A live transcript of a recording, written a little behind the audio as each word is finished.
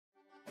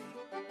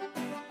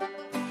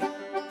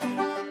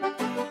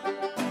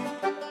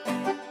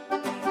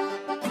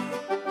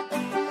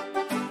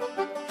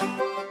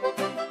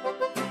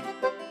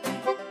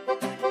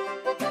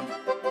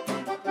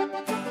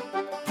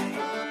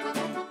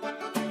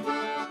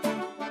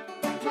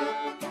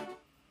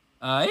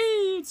Hey,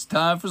 it's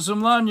time for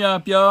some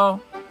lanyap, y'all.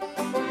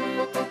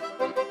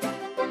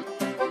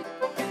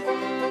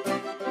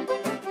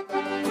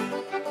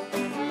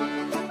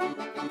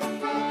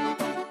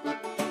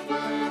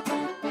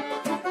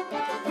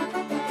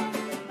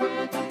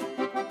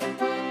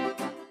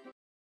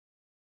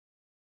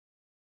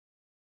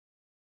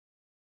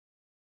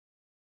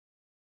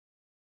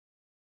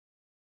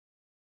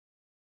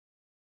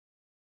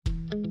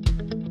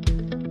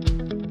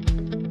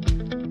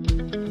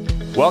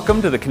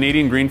 Welcome to the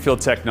Canadian Greenfield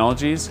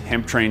Technologies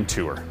Hemp Train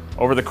Tour.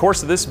 Over the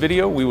course of this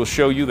video, we will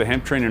show you the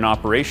hemp train in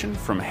operation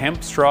from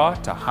hemp straw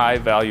to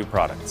high-value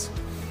products.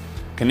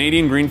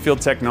 Canadian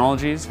Greenfield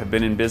Technologies have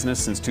been in business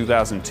since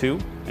 2002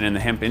 and in the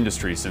hemp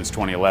industry since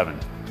 2011.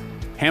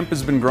 Hemp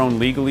has been grown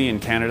legally in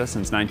Canada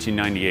since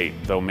 1998,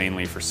 though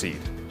mainly for seed.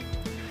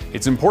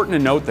 It's important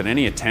to note that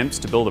any attempts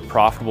to build a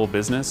profitable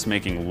business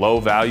making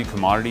low-value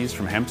commodities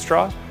from hemp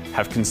straw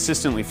have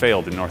consistently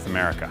failed in North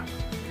America.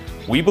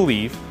 We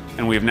believe,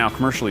 and we have now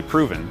commercially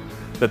proven,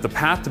 that the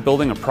path to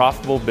building a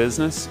profitable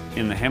business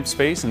in the hemp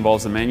space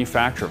involves the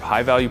manufacture of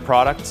high-value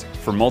products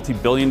for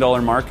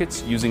multi-billion-dollar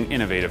markets using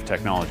innovative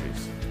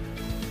technologies.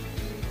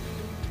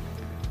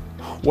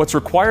 What's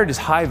required is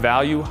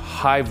high-value,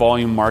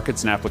 high-volume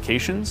markets and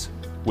applications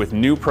with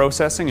new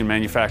processing and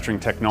manufacturing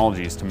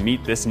technologies to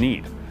meet this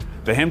need.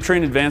 The Hemp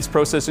Train Advanced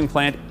Processing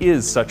Plant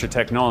is such a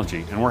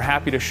technology, and we're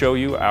happy to show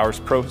you our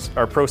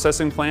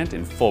processing plant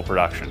in full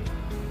production.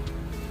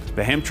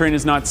 The hemp train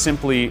is not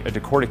simply a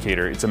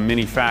decorticator, it's a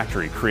mini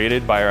factory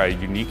created by our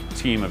unique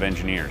team of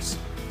engineers.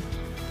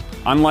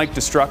 Unlike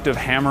destructive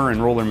hammer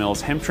and roller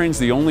mills, hemp train's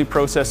the only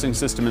processing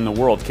system in the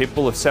world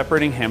capable of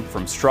separating hemp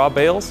from straw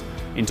bales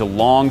into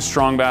long,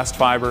 strong bast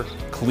fiber,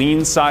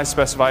 clean size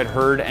specified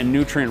hurd, and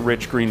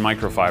nutrient-rich green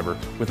microfiber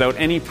without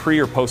any pre-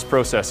 or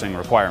post-processing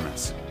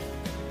requirements.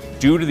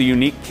 Due to the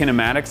unique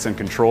kinematics and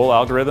control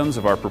algorithms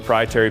of our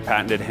proprietary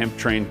patented hemp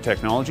train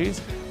technologies,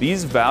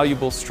 these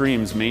valuable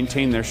streams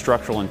maintain their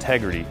structural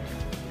integrity,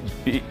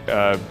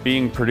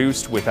 being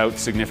produced without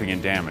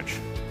significant damage.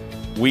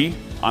 We,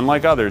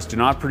 unlike others, do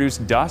not produce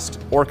dust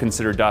or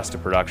consider dust a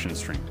production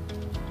stream.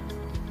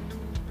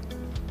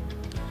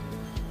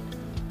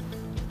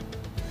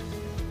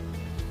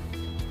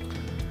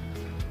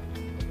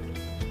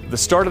 The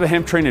start of the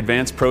Hemp Train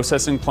Advanced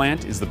Processing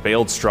Plant is the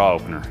baled straw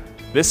opener.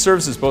 This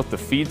serves as both the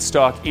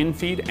feedstock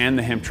in-feed and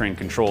the hemp train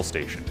control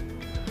station.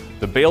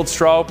 The baled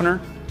straw opener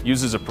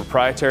uses a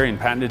proprietary and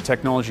patented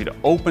technology to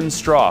open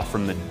straw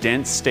from the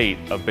dense state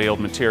of baled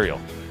material.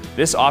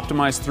 This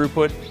optimized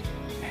throughput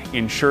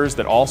ensures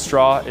that all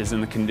straw is in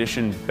the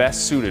condition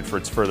best suited for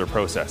its further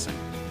processing.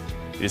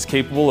 It is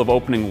capable of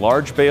opening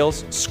large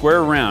bales,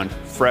 square round,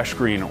 fresh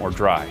green, or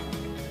dry.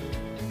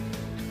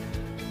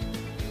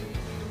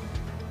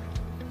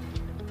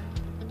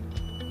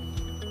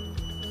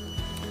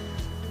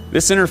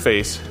 This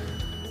interface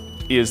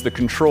is the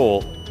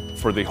control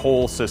for the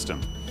whole system.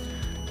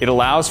 It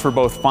allows for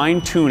both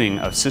fine-tuning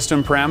of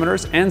system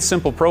parameters and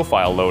simple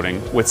profile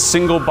loading with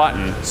single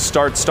button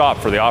start-stop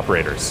for the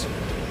operators.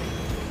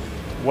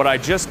 What I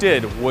just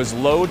did was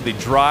load the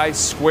dry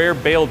square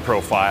baled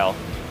profile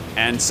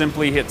and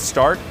simply hit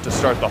start to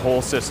start the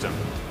whole system.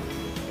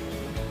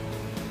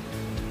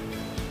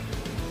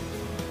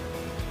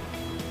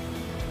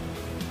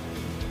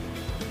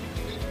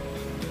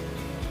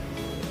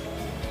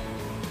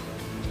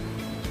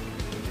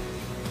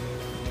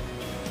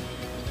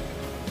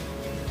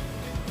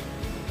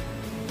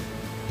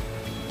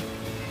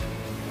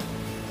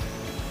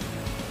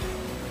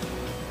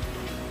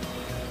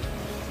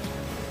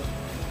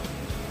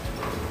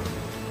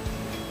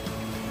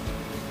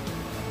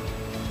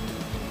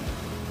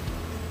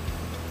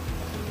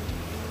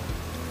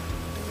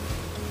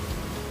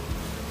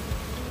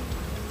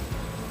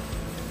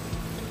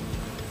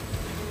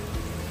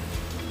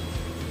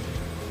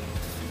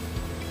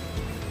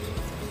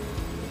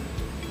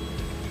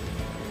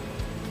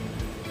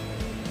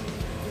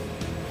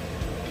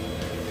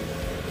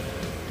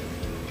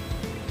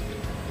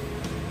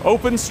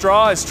 Open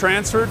straw is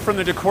transferred from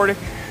to the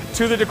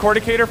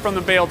decorticator from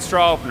the baled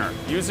straw opener.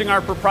 Using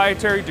our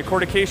proprietary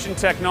decortication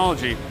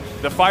technology,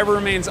 the fiber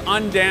remains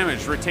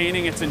undamaged,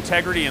 retaining its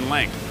integrity and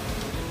length.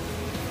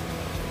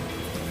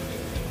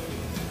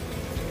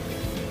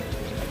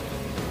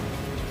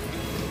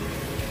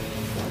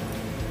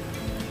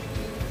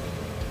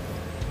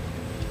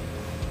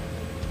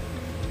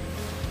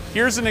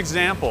 Here's an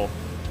example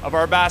of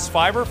our bast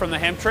fiber from the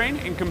hemp train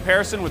in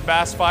comparison with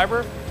bast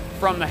fiber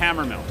from the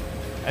hammer mill.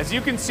 As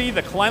you can see,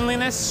 the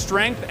cleanliness,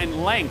 strength,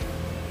 and length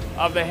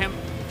of the hemp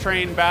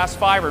train bast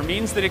fiber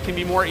means that it can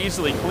be more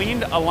easily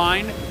cleaned,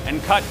 aligned,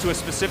 and cut to a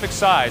specific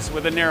size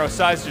with a narrow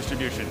size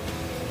distribution.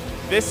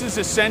 This is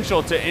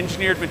essential to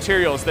engineered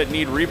materials that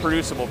need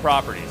reproducible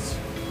properties.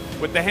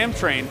 With the hemp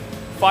train,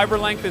 fiber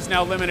length is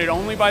now limited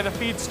only by the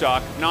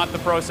feedstock, not the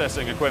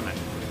processing equipment.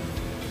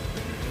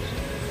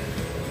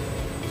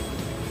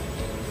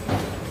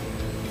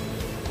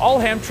 All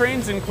hemp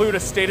trains include a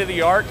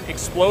state-of-the-art,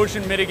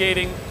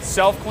 explosion-mitigating,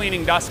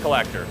 self-cleaning dust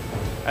collector.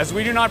 As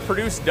we do not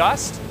produce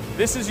dust,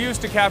 This is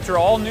used to capture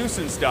all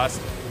nuisance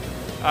dust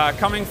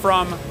coming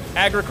from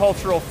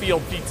agricultural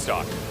field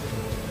feedstock.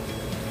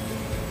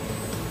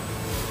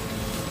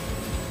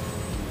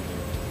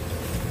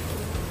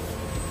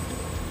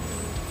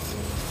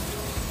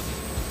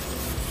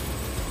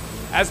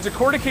 As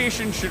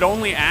decortication should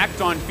only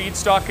act on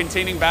feedstock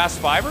containing bast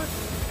fiber,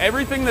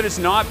 everything that is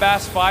not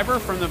bast fiber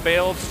from the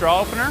bale of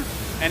straw opener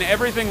and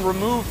everything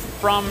removed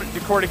from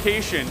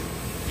decortication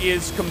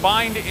is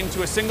combined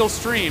into a single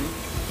stream,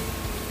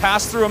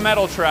 passed through a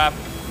metal trap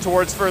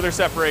towards further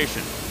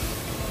separation.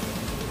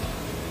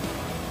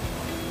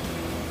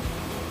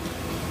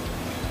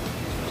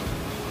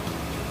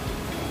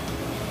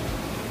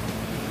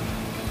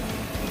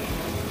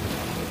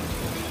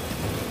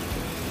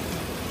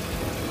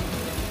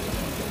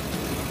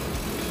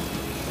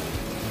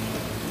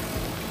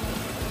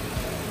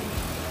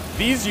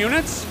 These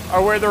units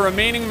are where the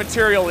remaining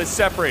material is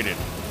separated.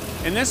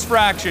 In this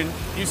fraction,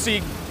 you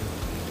see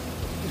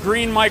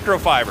green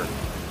microfiber.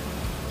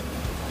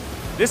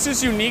 This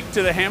is unique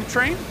to the hemp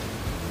train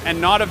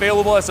and not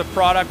available as a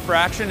product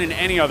fraction in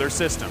any other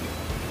system.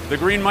 The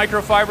green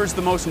microfiber is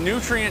the most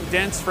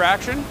nutrient-dense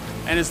fraction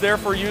and is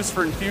therefore used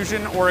for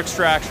infusion or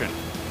extraction.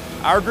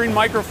 Our green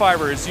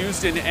microfiber is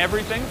used in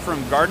everything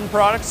from garden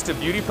products to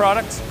beauty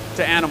products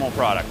to animal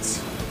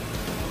products.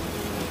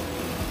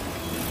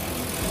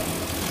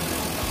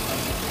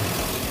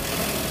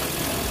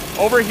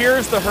 Over here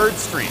is the herd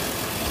stream.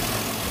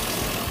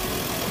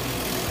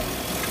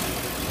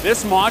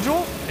 This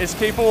module is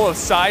capable of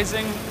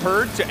sizing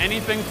herd to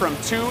anything from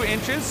 2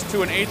 inches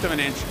to 1/8 of an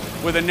inch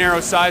with a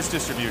narrow size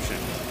distribution.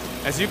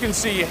 As you can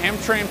see,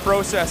 hemp train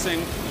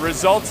processing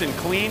results in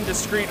clean,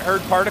 discrete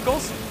herd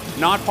particles,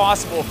 not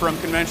possible from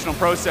conventional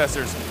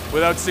processors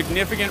without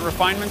significant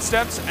refinement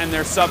steps and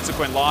their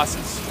subsequent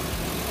losses.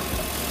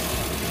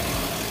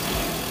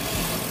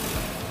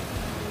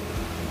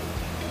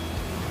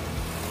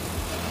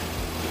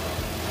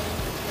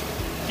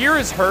 Here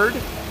is herd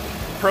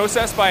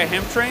processed by a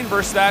hemp train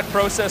versus that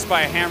processed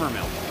by a hammer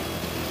mill.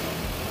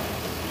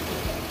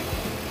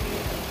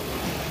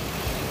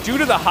 Due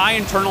to the high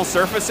internal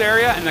surface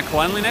area and the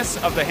cleanliness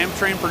of the hemp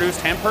train produced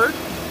hemp herd,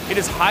 it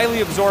is highly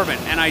absorbent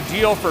and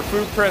ideal for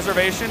food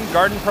preservation,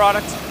 garden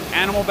products,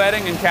 animal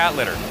bedding, and cat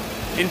litter.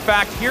 In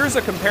fact, here's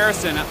a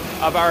comparison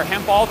of our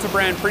Hemp Alta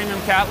brand premium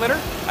cat litter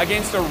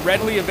against a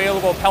readily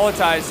available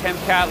pelletized hemp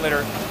cat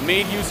litter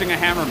made using a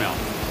hammer mill.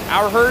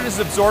 Our herd is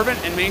absorbent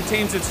and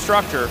maintains its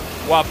structure,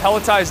 while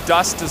pelletized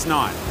dust does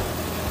not.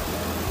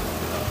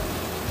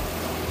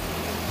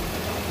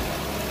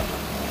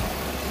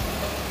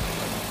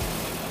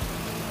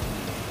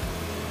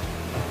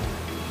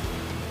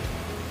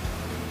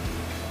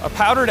 A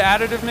powdered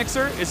additive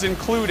mixer is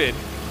included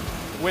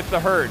with the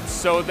herd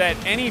so that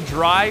any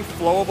dry,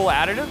 flowable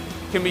additive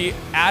can be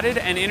added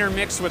and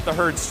intermixed with the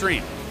herd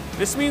stream.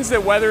 This means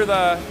that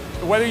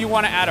whether you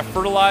want to add a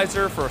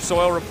fertilizer for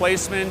soil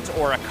replacement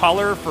or a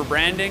color for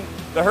branding,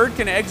 the herd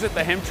can exit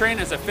the hemp train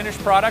as a finished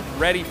product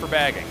ready for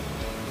bagging.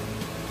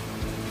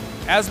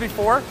 As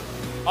before,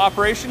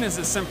 operation is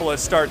as simple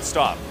as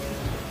start-stop.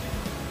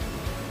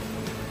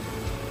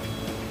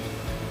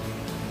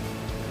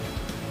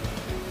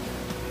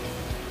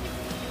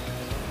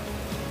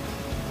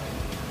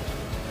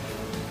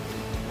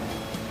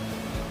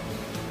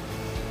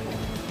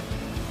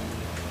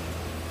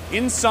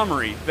 In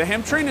summary, the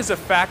hemp train is a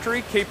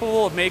factory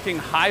capable of making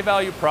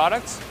high-value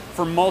products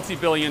for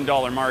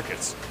multi-billion-dollar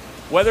markets.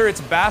 Whether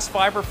it's bast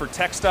fiber for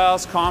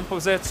textiles,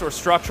 composites, or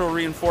structural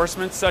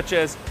reinforcements, such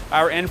as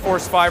our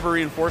N-Force fiber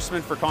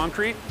reinforcement for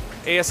concrete,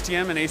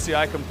 ASTM and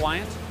ACI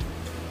compliant,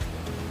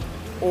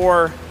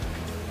 or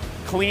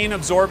clean,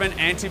 absorbent,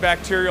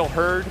 antibacterial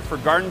herd for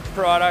garden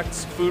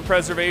products, food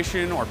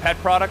preservation, or pet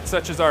products,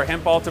 such as our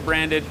Hemp Alta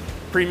branded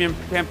premium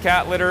hemp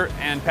cat litter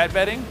and pet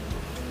bedding,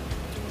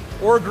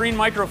 or green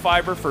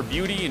microfiber for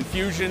beauty,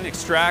 infusion,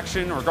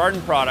 extraction, or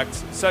garden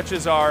products, such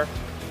as our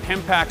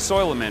Hemp Pack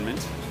soil amendment,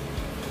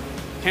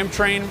 hemp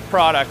train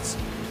products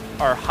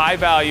are high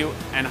value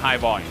and high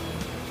volume.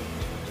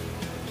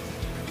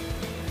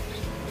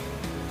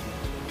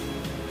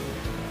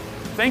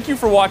 Thank you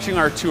for watching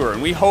our tour,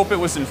 and we hope it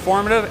was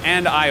informative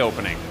and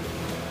eye-opening.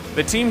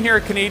 The team here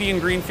at Canadian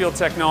Greenfield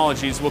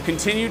Technologies will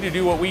continue to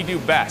do what we do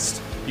best,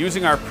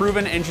 using our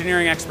proven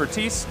engineering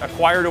expertise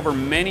acquired over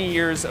many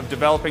years of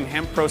developing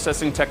hemp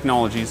processing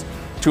technologies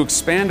to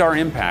expand our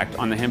impact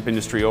on the hemp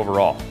industry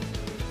overall.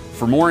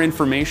 For more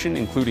information,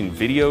 including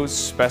videos,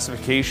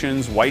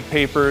 specifications, white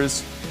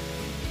papers,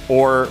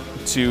 or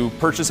to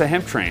purchase a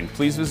hemp train,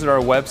 please visit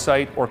our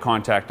website or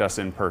contact us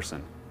in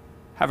person.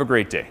 Have a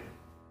great day.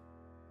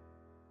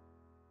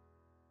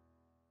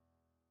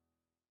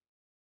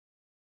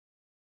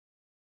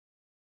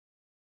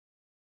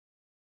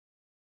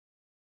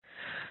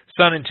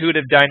 Sun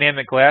Intuitive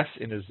Dynamic Glass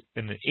is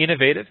an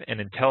innovative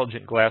and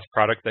intelligent glass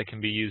product that can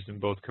be used in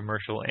both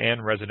commercial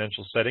and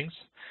residential settings.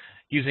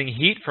 Using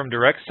heat from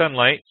direct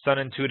sunlight, Sun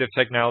Intuitive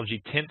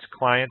technology tints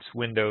clients'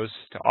 windows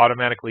to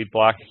automatically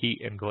block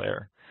heat and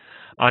glare.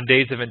 On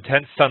days of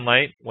intense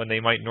sunlight, when they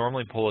might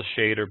normally pull a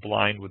shade or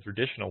blind with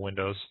traditional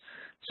windows,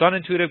 Sun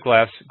Intuitive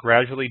Glass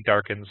gradually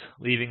darkens,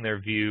 leaving their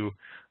view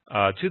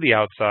to the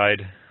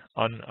outside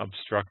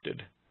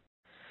unobstructed.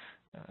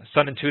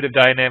 Sun Intuitive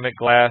Dynamic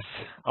Glass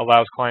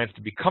allows clients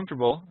to be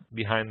comfortable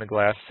behind the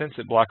glass since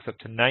it blocks up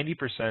to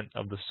 90%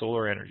 of the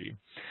solar energy.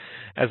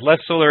 As less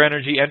solar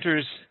energy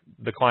enters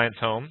the client's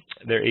home,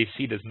 their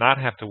AC does not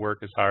have to work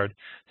as hard,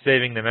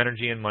 saving them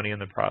energy and money in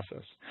the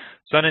process.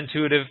 Sun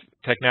Intuitive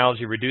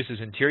technology reduces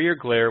interior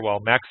glare while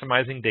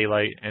maximizing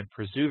daylight and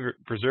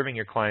preserving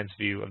your client's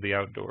view of the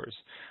outdoors.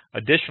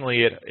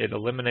 Additionally, it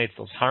eliminates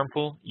those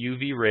harmful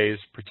UV rays,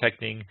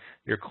 protecting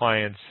your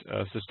client's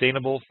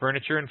sustainable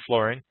furniture and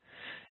flooring.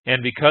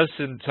 And because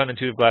Sun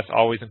Intuitive Glass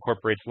always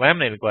incorporates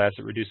laminated glass,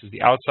 it reduces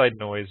the outside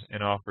noise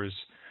and offers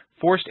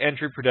forced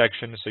entry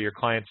protection so your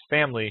client's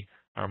family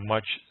are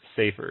much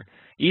safer.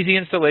 Easy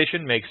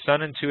installation makes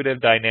Sun Intuitive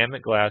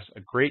Dynamic Glass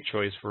a great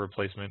choice for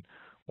replacement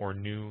or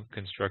new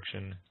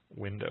construction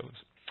windows.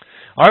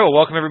 All right, well,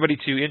 welcome everybody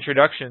to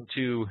Introduction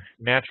to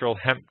Natural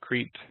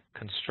Hempcrete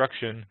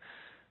Construction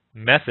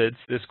Methods.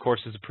 This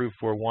course is approved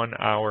for 1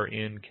 hour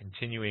in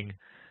continuing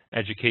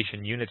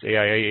education units,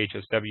 AIA,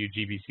 HSW,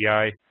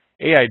 GBCI,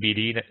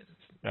 AIBD,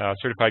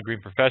 Certified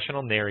Green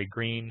Professional, NARI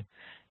Green,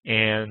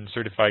 and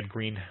Certified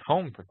Green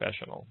Home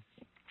Professional.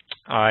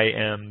 I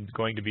am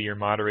going to be your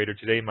moderator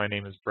today. My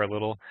name is Brett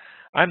Little.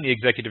 I'm the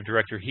Executive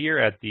Director here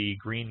at the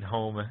Green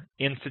Home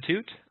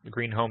Institute. The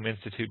Green Home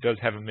Institute does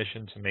have a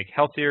mission to make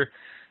healthier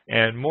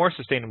and more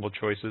sustainable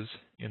choices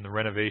in the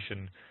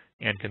renovation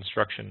and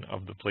construction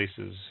of the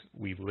places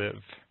we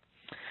live.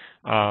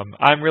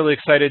 I'm really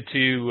excited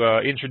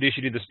to introduce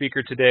you to the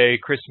speaker today,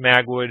 Chris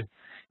Magwood.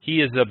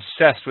 He is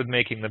obsessed with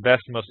making the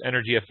best, most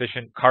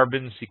energy-efficient,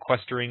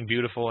 carbon-sequestering,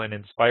 beautiful, and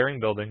inspiring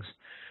buildings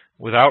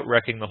without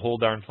wrecking the whole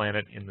darn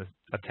planet in the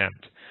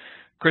attempt.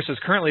 Chris is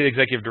currently the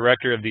Executive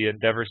Director of the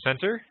Endeavour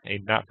Centre, a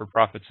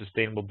not-for-profit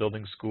sustainable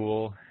building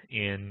school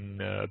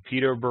in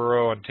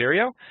Peterborough,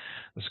 Ontario.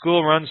 The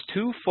school runs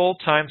 2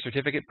 full-time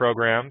certificate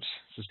programs,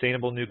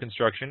 Sustainable New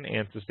Construction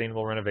and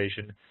Sustainable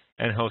Renovation,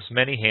 and hosts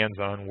many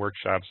hands-on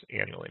workshops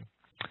annually.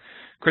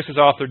 Chris has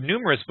authored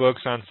numerous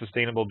books on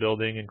sustainable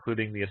building,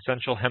 including The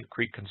Essential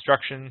Hempcrete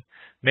Construction,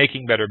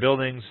 Making Better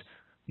Buildings,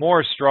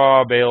 More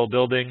Straw Bale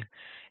Building,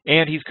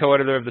 and he's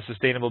co-editor of the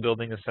Sustainable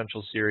Building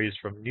Essentials series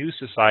from New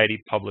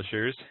Society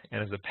Publishers,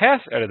 and is a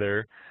past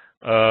editor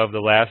of The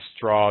Last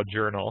Straw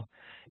Journal,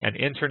 an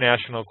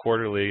international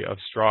quarterly of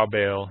straw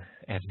bale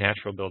and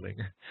natural building.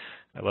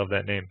 I love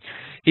that name.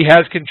 He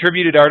has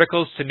contributed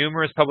articles to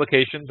numerous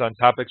publications on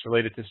topics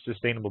related to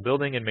sustainable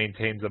building and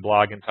maintains a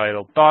blog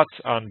entitled Thoughts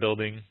on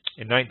Building.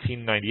 In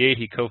 1998,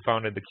 he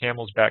co-founded the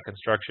Camel's Back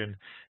Construction,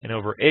 and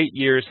over 8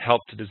 years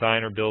helped to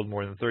design or build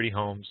more than 30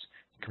 homes,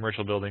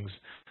 commercial buildings,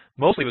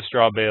 mostly with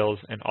straw bales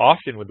and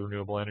often with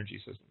renewable energy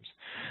systems.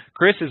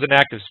 Chris is an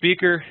active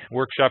speaker,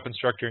 workshop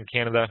instructor in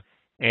Canada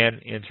and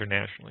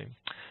internationally.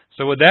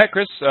 So with that,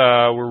 Chris,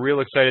 we're real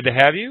excited to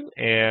have you,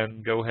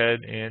 and go ahead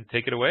and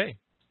take it away.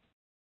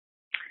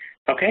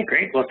 Okay,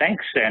 great. Well,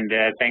 thanks, and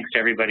thanks to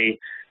everybody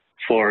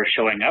for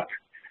showing up.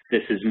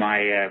 This is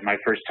my my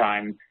first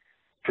time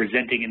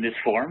presenting in this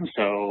forum,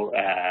 so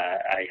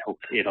I hope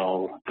it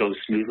all goes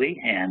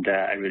smoothly, and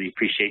I really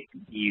appreciate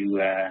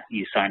you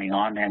you signing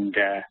on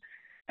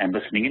and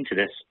listening into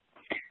this.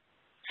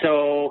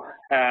 So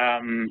I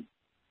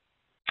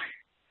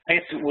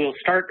guess we'll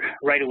start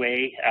right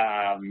away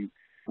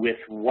with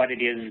what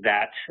it is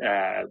that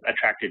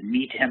attracted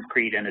me to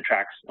hempcrete and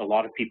attracts a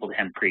lot of people to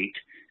hempcrete,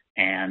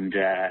 and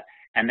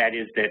that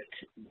is that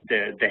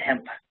the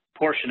hemp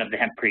portion of the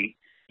hempcrete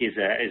is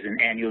an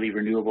annually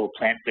renewable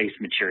plant-based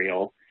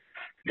material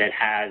that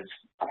has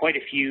quite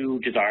a few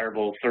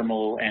desirable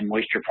thermal and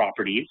moisture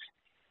properties,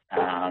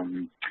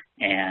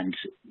 and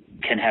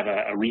can have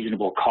a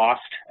reasonable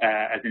cost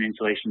as an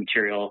insulation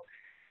material,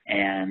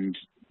 and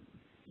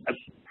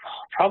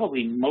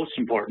probably most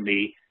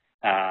importantly,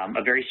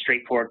 a very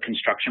straightforward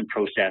construction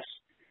process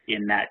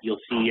in that you'll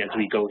see as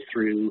we go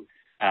through,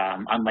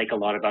 unlike a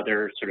lot of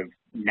other sort of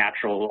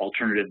natural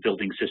alternative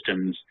building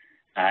systems,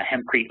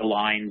 hempcrete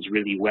aligns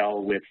really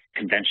well with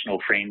conventional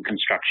frame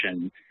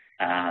construction,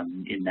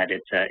 in that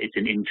it's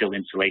an infill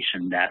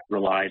insulation that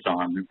relies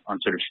on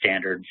sort of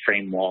standard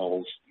frame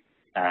walls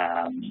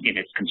in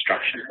its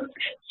construction.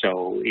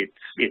 So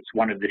it's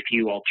one of the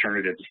few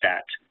alternatives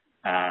that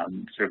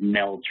sort of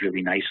melds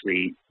really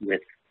nicely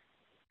with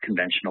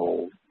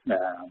conventional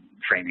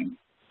framing.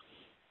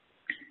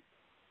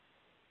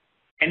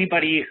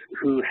 Anybody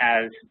who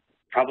has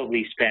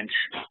probably spent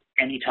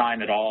any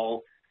time at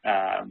all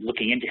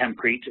looking into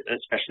hempcrete,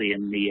 especially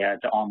in the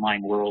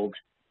online world,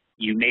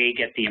 you may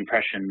get the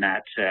impression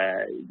that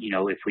you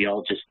know, if we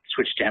all just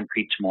switched to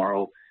hempcrete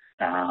tomorrow,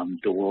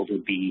 the world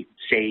would be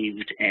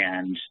saved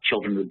and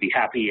children would be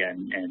happy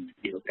and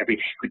you know,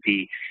 everything would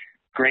be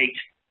great.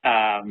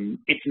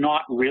 It's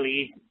not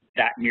really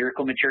that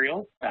miracle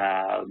material.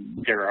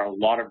 There are a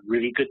lot of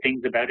really good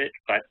things about it,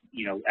 but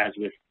you know, as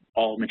with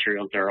all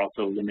materials, there are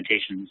also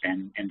limitations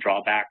and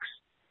drawbacks.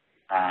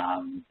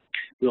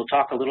 We'll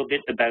talk a little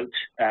bit about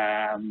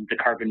the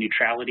carbon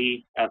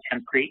neutrality of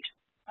hempcrete.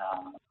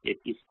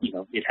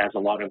 It has a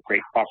lot of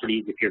great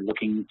properties if you're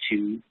looking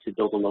to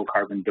build a low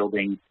carbon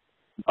building,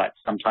 but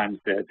sometimes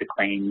the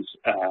claims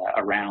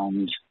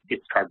around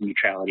its carbon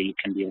neutrality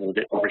can be a little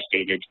bit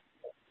overstated.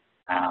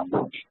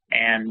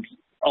 And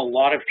a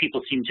lot of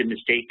people seem to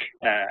mistake,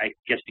 I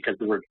guess because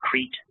the word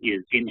crete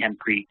is in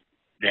hempcrete,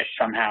 that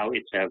somehow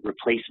it's a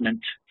replacement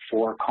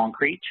for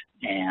concrete,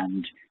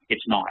 and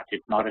it's not.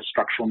 It's not a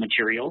structural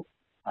material.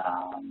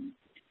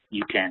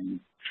 You can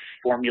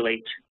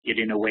formulate it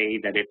in a way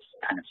that it's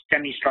kind of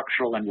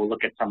semi-structural, and we'll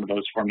look at some of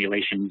those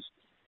formulations,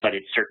 but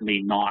it's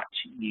certainly not,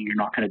 you're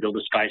not going to build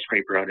a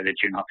skyscraper out of it.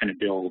 You're not going to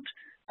build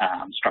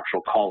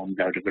structural columns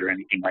out of it or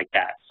anything like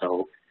that.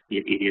 So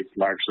it is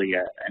largely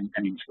an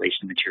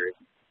insulation material.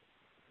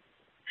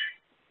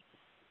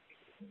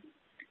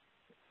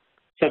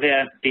 So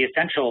the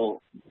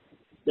essential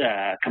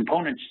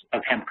components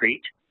of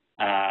hempcrete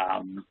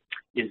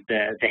is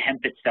the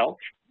hemp itself,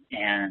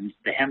 and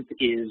the hemp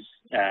is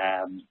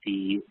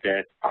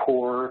the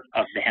core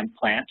of the hemp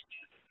plant.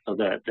 So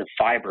the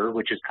fiber,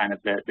 which is kind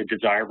of the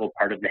desirable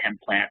part of the hemp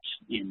plant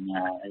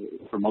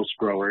for most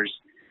growers,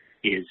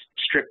 is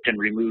stripped and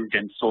removed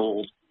and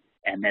sold,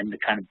 and then the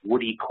kind of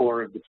woody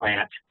core of the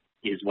plant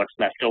is what's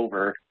left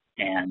over,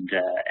 and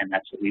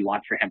that's what we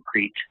want for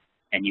hempcrete.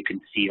 And you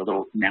can see a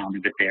little mound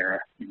of it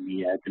there in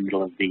the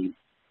middle of the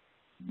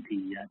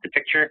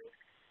picture.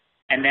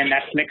 And then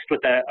that's mixed with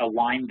a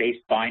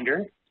lime-based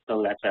binder.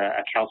 So that's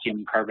a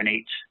calcium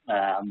carbonate,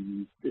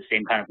 the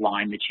same kind of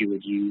lime that you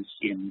would use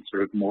in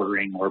sort of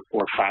mortaring or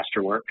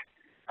plaster work,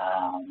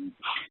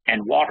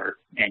 and water.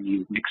 And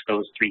you mix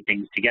those three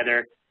things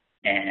together,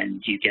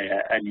 and you get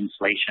an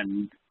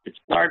insulation that's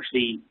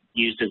largely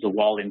used as a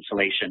wall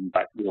insulation,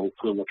 but we'll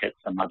look at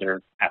some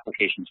other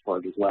applications for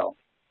it as well.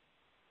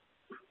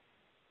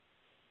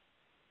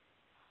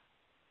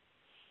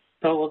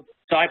 So we'll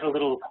dive a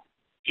little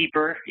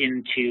deeper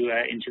into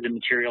the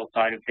material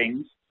side of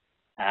things.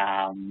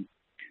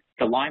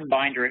 The lime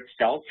binder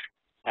itself,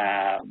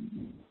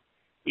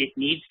 it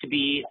needs to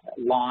be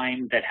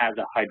lime that has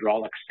a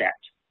hydraulic set.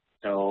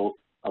 So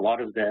a lot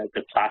of the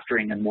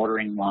plastering and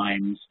mortaring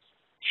limes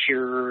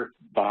cure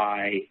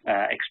by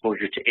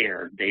exposure to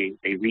air.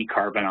 They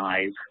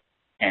recarbonize,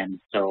 and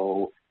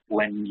so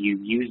when you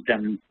use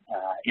them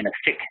in a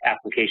thick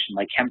application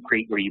like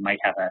hempcrete, where you might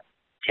have a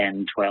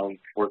 10, 12,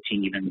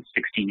 14, even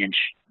 16-inch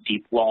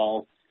deep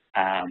wall,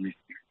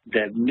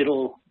 the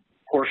middle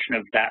portion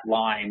of that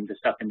lime, the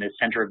stuff in the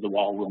center of the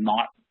wall, will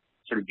not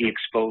sort of be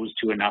exposed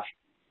to enough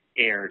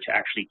air to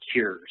actually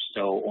cure,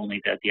 so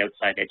only the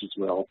outside edges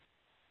will.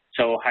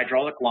 So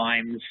hydraulic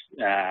limes,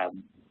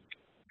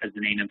 as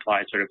the name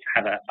implies, sort of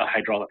have a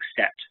hydraulic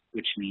set,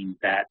 which means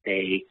that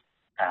they,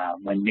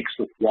 when mixed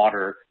with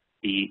water,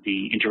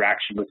 the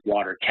interaction with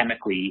water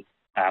chemically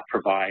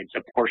provides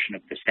a portion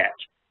of the set,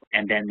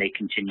 and then they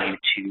continue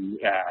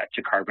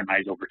to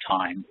carbonize over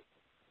time.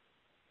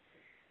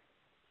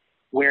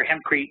 Where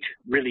hempcrete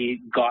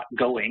really got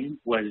going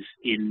was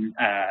in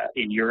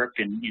Europe,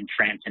 in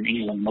France and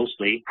England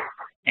mostly,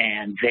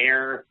 and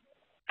their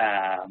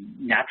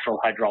natural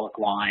hydraulic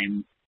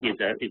lime is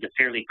a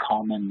fairly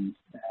common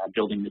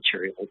building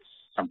material. It's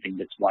something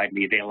that's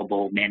widely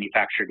available,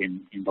 manufactured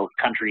in both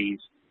countries,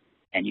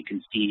 and you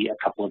can see a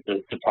couple of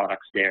the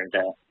products there.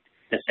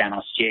 The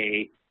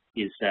Saint-Astier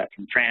is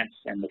from France,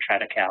 and the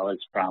Tradical is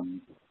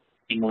from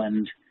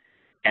England.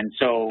 And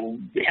so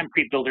the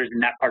hempcrete builders in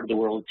that part of the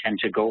world tend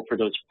to go for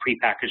those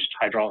prepackaged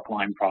hydraulic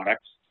lime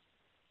products.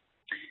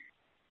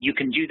 You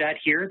can do that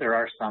here. There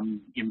are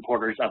some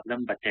importers of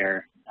them, but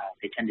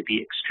they tend to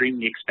be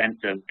extremely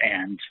expensive.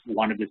 And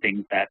one of the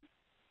things that,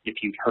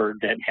 if you've heard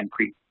that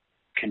hempcrete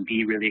can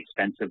be really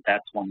expensive,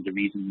 that's one of the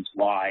reasons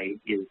why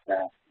is,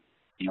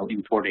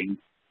 importing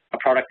a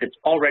product that's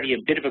already a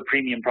bit of a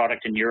premium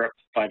product in Europe.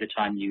 By the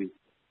time you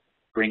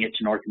bring it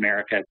to North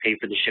America, pay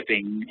for the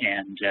shipping,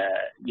 and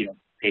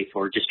pay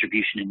for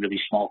distribution in really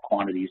small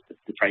quantities,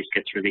 the price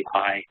gets really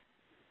high.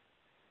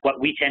 What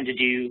we tend to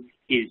do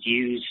is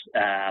use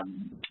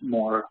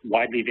more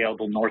widely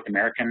available North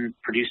American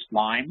produced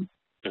lime.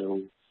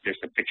 So there's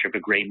a picture of a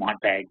gray Mont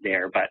bag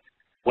there, but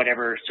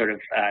whatever sort of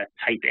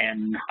type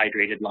N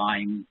hydrated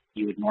lime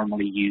you would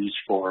normally use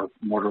for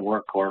mortar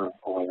work or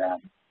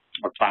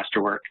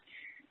plaster work.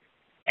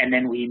 And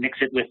then we mix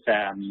it with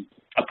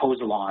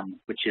Apozolon,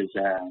 which is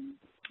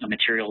a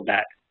material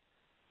that,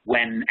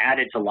 when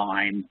added to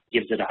lime,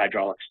 gives it a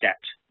hydraulic set.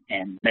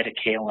 And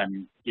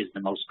metakaolin is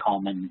the most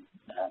common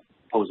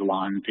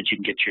pozzolan that you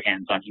can get your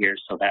hands on here.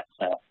 So that's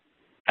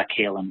a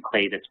kaolin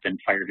clay that's been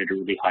fired at a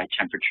really high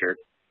temperature.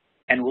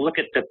 And we'll look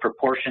at the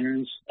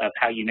proportions of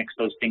how you mix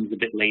those things a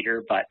bit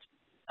later, but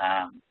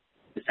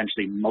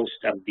essentially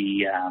most of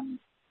the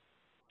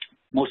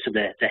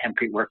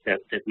hempcrete work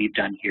that we've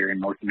done here in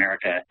North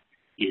America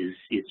is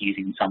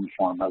using some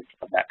form of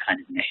that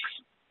kind of mix.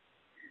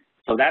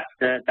 So that's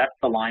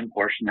the lime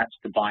portion, that's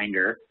the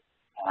binder.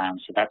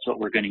 So that's what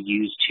we're going to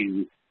use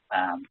to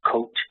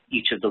coat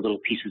each of the little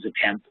pieces of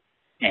hemp,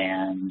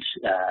 and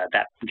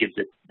that gives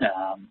it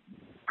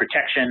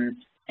protection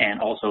and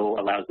also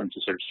allows them to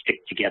sort of stick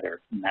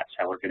together. And that's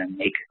how we're going to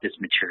make this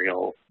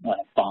material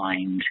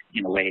bind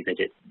in a way that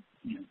it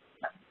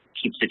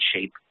keeps its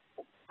shape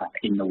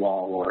in the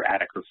wall or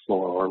attic or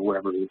floor or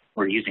wherever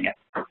we're using it.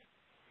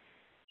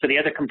 So the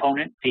other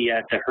component, the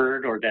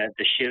hurd or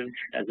the shiv,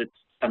 as it's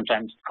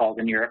sometimes called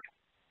in Europe,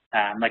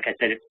 like I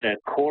said, it's the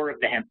core of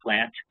the hemp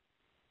plant.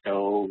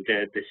 So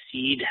the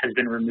seed has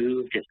been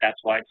removed if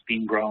that's why it's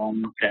being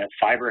grown. The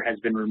fiber has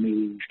been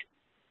removed,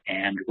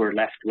 and we're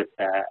left with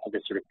the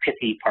sort of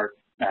pithy part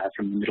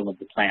from the middle of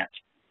the plant.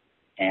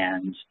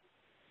 And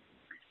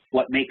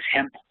what makes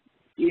hemp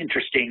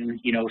interesting,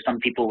 some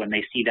people when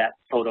they see that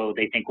photo,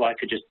 they think, well, I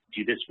could just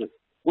do this with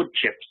wood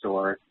chips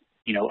or,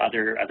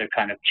 other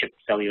kind of chip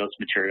cellulose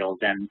materials.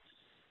 And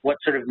what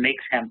sort of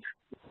makes hemp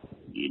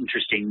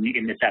interesting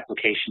in this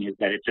application is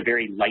that it's a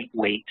very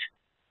lightweight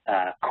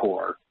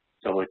core.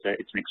 So it's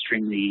an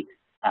extremely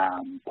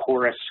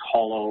porous,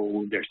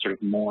 hollow. There's sort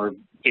of more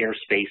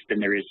airspace than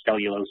there is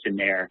cellulose in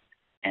there,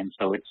 and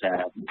so it's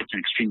an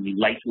extremely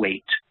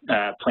lightweight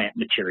plant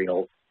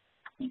material,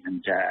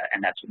 and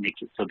that's what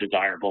makes it so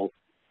desirable.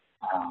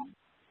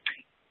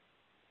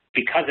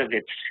 Because of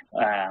its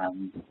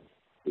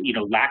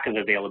lack of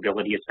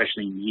availability,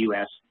 especially in the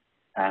U.S.,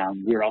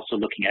 we're also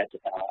looking at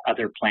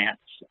other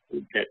plants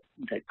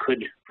that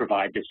could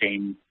provide the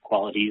same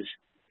qualities.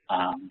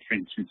 For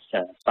instance,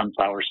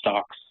 sunflower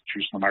stalks,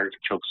 traditional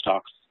artichoke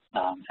stalks,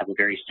 have a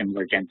very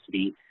similar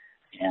density,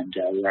 and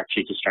we're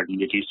actually just starting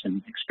to do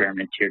some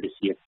experiments here to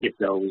see if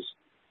those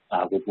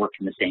would work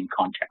in the same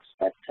context.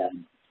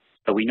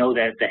 But we know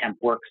that the hemp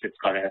works. It's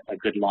got a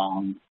good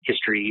long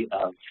history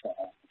of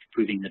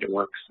proving that it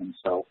works, and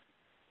so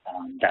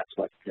that's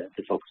what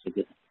the focus of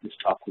this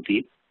talk will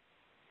be.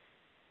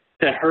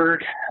 The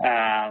hurd,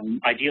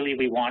 ideally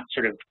we want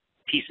sort of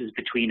pieces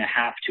between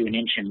 1/2 to 1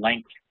 inch in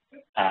length,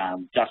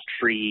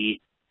 dust-free.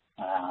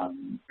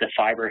 The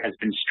fiber has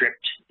been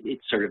stripped.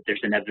 It's sort of,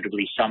 there's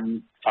inevitably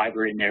some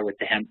fiber in there with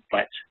the hemp,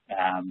 but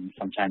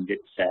sometimes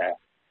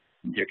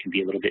there can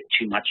be a little bit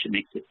too much. It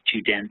makes it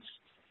too dense.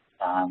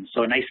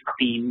 So a nice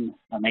clean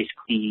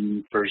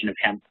version of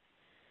hemp.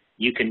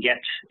 You can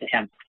get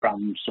hemp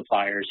from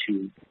suppliers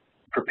who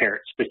prepare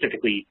it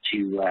specifically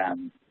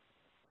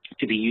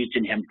to be used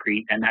in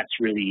hempcrete, and that's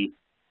really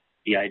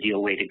the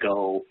ideal way to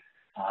go.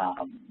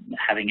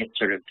 Having it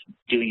sort of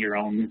doing your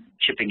own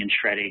chipping and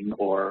shredding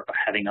or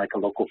having like a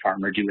local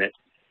farmer do it,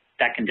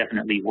 that can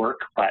definitely work,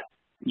 but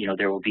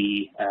there will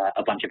be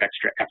a bunch of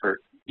extra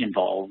effort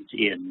involved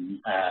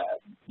in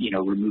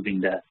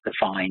removing the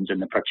fines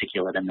and the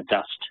particulate and the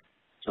dust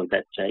so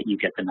that you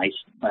get the nice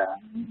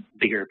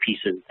bigger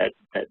pieces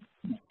that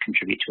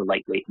contribute to a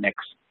lightweight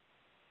mix.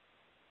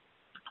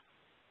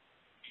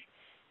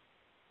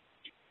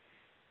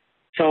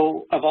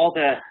 So of all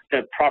the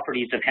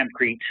properties of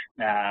hempcrete,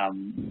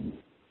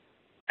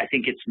 I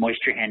think its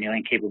moisture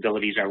handling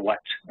capabilities are what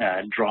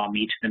draw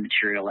me to the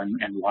material and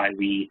why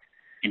we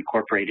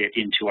incorporate it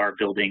into our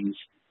buildings.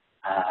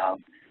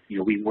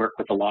 We work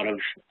with a lot of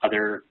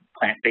other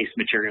plant-based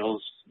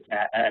materials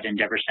at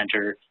Endeavor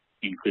Center,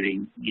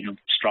 including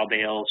straw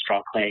bale,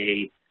 straw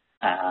clay.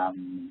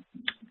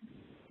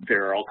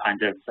 There are all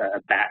kinds of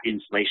bat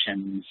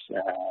insulations,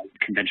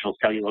 conventional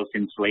cellulose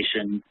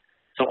insulation.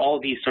 So all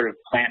of these sort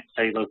of plant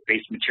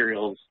cellulose-based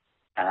materials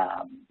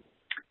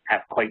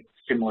have quite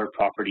similar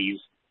properties.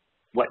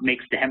 What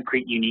makes the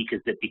hempcrete unique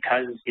is that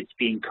because it's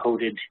being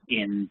coated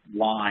in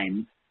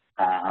lime,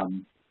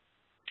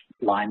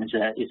 lime is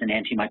an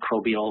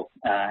antimicrobial,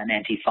 an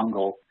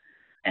antifungal,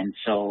 and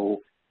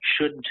so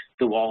should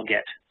the wall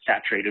get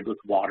saturated with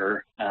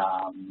water,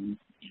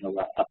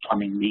 a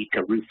plumbing leak,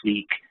 a roof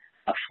leak,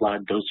 a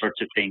flood, those sorts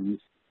of things,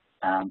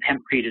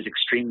 hempcrete is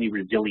extremely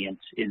resilient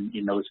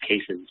in those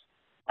cases.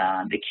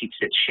 It keeps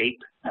its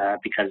shape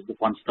because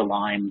once the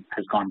lime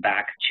has gone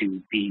back to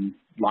being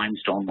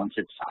limestone, once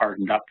it's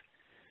hardened up,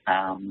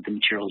 the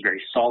material is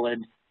very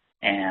solid,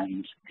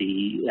 and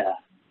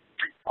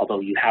although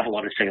you have a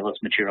lot of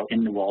cellulose material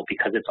in the wall,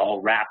 because it's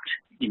all wrapped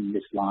in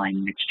this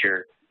lime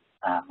mixture,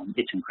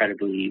 it's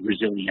incredibly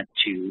resilient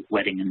to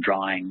wetting and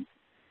drying,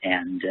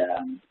 and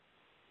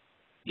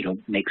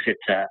makes it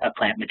a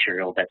plant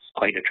material that's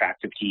quite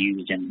attractive to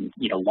use in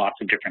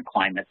lots of different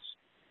climates.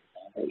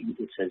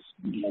 It says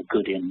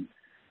good in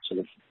sort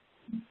of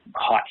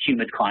hot,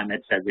 humid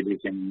climates as it is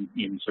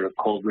in sort of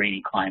cold,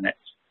 rainy climates.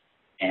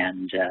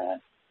 And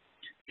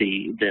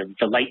the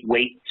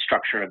lightweight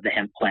structure of the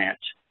hemp plant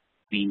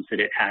means that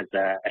it has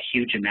a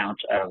huge amount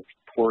of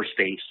pore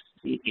space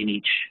in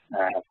each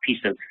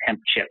piece of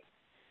hemp chip,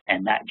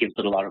 and that gives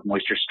it a lot of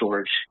moisture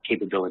storage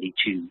capability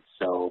too.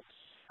 So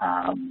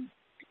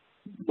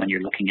when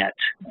you're looking at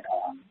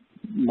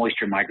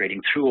moisture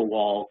migrating through a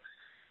wall,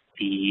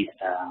 the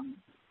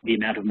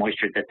amount of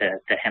moisture that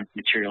the hemp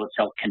material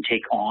itself can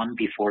take on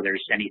before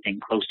there's anything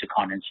close to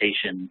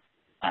condensation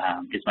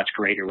is much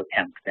greater with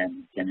hemp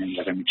than any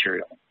other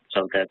material.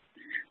 So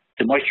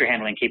the moisture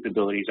handling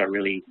capabilities are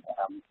really,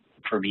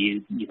 for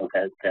me,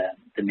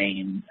 the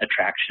main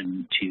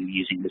attraction to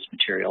using this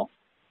material.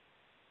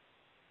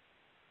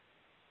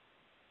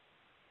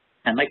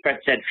 And like Brett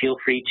said, feel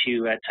free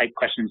to type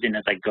questions in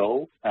as I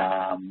go,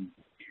 and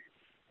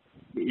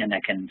I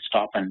can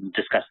stop and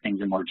discuss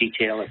things in more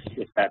detail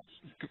if that's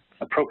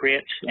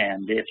appropriate.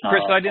 And if not,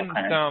 Chris,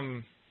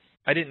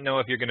 I didn't know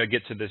if you're going to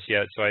get to this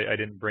yet, so I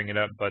didn't bring it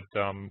up. But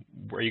are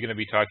you going to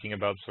be talking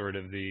about sort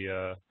of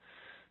the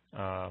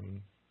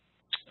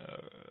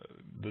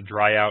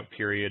dry out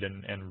period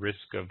and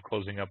risk of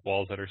closing up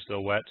walls that are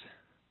still wet?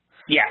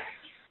 Yeah.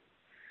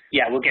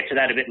 Yeah, we'll get to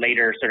that a bit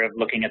later, sort of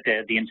looking at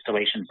the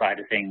installation side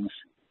of things.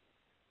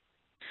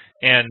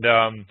 And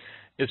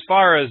as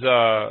far as,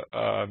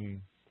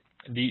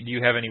 do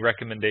you have any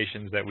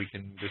recommendations that we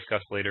can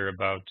discuss later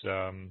about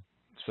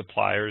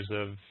suppliers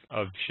of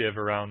SHIV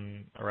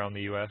around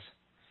the U.S.?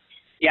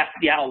 Yeah,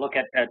 I'll look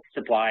at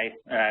supply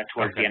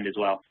towards the end as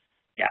well.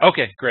 Yeah.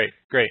 Okay, great.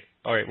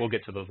 All right, we'll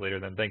get to those later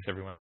then. Thanks,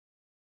 everyone.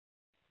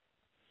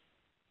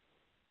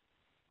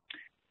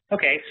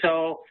 Okay,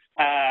 so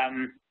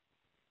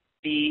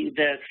the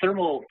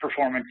thermal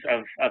performance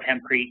of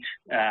hempcrete,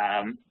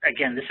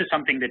 again, this is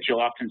something that you'll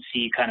often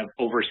see kind of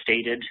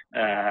overstated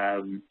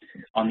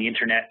on the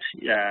internet.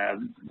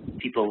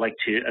 People like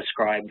to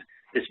ascribe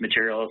this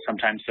material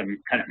sometimes some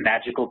kind of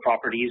magical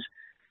properties.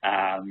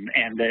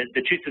 And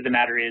the truth of the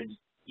matter is,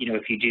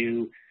 if you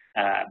do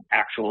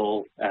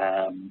actual,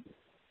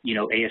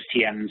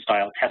 ASTM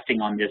style testing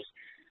on this,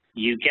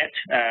 you get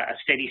a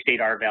steady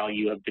state R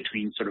value of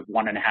between sort of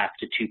 1.5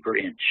 to 2 per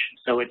inch.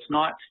 So it's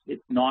not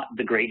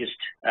the greatest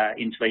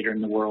insulator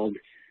in the world.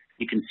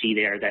 You can see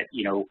there that,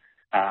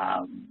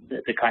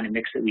 the kind of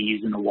mix that we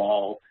use in the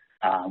wall,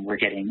 we're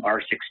getting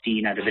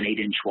R16 out of an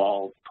 8-inch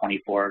wall,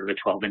 24 out of a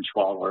 12-inch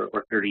wall,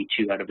 or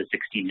 32 out of a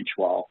 16-inch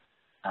wall.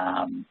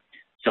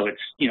 So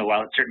it's,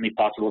 while it's certainly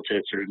possible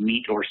to sort of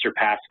meet or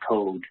surpass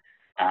code,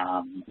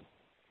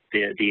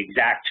 the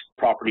exact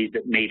properties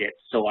that made it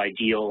so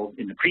ideal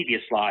in the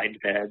previous slide,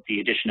 the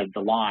addition of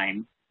the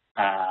lime,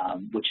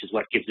 which is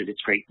what gives it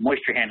its great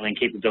moisture handling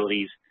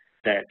capabilities,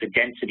 the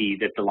density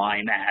that the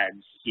lime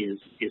adds is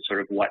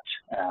sort of what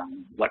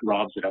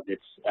robs it of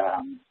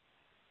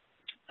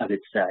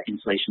its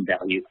insulation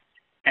value.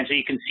 And so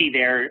you can see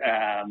there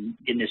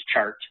in this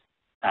chart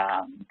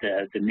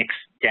the mix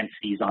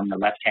densities on the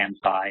left-hand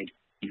side.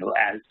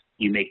 As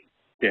you make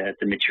the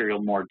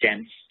material more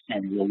dense,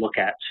 and we'll look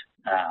at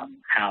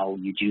how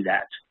you do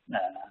that.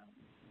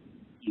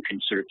 You can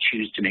sort of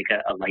choose to make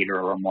a lighter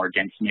or a more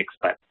dense mix,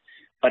 but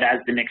as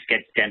the mix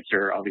gets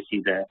denser,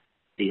 obviously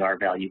the R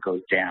value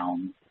goes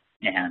down,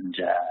 and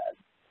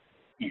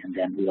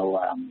then we'll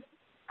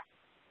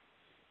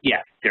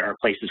there are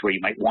places where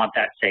you might want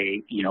that,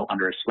 say,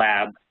 under a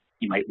slab,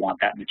 you might want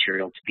that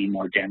material to be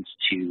more dense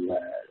to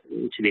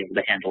be able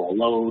to handle a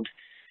load.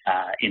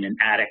 In an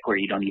attic where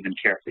you don't even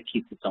care if it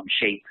keeps its own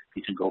shape,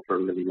 you can go for a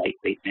really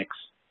lightweight mix.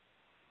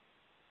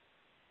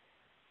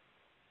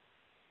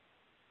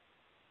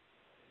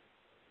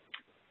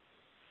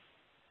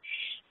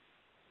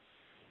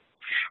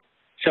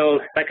 So,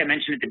 like I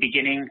mentioned at the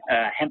beginning,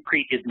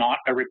 hempcrete is not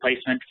a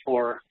replacement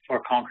for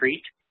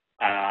concrete.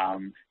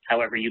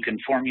 However, you can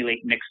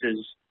formulate mixes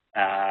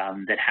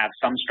that have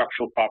some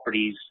structural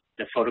properties.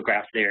 The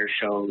photograph there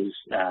shows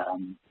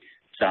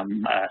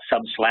some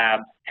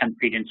sub-slab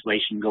hempcrete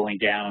insulation going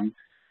down.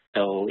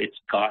 So it's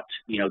got,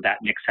 that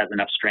mix has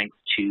enough strength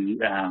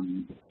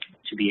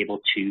to be able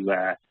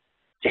to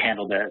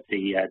handle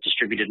the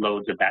distributed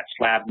loads of that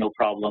slab, no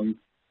problem.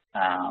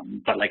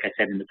 But like I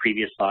said in the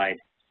previous slide,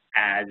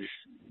 as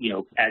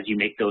you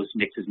make those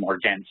mixes more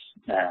dense,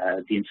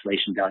 the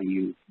insulation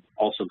value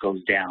also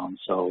goes down.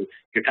 So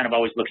you're kind of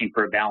always looking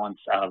for a balance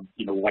of,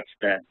 what's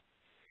the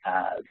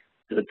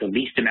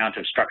least amount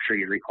of structure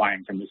you're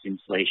requiring from this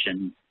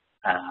insulation,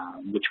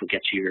 which will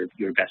get you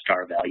your best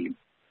R value.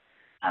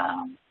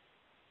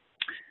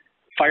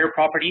 Fire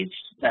properties,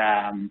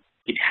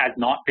 it has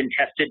not been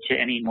tested to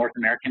any North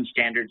American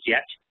standards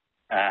yet.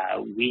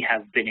 We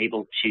have been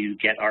able to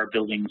get our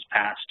buildings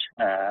past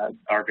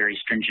our very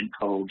stringent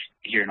code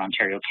here in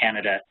Ontario,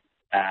 Canada,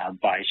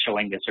 by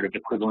showing the sort of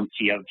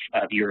equivalency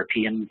of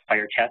European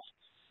fire tests.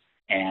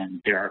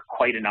 And there are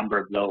quite a number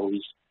of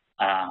those,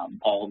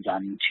 all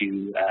done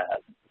to,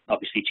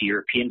 obviously, to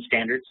European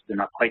standards. They're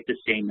not quite the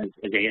same as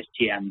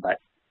ASTM, but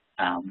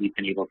we've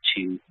been able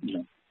to,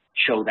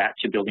 show that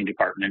to building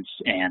departments.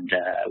 And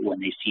when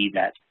they see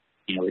that,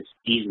 it's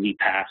easily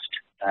passed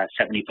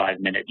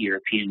 75-minute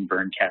European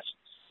burn tests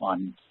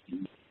on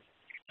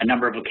a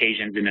number of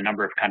occasions in a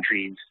number of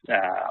countries,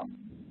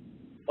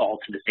 all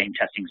to the same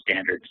testing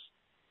standards.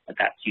 But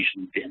that's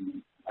usually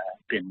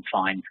been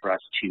fine for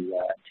us to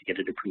get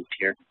it approved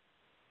here.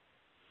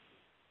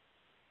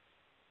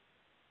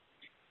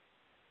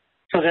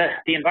 So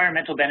the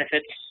environmental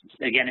benefits,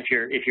 again, if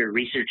you're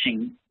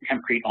researching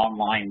hempcrete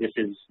online, this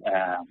is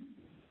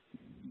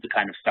the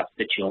kind of stuff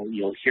that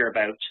you'll hear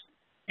about.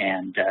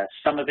 And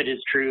some of it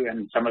is true,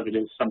 and some of it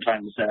is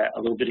sometimes a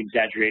little bit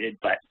exaggerated,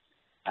 but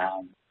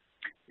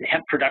the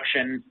hemp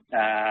production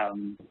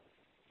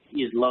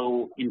is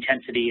low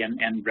intensity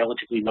and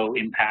relatively low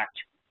impact.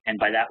 And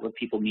by that, what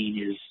people mean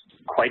is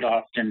quite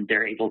often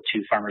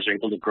farmers are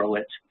able to grow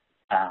it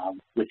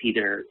with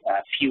either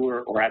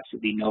fewer or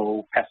absolutely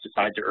no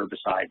pesticides or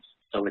herbicides.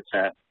 So it's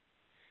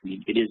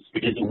it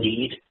is a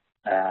weed,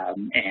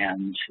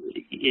 and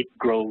it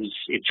grows,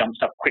 it jumps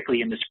up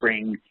quickly in the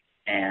spring,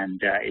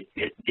 and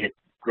it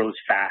grows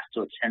fast,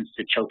 so it tends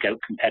to choke out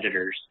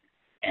competitors.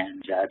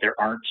 And there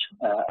aren't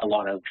a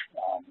lot of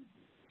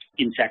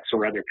insects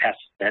or other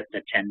pests that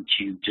tend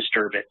to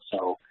disturb it.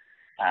 So,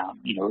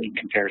 you know, in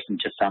comparison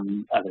to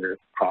some other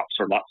crops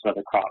or lots of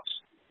other crops,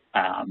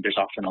 there's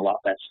often a lot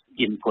less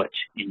input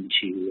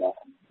into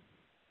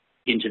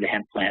the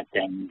hemp plant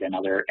than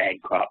other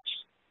ag crops.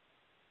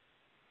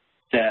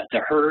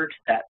 The hurd,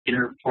 that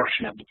inner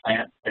portion of the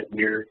plant that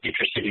we're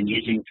interested in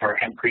using for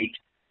hempcrete,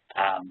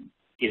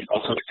 is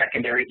also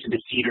secondary to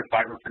the seed or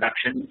fiber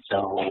production.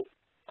 So,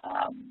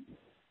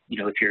 you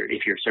know, if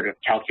you're sort of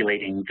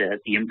calculating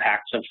the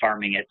impacts of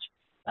farming it,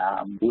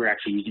 we're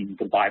actually using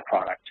the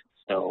byproduct.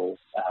 So,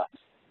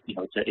 you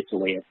know, it's a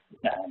way of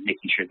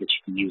making sure that you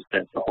can use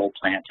the whole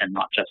plant and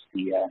not just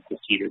the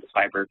seed or the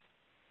fiber.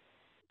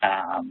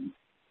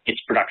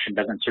 Its production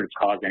doesn't sort of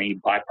cause any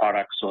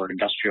byproducts or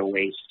industrial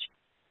waste.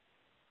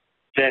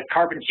 The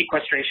carbon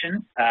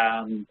sequestration,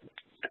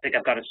 I think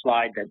I've got a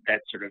slide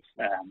that sort of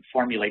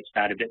formulates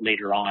that a bit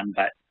later on,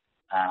 but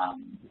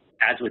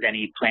as with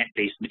any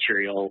plant-based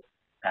material,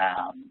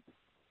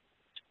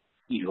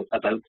 you know,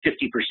 about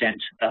 50%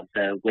 of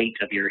the weight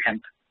of your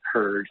hemp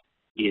hurd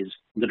is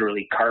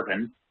literally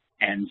carbon,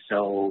 and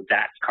so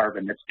that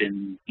carbon that's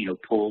been, you know,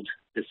 pulled,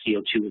 the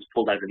CO2 is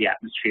pulled out of the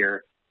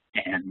atmosphere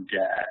and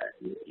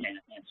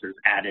sort of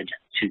added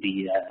to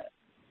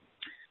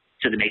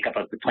the makeup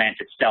of the plant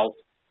itself.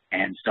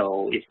 And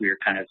so if we're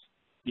kind of,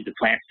 the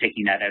plant's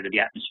taking that out of the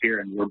atmosphere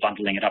and we're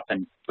bundling it up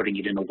and putting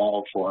it in the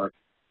wall for,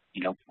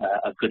 you know,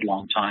 a good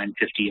long time,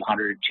 50,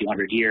 100,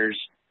 200 years,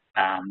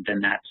 then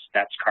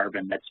that's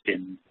carbon that's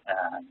been,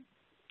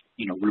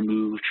 you know,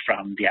 removed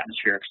from the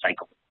atmospheric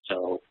cycle.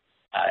 So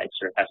it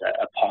sort of has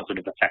a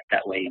positive effect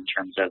that way in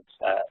terms of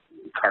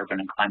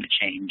carbon and climate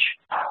change.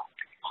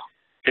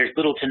 There's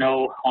little to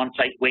no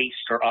on-site waste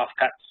or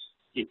offcuts.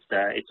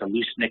 It's a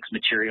loose mix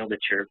material that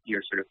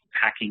you're sort of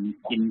packing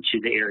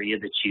into the area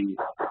that you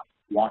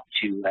want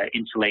to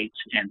insulate,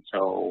 and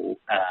so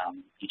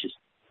you just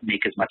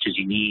make as much as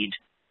you need,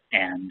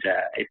 and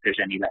if there's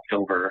any left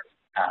over,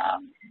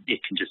 it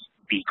can just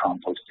be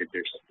composted.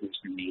 There's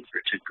no need for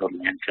it to go to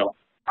landfill.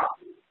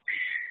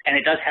 And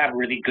it does have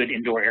really good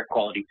indoor air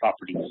quality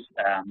properties.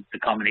 The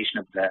combination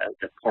of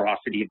the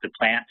porosity of the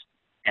plant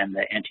and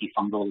the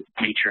antifungal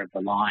nature of the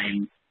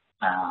lime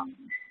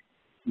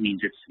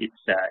means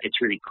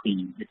it's really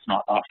clean. It's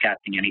not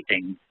off-gassing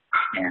anything,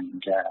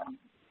 and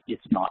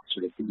it's not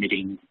sort of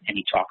emitting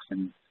any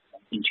toxins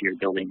into your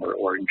building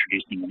or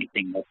introducing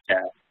anything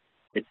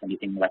that's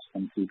anything less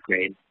than food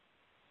grade.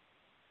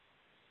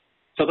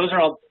 So those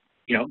are all,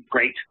 you know,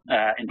 great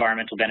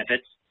environmental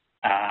benefits,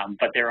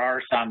 but there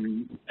are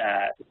some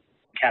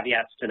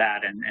caveats to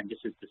that, and this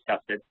is the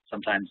stuff that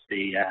sometimes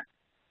the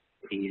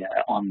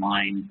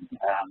online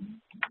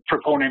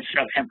proponents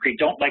of hempcrete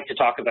don't like to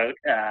talk about,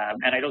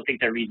 and I don't think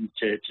there are reasons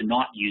to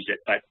not use it,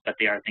 but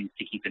they are things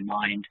to keep in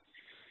mind,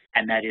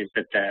 and that is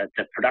that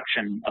the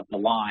production of the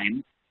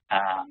lime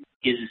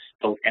is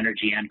both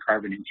energy and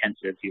carbon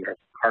intensive. You're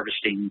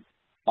harvesting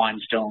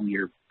limestone,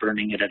 you're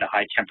burning it at a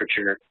high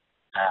temperature,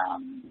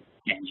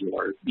 and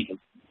you're, you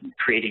know,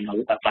 creating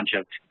a bunch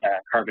of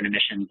carbon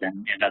emissions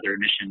and other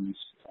emissions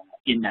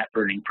in that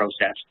burning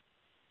process.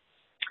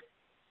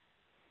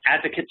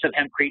 Advocates of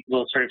hempcrete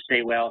will sort of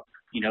say, well,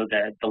 you know,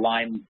 the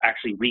lime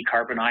actually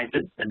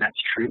recarbonizes, and that's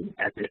true.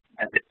 As it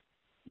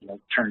you know,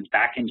 turns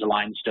back into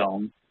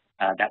limestone,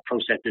 that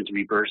process is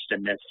reversed,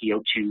 and the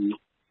CO2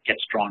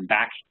 gets drawn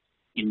back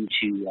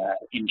into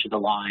the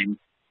lime.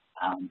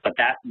 But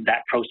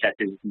that process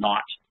is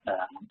not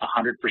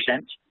 100%,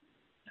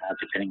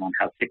 depending on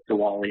how thick the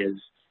wall is.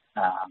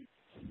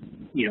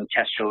 You know,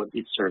 tests show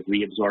it's sort of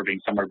reabsorbing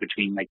somewhere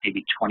between like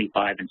maybe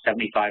 25 and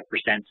 75%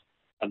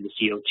 of the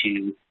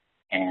CO2.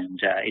 And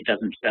it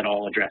doesn't at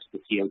all address the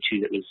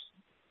CO2 that was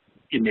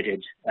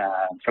emitted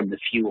from the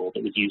fuel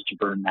that was used to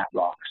burn that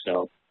rock.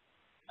 So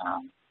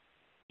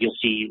you'll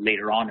see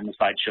later on in the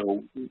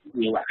slideshow,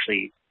 we'll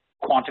actually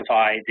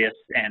quantify this,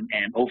 and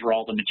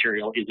overall the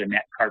material is a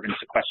net carbon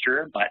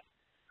sequesterer, but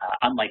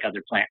unlike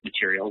other plant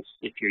materials,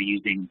 if you're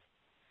using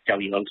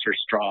cellulose or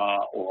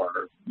straw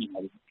or, you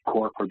know,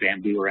 cork or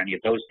bamboo or any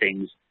of those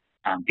things,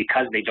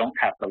 because they don't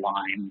have the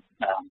lime,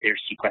 their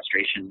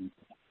sequestration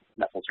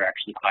levels are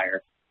actually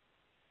higher.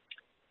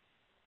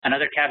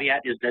 Another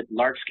caveat is that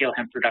large-scale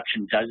hemp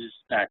production does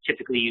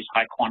typically use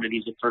high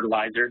quantities of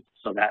fertilizer,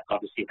 so that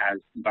obviously has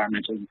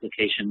environmental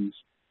implications.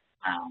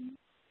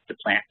 The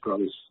plant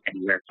grows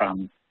anywhere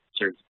from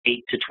sort of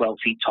 8 to 12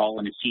 feet tall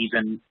in a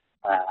season,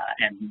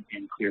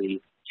 and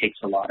clearly takes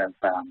a lot of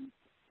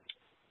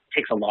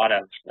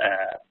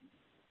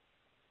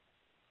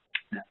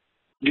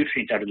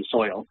nutrients out of the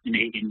soil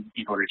in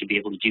order to be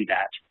able to do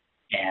that.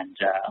 And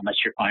unless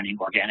you're finding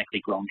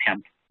organically grown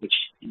hemp, which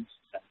is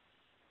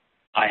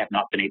I have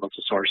not been able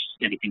to source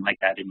anything like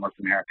that in North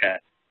America.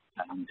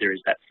 There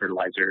is that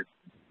fertilizer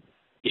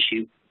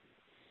issue.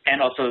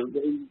 And also,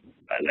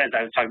 as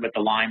I was talking about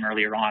the lime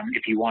earlier on,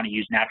 if you want to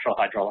use natural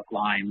hydraulic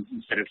lime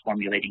instead of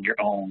formulating your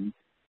own,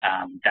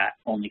 that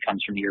only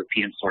comes from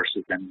European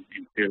sources, and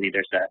clearly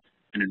there's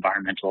an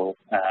environmental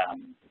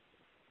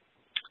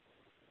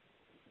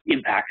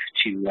impact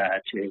to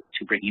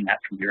bringing that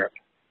from Europe.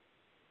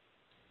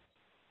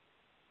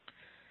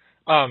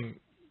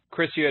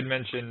 Chris, you had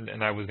mentioned,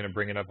 and I was going to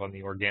bring it up on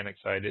the organic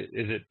side.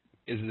 Is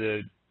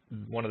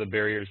one of the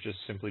barriers just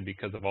simply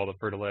because of all the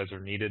fertilizer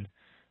needed?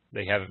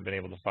 They haven't been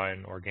able to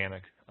find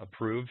organic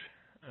approved,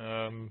 you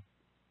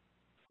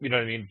know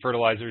what I mean,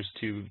 fertilizers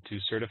to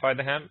certify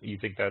the hemp. You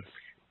think that's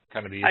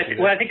kind of the issue?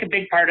 Well, I think a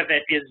big part of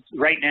it is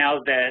right now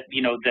that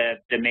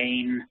the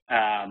main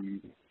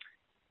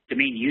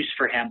use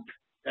for hemp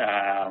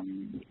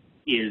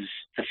is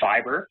the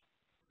fiber,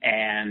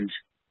 and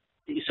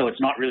so it's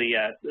not really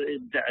a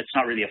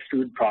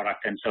food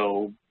product, and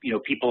so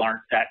people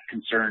aren't that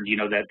concerned.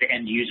 That the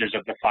end users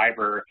of the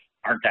fiber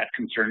aren't that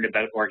concerned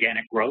about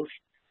organic growth,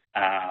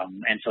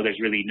 and so there's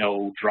really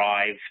no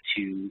drive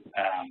to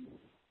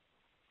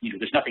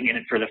there's nothing in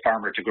it for the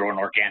farmer to grow an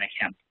organic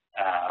hemp.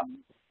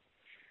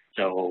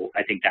 So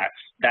I think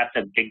that's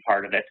a big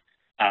part of it.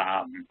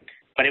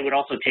 But it would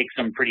also take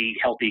some pretty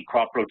healthy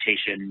crop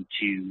rotation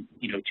to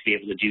be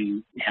able to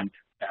do hemp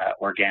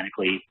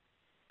organically.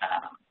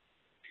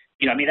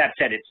 I mean, that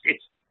said,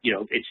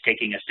 it's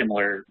taking a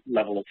similar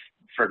level of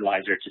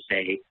fertilizer to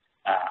say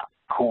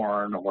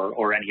corn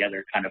or any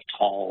other kind of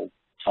tall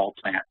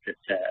plant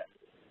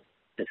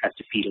that has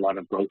to feed a lot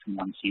of growth in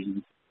one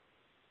season.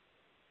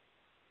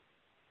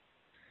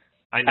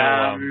 I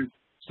know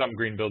some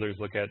green builders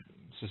look at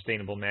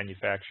sustainable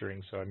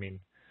manufacturing, so I mean,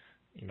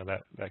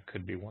 that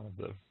could be one of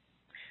the.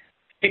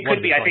 It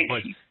could be. I think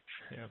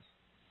yeah.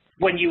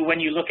 when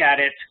you look at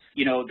it,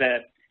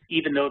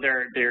 even though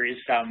there is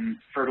some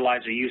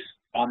fertilizer use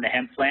on the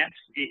hemp plants,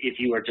 if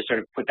you were to sort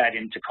of put that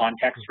into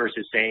context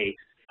versus say,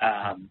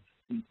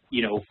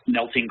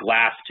 melting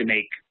glass to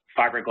make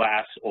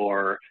fiberglass,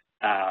 or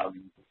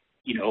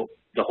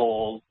the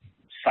whole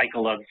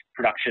cycle of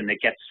production that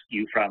gets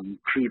you from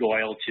crude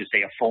oil to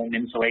say a foam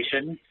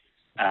insulation.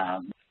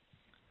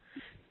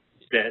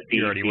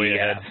 You're already way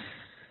ahead.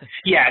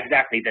 Yeah,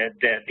 exactly.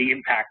 The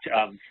impact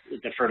of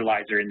the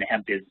fertilizer in the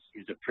hemp is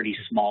a pretty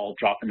small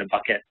drop in the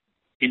bucket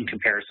in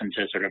comparison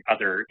to sort of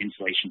other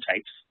insulation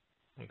types.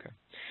 Okay.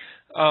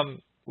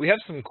 We have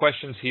some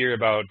questions here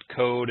about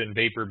code and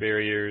vapor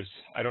barriers.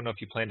 I don't know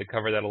if you plan to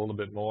cover that a little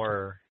bit more,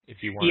 or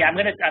if you want. Yeah, I'm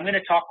gonna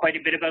talk quite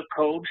a bit about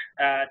code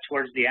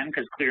towards the end,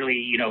 because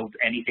clearly,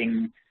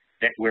 anything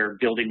that we're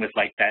building with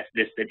like that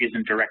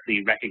isn't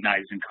directly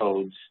recognized in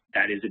codes,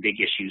 that is a big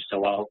issue.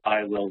 So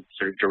I will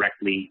sort of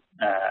directly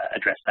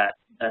address that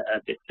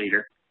a bit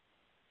later.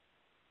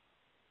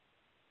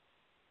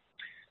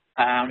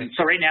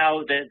 So right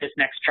now, this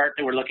next chart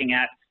that we're looking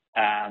at,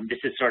 this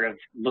is sort of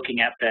looking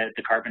at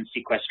the carbon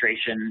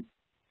sequestration.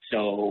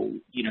 So,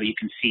 you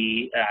can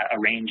see a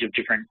range of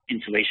different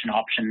insulation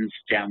options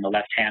down the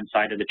left-hand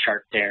side of the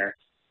chart there,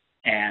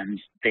 and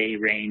they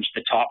range,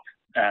 the top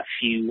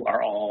few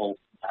are all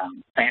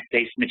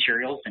plant-based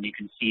materials, and you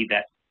can see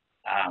that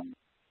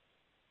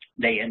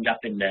they end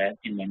up in the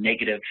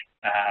negative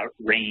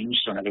range.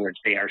 So in other words,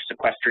 they are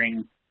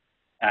sequestering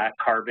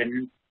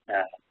carbon.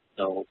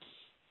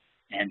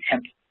 And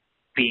hemp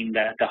being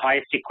the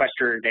highest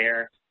sequester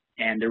there,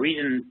 and the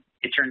reason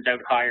it turns out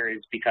higher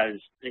is because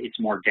it's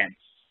more dense.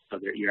 So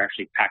you're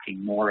actually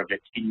packing more of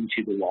it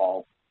into the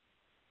wall.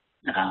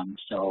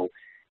 So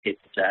it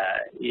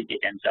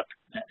ends up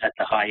at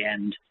the high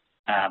end.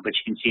 But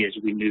you can see as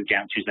we move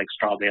down to like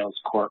straw bales,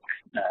 cork,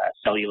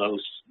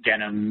 cellulose,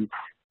 denim,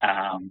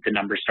 the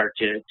numbers start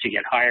to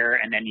get higher,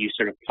 and then you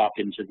sort of pop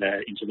into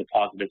the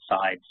positive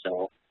side.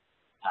 So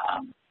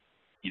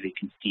you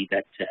can see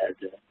that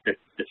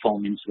the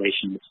foam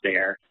insulation that's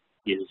there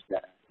is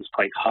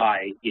quite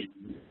high in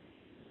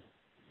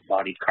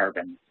embodied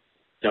carbon.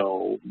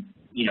 So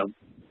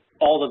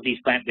all of these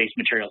plant-based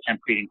materials,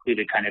 hempcrete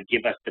included, kind of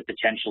give us the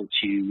potential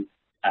to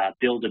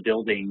build a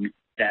building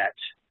that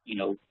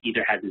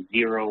either has a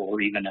zero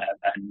or even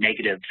a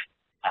negative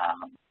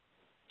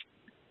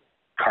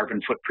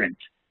carbon footprint.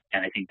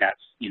 And I think that's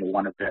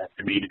one of the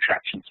main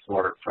attractions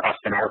for us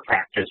in our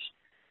practice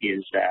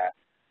is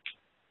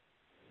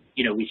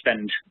we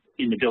spend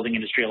in the building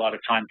industry a lot of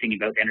time thinking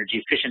about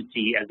energy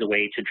efficiency as a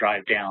way to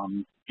drive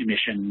down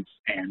emissions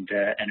and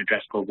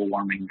address global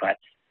warming, but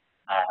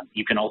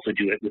you can also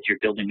do it with your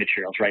building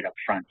materials right up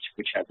front,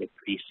 which has a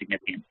pretty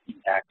significant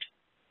impact.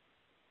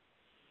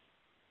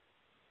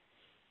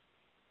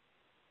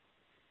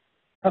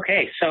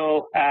 Okay,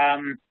 so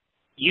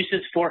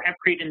uses for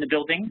hempcrete in the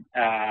building.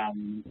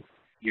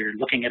 You're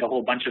looking at a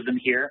whole bunch of them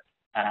here.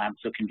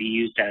 So it can be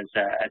used as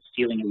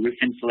ceiling and roof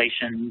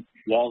insulation,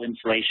 wall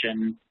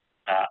insulation,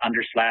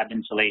 under slab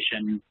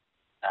insulation.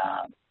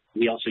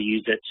 We also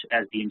use it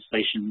as the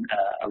insulation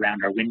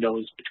around our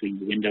windows, between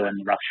the window and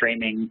the rough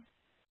framing.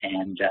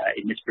 And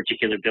in this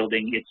particular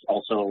building,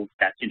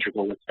 that's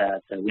integral with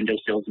the window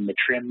sills and the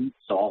trim.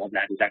 So all of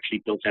that is actually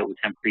built out with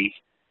hempcrete.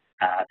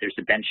 There's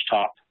a bench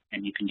top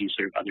and you can do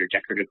sort of other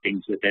decorative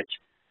things with it.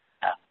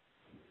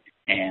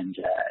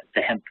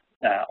 The hemp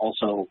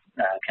also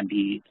can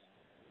be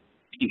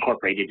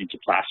incorporated into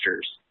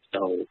plasters.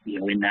 So,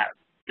 in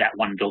that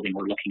one building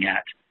we're looking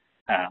at,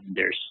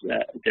 there's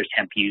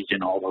hemp used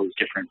in all those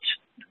different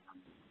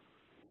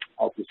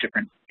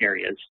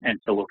areas. And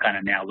so we'll kind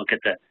of now look at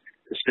the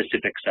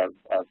specifics of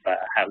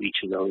how each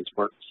of those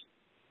works.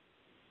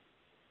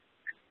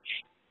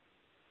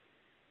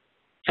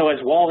 So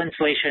as wall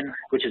insulation,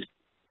 which is,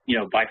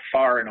 by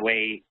far and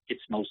away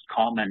its most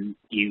common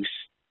use,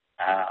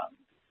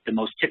 the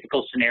most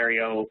typical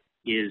scenario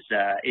is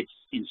it's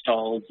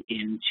installed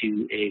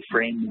into a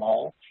frame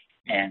wall,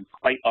 and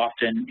quite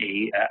often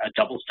a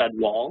double stud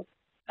wall,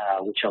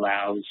 which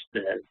allows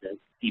the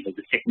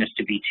thickness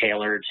to be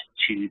tailored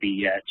to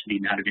the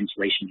amount of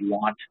insulation you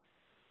want.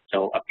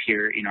 So up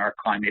here in our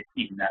climate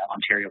in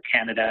Ontario,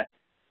 Canada,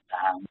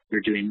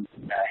 we're doing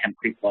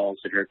hempcrete walls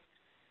that are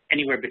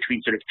anywhere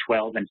between sort of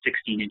 12 and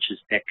 16 inches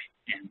thick,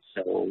 and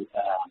so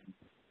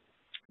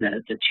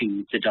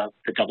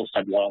the double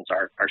stud walls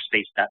are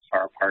spaced that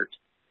far apart.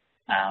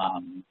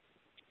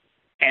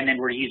 And then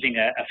we're using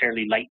a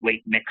fairly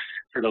lightweight mix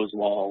for those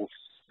walls,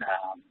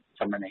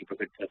 somewhere in the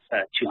neighborhood of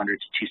 200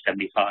 to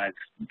 275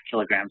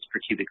 kilograms per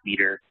cubic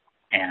meter,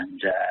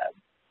 and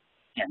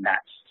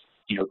that's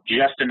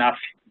just enough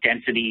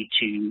density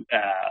to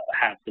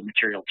have the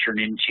material turn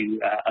into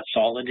a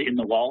solid in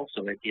the wall,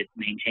 so it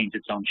maintains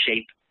its own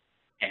shape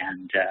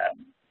and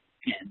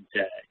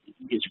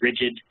is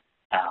rigid,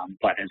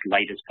 but as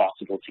light as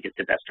possible to get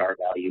the best R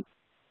value.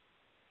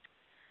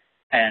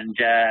 And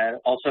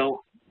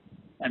also,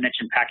 I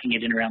mentioned packing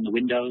it in around the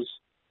windows.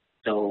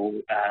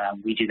 So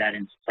we do that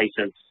in place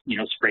of,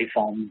 spray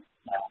foam.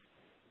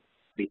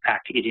 We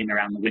pack it in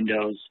around the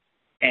windows.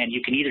 And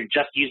you can either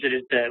just use it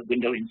as the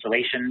window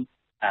insulation,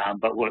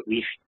 but what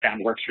we've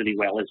found works really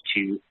well is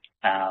to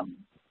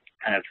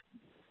kind of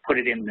put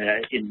it in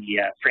the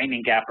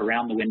framing gap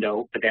around the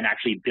window, but then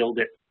actually build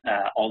it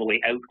all the way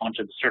out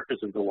onto the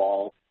surface of the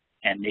wall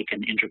and make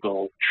an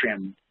integral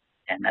trim.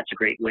 And that's a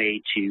great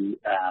way to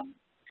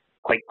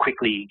quite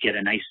quickly get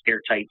a nice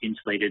airtight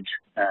insulated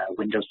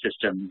window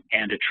system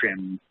and a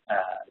trim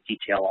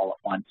detail all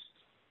at once.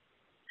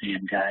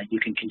 And you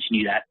can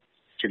continue that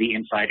to the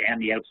inside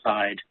and the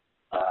outside,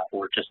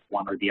 or just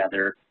one or the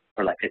other,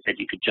 or like I said,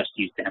 you could just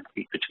use the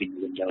hempcrete between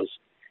the windows.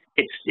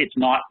 It's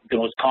not the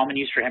most common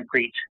use for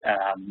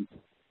hempcrete.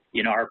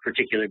 In our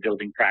particular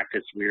building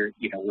practice, we're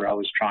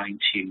always trying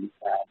to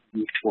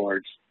move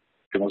towards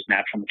the most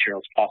natural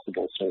materials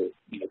possible. So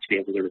to be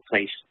able to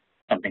replace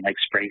something like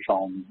spray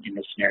foam in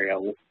this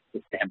scenario with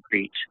the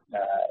hempcrete,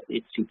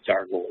 it suits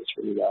our goals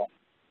really well.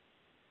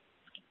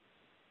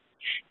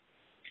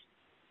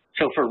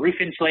 So for roof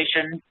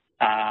insulation,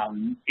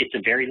 it's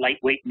a very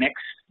lightweight mix,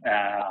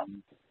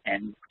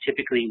 and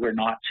typically we're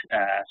not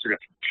sort of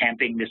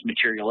tamping this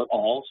material at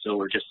all. So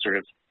we're just sort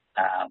of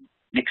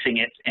mixing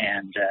it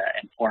and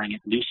pouring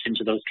it loose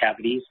into those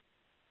cavities.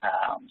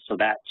 So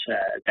that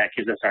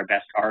gives us our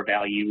best R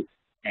value,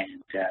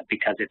 and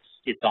because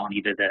it's on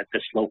either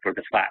the slope or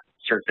the flat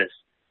surface,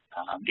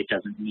 it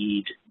doesn't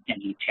need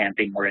any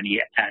tamping or any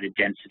added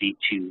density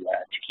to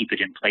keep it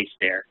in place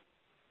there.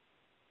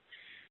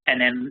 And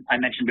then I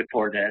mentioned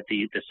before the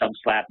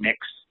sub-slab mix.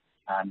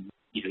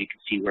 You can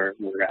see we're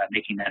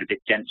making that a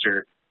bit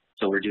denser.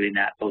 So we're doing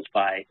that both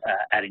by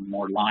adding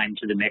more lime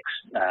to the mix,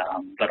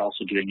 but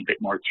also doing a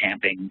bit more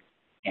tamping,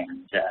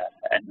 and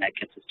that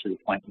gets us to the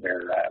point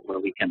where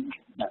we can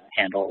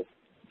handle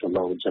the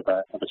loads of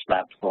a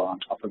slab floor on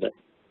top of it.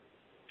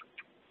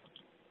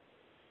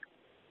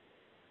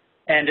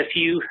 And a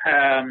few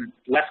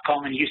less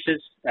common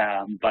uses,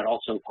 but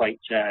also quite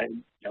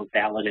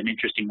valid and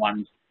interesting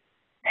ones.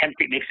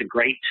 Hempcrete makes a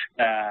great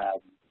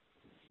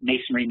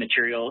masonry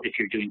material if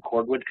you're doing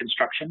cordwood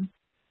construction,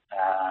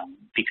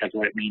 because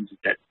what it means is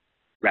that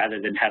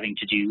rather than having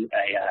to do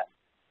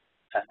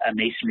a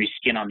masonry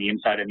skin on the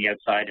inside and the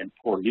outside and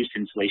pour loose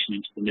insulation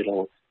into the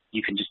middle,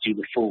 you can just do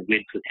the full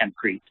width with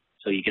hempcrete.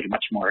 So you get a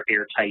much more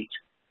airtight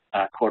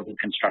cordwood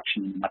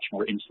construction and a much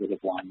more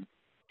insulative one.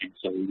 And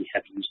so we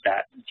have used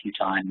that a few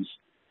times.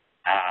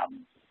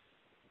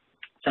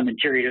 Some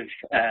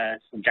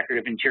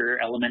decorative interior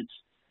elements.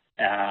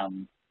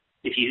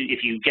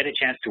 If you get a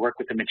chance to work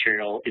with the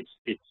material,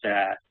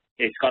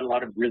 it's got a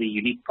lot of really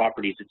unique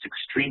properties. It's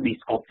extremely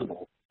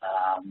sculptable.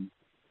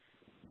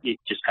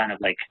 It's just kind of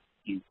like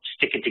you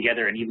stick it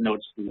together, and even though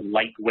it's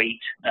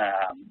lightweight,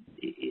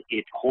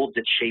 it holds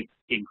its shape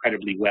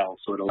incredibly well.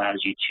 So it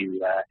allows you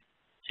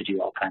to do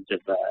all kinds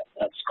of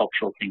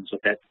sculptural things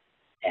with it.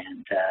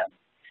 And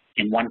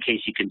in one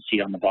case, you can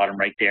see on the bottom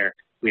right there,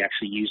 we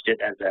actually used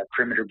it as a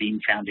perimeter beam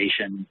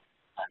foundation,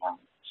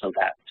 so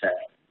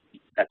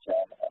that's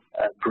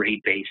a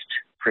grade-based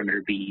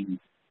perimeter beam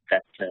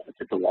that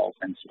the walls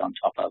then sit on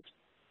top of.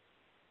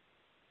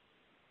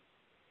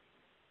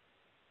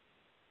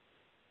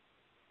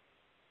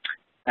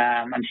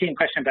 I'm seeing a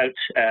question about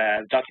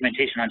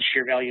documentation on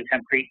shear value of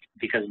hempcrete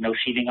because no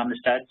sheathing on the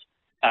studs.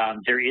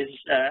 There is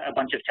a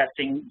bunch of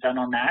testing done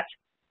on that.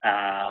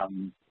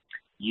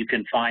 you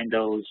can find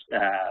those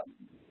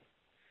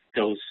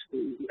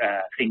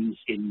things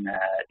in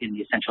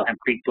the Essential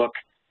Hempcrete book.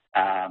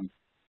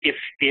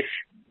 If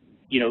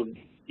you know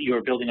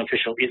your building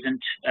official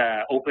isn't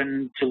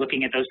open to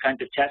looking at those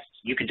kinds of tests,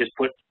 you can just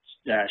put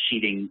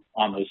sheathing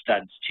on those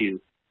studs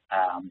too.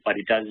 But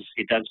it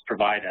does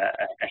provide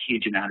a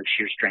huge amount of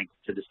shear strength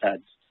to the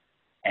studs.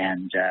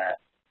 And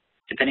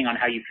depending on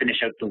how you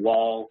finish out the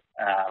wall,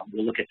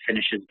 we'll look at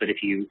finishes. But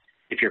if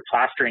you're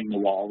plastering the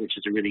wall, which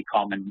is a really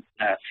common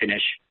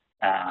finish,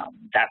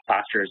 that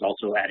plaster is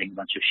also adding a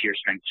bunch of shear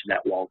strength to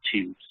that wall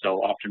too.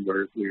 So often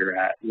we're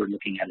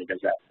looking at it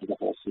as a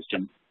whole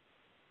system.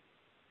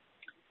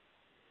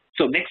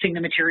 So mixing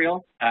the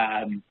material,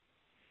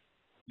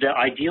 the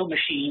ideal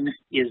machine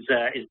is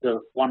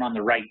the one on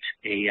the right,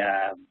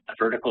 a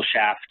vertical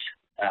shaft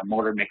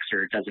mortar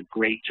mixer. It does a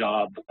great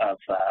job of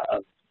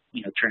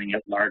turning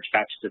out large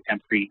batches of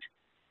hempcrete,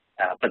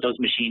 but those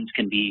machines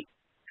can be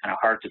kind of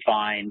hard to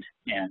find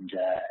and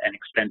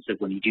expensive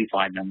when you do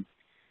find them.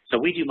 So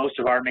we do most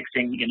of our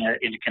mixing in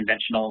a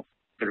conventional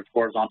sort of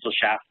horizontal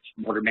shaft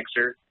mortar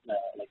mixer,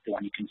 like the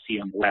one you can see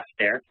on the left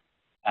there,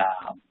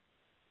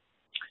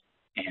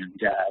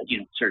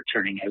 sort of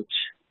turning out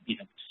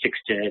 6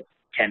 to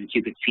 10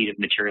 cubic feet of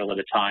material at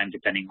a time,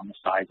 depending on the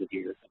size of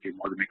your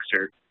mortar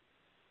mixer.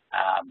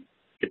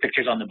 The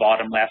pictures on the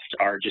bottom left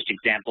are just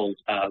examples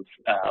of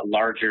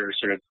larger,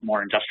 sort of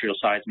more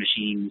industrial-sized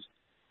machines.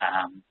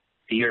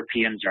 The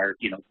Europeans are,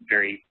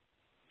 very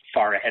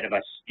far ahead of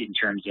us in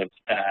terms of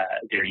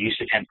their use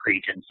of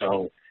hempcrete, and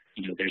so,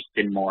 there's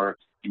been more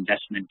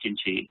investment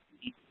into,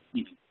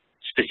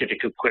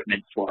 specific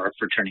equipment for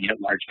turning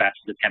out large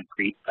batches of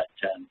hempcrete. But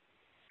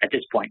at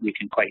this point, we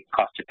can quite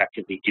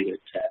cost-effectively do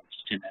it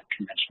just in a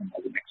conventional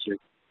mortar mixer.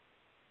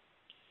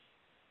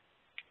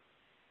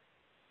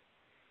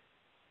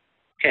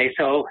 Okay,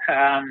 so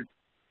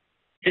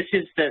this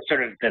is the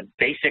sort of the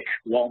basic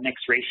wall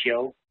mix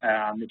ratio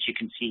that you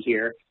can see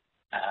here.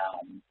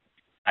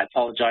 I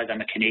apologize,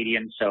 I'm a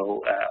Canadian,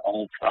 so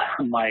all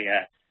of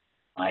my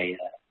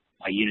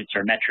units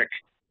are metric,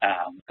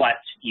 but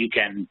you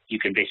can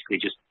basically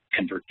just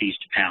convert these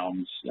to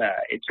pounds.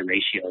 It's a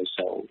ratio,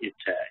 so it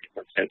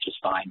works out just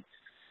fine.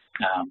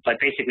 But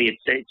basically,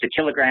 it's a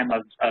kilogram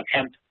of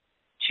hemp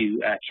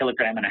to a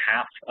kilogram and a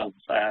half of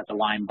the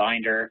lime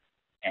binder,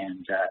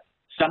 and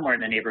somewhere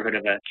in the neighborhood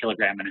of a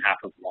kilogram and a half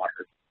of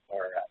water,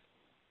 or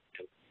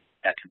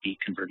that could be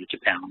converted to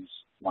pounds,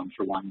 1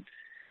 for 1.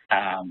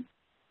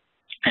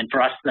 And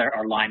for us,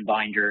 our lime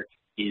binder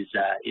is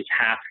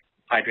half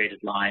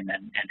hydrated lime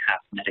and half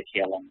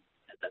metakaolin,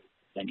 as I was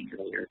explaining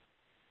earlier.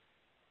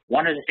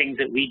 One of the things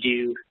that we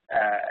do,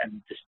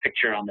 and this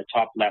picture on the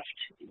top left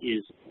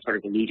is sort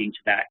of alluding to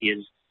that,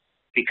 is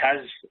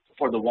because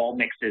for the wall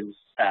mixes,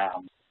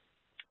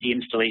 the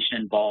installation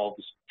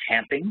involves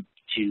tamping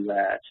to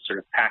sort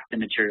of pack the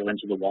material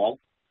into the wall.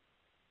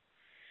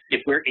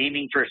 If we're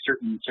aiming for a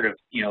certain sort of,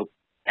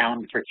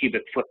 pound per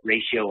cubic foot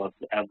ratio of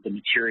the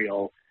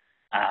material,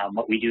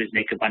 what we do is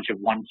make a bunch of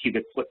 1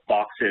 cubic foot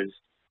boxes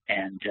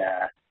and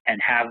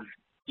have,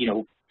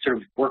 sort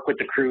of work with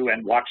the crew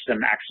and watch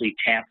them actually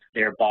tamp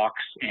their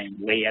box and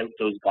weigh out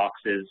those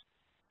boxes.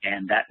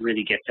 And that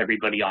really gets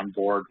everybody on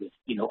board with,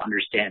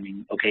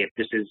 understanding, okay, if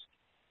this is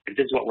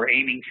what we're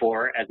aiming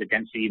for as a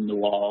density in the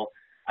wall,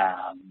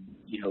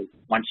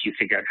 once you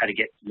figure out how to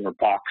get your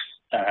box,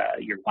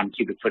 your 1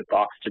 cubic foot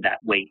box to that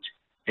weight,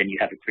 then you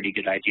have a pretty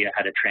good idea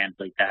how to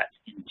translate that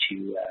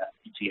into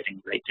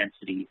getting the right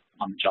density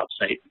on the job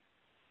site.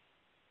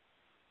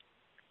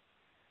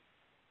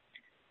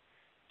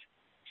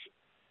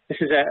 This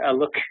is a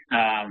look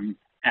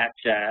at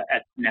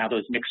now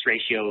those mixed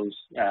ratios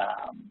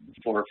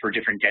for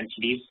different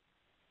densities.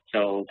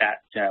 So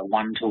that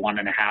 1 to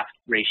 1.5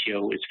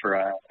 ratio is for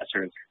a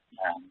sort of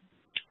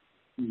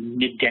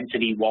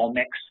mid-density wall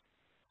mix.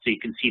 So you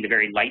can see the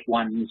very light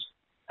ones,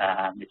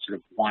 it's sort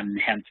of 1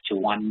 hemp to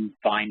 1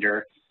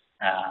 binder.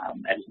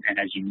 And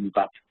as you move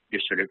up,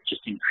 you're sort of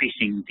just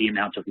increasing the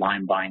amount of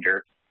lime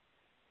binder.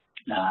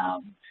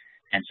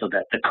 And so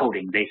that the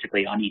coating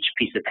basically on each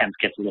piece of hemp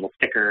gets a little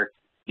thicker.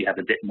 You have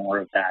a bit more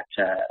of that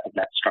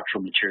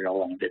structural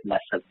material and a bit less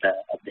of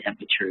the hemp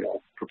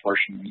material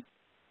proportionally.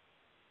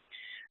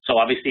 So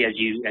obviously, as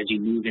you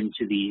move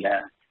into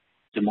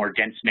the more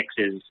dense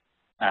mixes,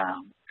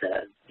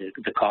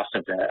 the cost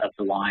of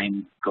the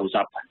lime goes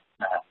up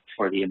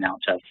for the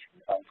amount of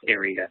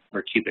area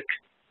or cubic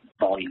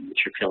volume that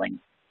you're filling.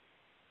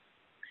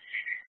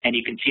 And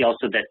you can see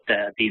also that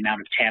the amount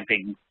of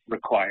tamping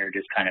required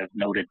is kind of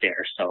noted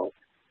there. So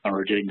when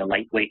we're doing the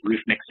lightweight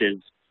roof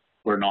mixes,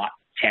 we're not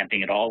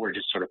tamping at all. We're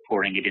just sort of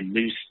pouring it in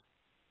loose.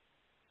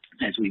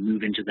 As we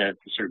move into the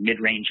sort of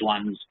mid-range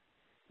ones,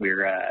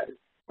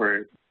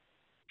 we're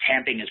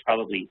tamping is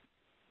probably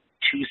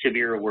too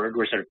severe a word.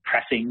 We're sort of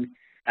pressing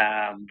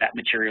that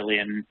material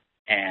in,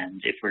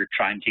 and if we're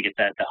trying to get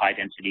the high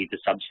density, the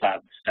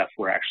sub-slab stuff,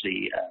 we're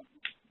actually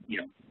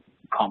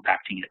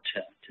compacting it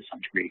to some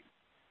degree.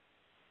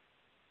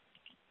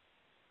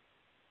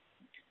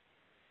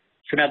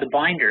 So now the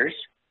binders,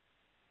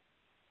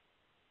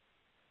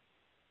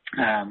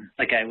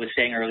 like I was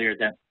saying earlier,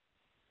 that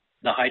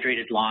the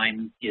hydrated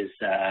lime is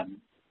a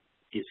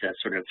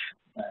sort of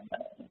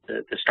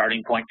the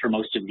starting point for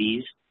most of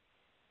these.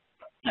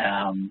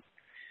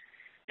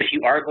 If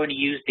you are going to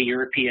use the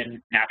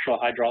European natural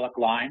hydraulic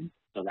lime,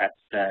 so that's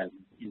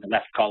in the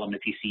left column,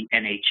 if you see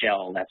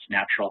NHL, that's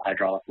natural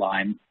hydraulic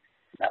lime.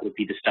 That would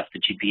be the stuff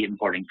that you'd be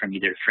importing from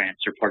either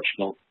France or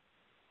Portugal.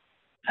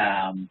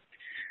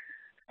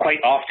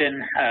 Quite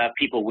often,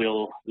 people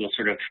will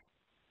sort of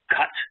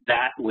cut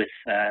that with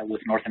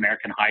North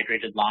American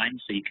hydrated lime,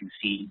 so you can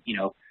see,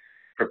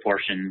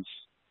 proportions,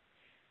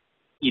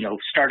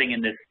 starting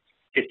in the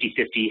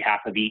 50-50,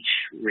 half of each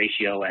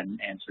ratio, and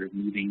sort of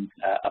moving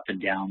up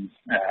and down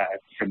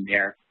from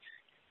there.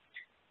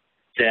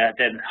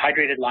 The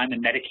hydrated lime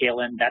and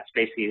metakaolin,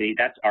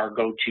 that's our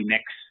go-to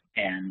mix.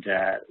 And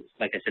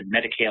like I said,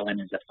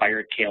 metakaolin is a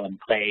fired kaolin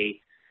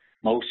clay.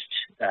 Most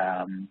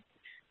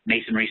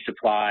masonry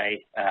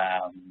supply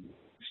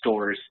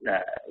stores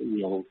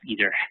will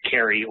either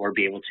carry or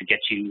be able to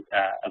get you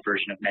a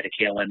version of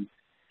metakaolin.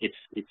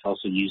 It's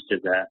also used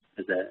as a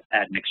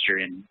admixture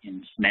in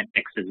cement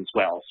mixes as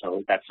well.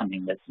 So that's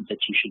something that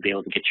you should be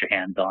able to get your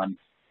hands on.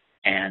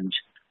 And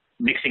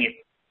mixing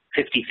it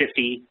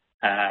 50-50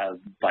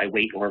 by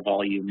weight or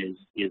volume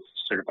is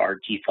sort of our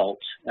default.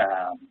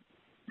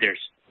 There's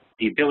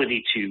the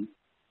ability to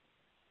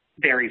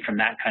vary from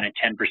that kind of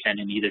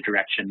 10% in either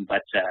direction,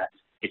 but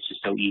it's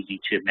just so easy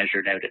to measure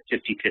it out at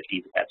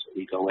 50-50 that that's what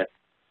we go with.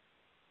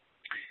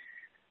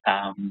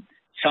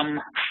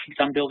 Some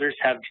builders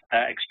have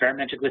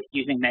experimented with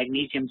using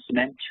magnesium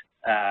cement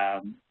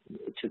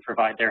to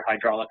provide their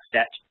hydraulic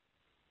set.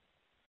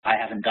 I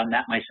haven't done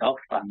that myself.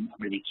 I'm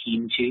really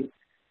keen to.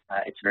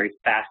 It's a very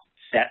fast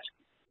set,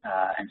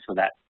 and so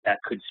that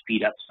could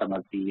speed up some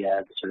of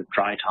the sort of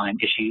dry time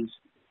issues.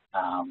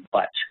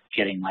 But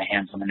getting my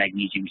hands on the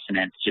magnesium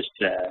cement, just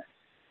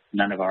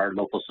none of our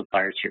local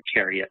suppliers here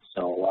carry it,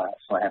 so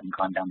I haven't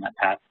gone down that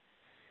path.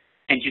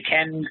 And you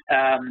can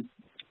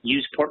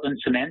use Portland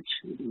cement.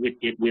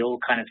 It will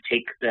kind of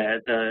take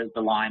the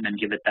lime and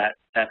give it that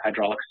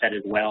hydraulic set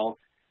as well.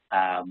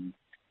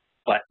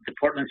 But the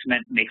Portland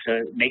cement makes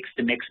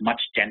the mix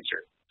much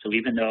denser. So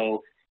even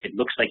though it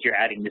looks like you're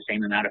adding the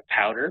same amount of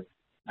powder,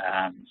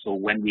 so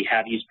when we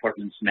have used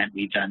Portland cement,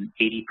 we've done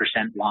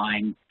 80%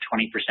 lime,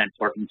 20%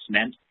 Portland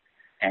cement.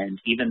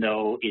 And even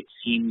though it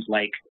seems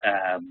like,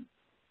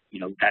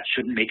 that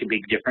shouldn't make a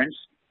big difference,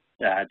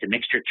 the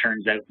mixture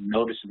turns out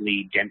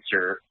noticeably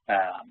denser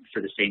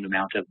for the same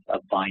amount of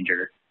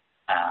binder.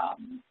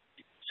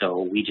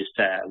 So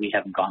we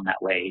haven't gone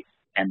that way.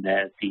 And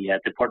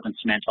the Portland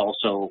cement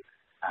also,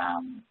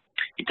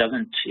 it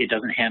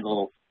doesn't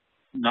handle,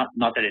 not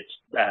that it's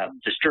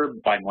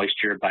disturbed by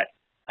moisture, but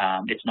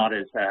it's not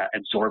as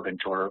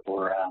absorbent or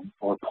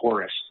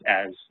porous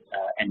as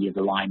any of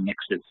the lime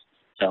mixes.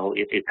 So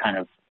it kind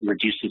of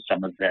reduces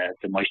some of the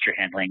moisture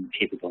handling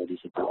capabilities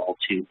of the wall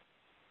too.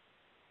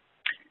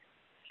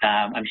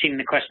 I'm seeing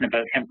the question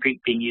about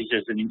hempcrete being used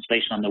as an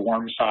insulation on the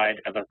warm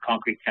side of a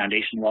concrete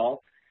foundation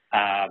wall.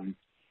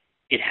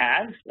 It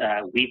has.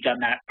 We've done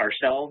that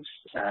ourselves,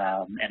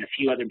 and a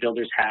few other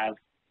builders have.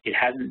 It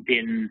hasn't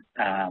been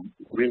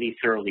really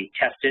thoroughly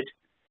tested.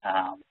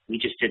 We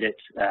just did it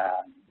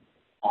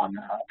on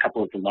a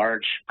couple of the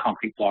large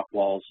concrete block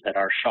walls at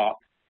our shop,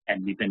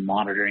 and we've been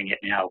monitoring it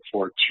now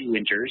for 2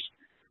 winters,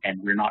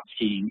 and we're not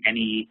seeing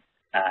any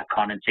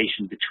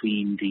condensation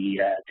between the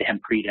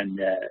hempcrete and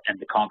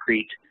the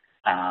concrete.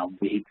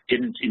 We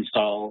didn't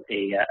install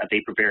a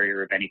vapor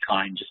barrier of any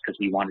kind just because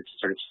we wanted to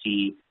sort of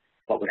see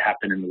what would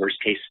happen in the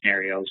worst case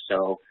scenario.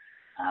 So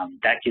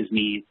that gives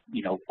me,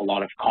 a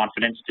lot of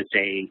confidence to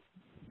say,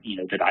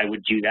 that I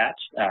would do that,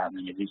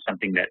 and it is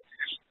something that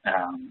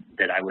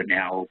that I would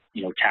now,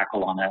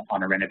 tackle on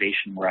a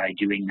renovation where I'm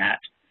doing that.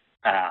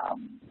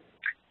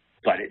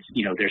 But it's,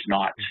 there's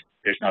not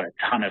a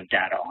ton of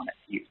data on it.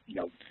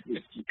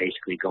 It's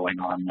basically going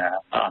on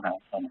a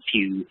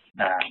few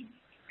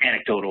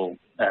anecdotal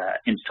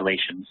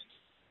installations.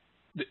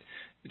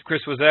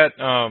 Chris, was that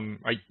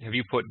have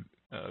you put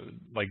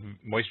like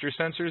moisture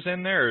sensors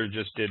in there, or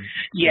just did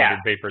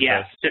vapor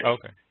test? So,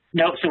 okay.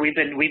 No, so we've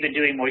been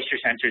doing moisture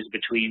sensors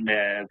between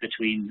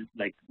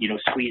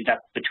squeezed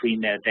up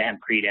between the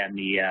hempcrete and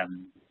the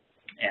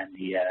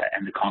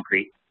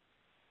concrete,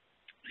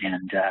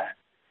 and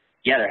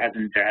there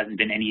hasn't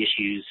been any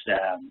issues.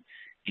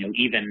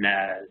 Even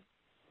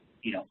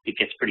it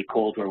gets pretty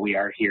cold where we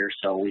are here,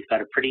 so we've got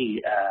a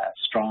pretty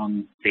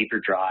strong vapor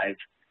drive,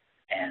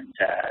 and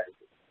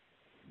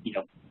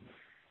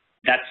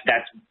that's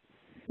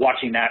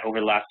watching that over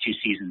the last 2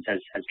 seasons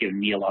has given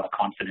me a lot of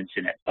confidence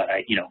in it. But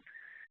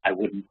I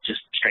wouldn't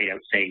just straight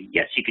out say,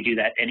 yes, you could do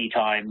that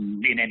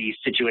anytime in any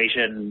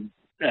situation.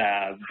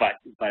 But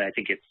I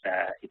think it's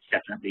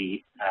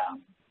definitely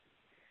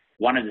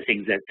one of the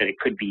things that it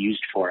could be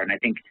used for. And I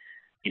think,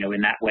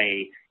 in that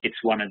way,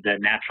 it's one of the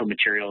natural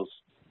materials,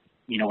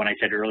 when I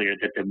said earlier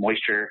that the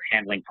moisture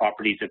handling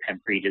properties of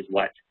hempcrete is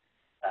what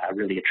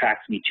really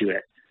attracts me to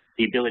it.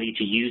 The ability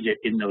to use it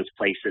in those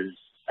places,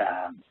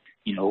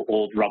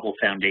 old rubble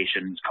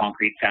foundations,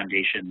 concrete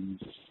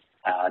foundations,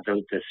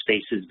 the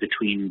spaces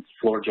between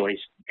floor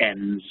joist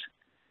ends,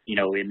 you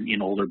know,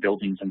 in older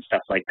buildings and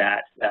stuff like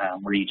that,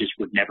 where you just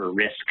would never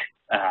risk,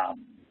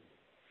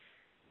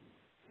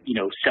 you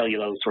know,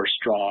 cellulose or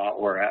straw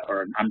or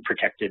an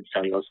unprotected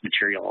cellulose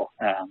material.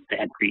 The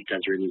hempcrete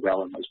does really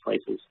well in those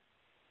places.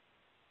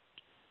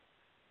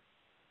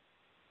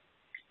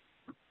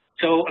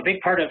 So a big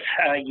part of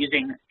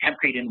using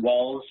hempcrete in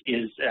walls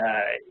is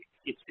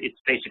it's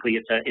basically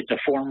it's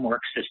a formwork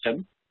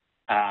system.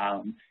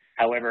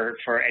 However,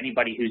 for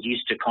anybody who's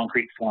used to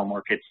concrete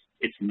formwork,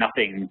 it's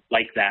nothing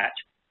like that.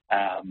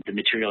 The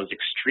material is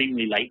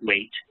extremely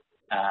lightweight,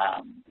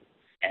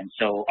 and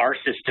so our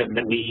system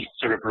that we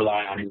sort of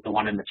rely on is the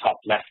one in the top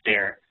left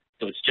there.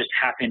 So it's just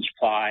half-inch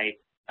ply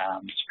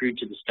screwed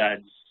to the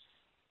studs.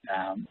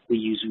 We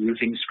use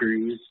roofing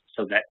screws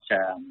so that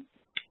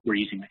we're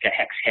using like a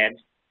hex head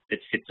that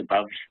sits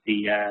above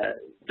the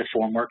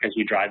formwork as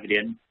we drive it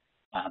in,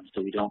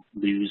 so we don't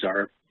lose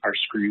our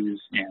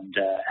screws and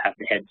have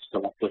the heads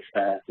fill up with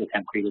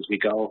hempcrete as we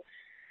go.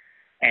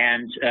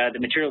 And the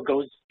material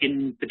goes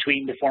in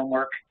between the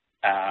formwork.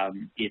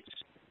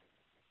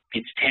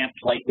 It's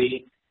tamped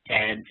lightly,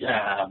 and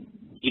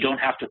you don't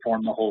have to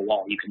form the whole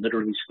wall. You can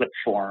literally slip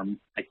form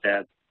like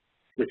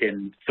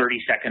within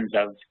 30 seconds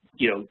of,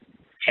 you know,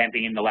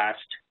 tamping in the last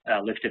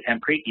lift of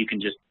hempcrete. You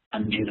can just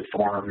undo the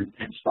form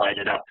and slide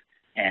it up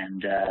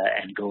and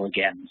go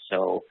again.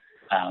 So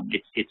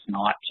it's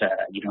not,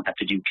 you don't have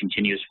to do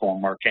continuous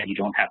formwork, and you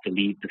don't have to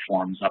leave the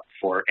forms up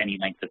for any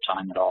length of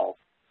time at all.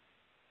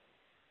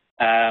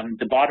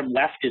 The bottom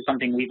left is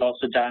something we've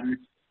also done.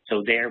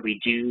 So there we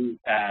do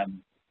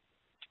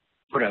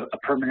put a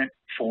permanent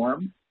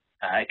form.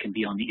 It can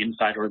be on the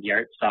inside or the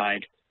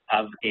outside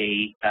of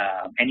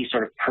any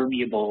sort of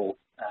permeable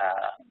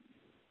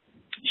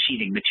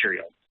sheeting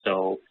material.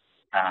 So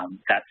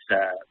that's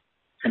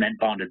cement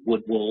bonded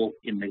wood wool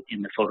in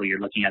the photo you're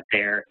looking at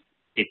there.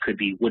 It could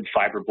be wood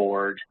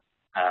fiberboard,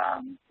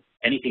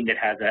 anything that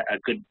has a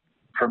good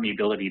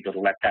permeability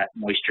that'll let that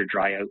moisture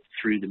dry out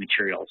through the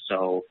material.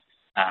 So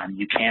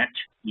you can't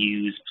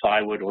use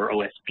plywood or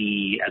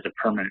OSB as a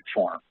permanent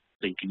form.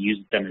 So you can use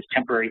them as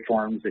temporary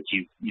forms that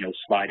you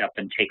slide up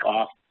and take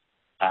off.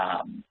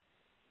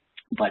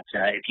 But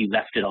if you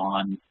left it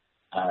on,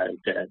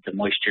 the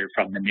moisture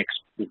from the mix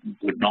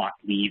would not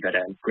leave at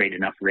a great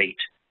enough rate,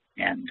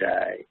 and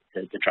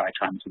the dry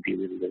times would be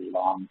really, really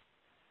long.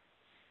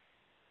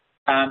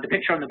 The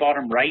picture on the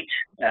bottom right,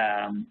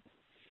 and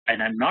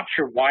I'm not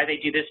sure why they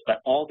do this,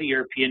 but all the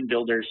European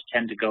builders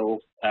tend to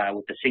go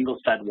with a single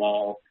stud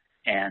wall,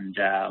 and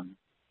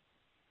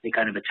they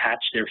kind of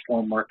attach their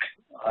formwork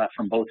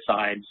from both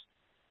sides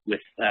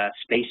with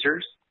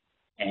spacers,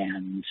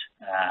 and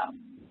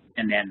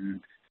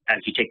then as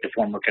you take the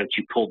formwork out,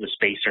 you pull the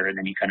spacer, and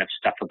then you kind of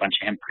stuff a bunch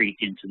of hempcrete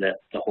into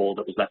the hole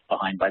that was left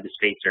behind by the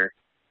spacer.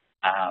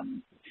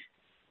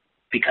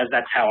 Because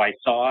that's how I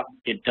saw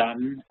it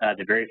done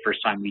the very first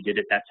time we did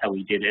it, that's how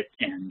we did it,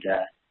 and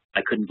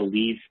I couldn't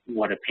believe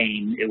what a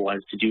pain it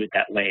was to do it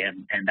that way,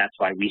 and that's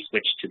why we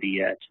switched to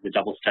the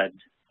double stud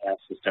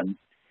system.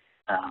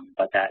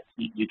 But that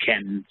you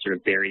can sort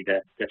of bury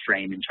the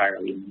frame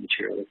entirely in the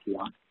material if you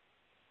want.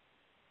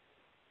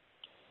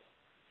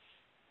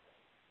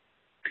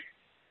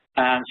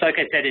 So like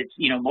I said, it's,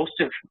 most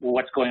of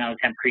what's going on with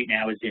hempcrete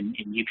now is in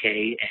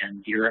UK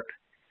and Europe,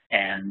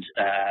 and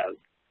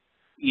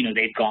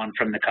they've gone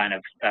from the kind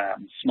of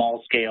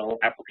small scale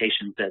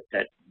applications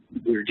that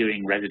we're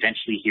doing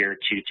residentially here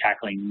to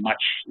tackling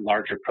much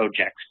larger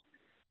projects.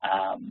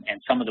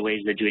 And some of the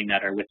ways they're doing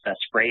that are with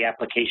spray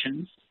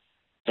applications.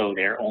 So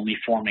they're only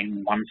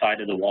forming one side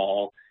of the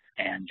wall,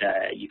 and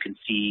you can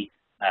see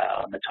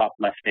on the top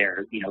left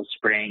there,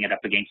 spraying it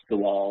up against the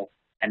wall,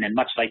 and then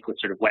much like with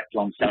sort of wet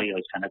blown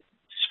cellulose, kind of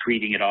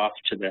screeding it off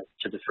to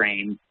the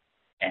frame,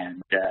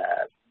 and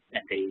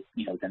they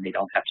then they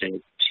don't have to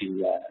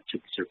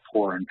sort of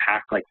pour and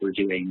pack like we're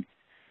doing.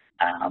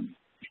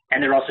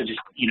 And they're also just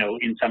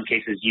in some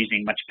cases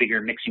using much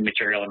bigger mixing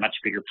material and much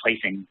bigger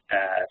placing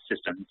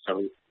systems.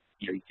 So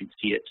you can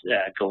see it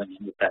going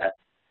in with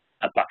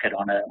a bucket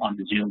on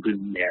the zoom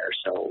boom there.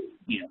 So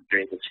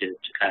they're able to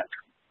kind of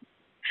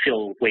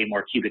fill way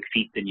more cubic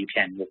feet than you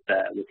can with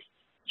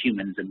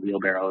humans and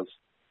wheelbarrows.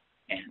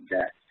 And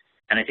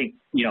I think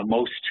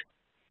most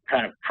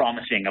kind of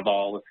promising of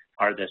all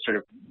are the sort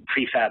of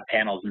prefab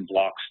panels and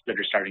blocks that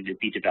are starting to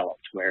be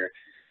developed, where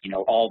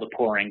all the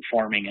pouring,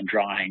 forming, and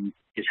drying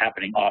is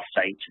happening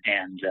off-site,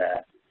 and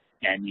the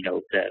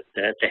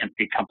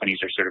hempcrete companies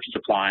are sort of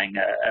supplying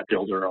a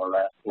builder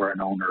or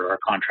an owner or a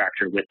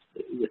contractor with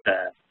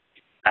a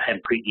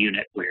hempcrete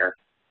unit where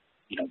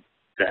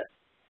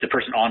the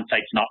person on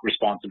site's not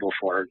responsible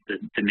for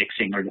the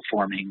mixing or the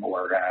forming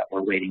or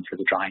waiting for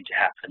the drying to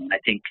happen. And I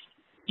think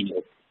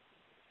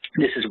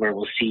this is where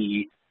we'll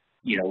see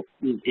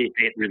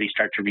it really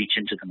start to reach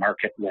into the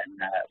market when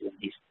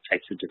these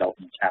types of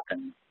developments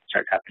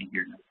start happening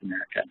here in North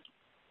America.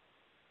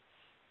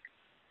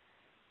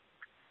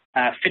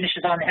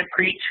 Finishes on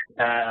hempcrete.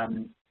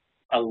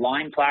 a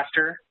lime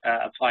plaster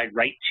applied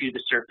right to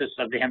the surface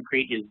of the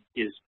hempcrete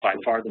is by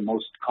far the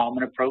most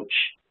common approach.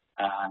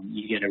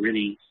 You get a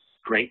really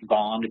great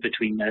bond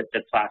between the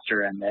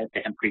plaster and the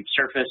hempcrete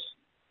surface.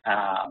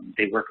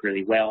 They work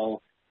really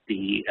well.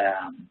 The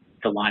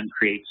lime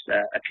creates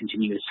a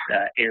continuous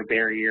air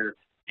barrier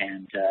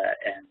and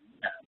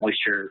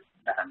moisture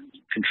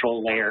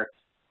control layer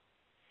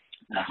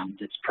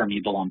that's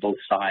permeable on both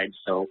sides.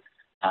 So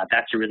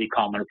that's a really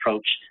common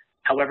approach.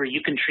 However,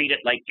 you can treat it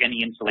like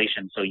any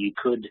insulation. So you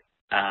could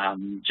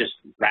just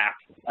wrap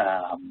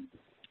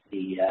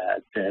the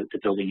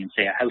building in,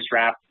 say, a house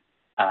wrap,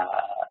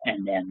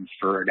 and then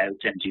fur it out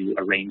and do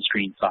a rain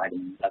screen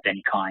siding of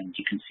any kind.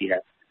 You can see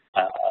a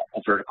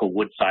vertical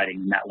wood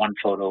siding in that one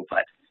photo,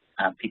 but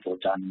people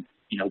have done,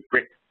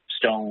 brick,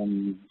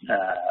 stone,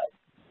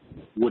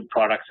 wood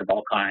products of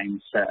all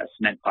kinds,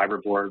 cement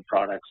fiberboard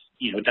products.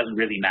 It doesn't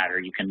really matter.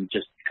 You can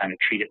just kind of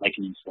treat it like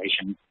an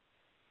insulation.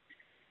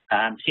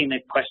 Seeing the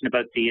question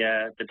about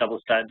the double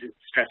stud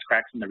stress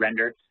cracks in the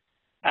render.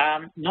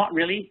 Not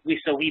really.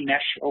 We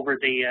mesh over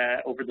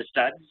the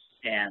studs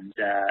and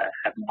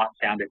have not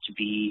found it to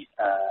be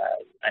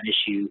an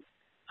issue.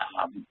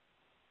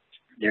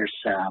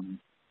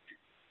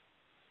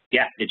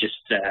 It just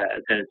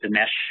the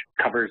mesh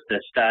covers the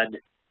stud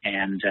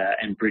and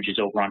bridges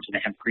over onto the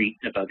hempcrete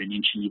about an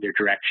inch in either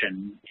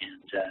direction,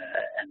 and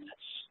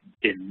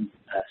that's been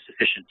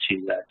sufficient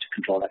to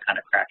control that kind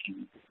of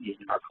cracking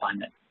in our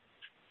climate.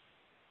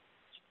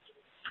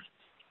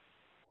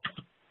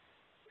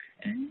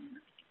 Okay.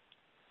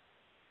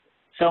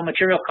 So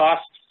material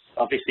costs,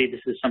 obviously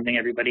this is something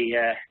everybody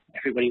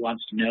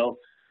wants to know.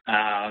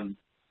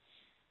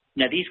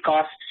 Now these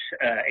costs,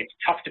 it's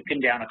tough to pin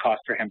down a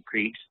cost for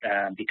hempcrete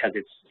because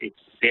it's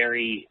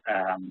very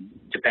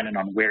dependent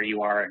on where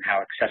you are and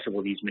how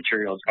accessible these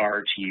materials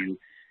are to you.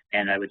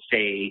 And I would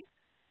say,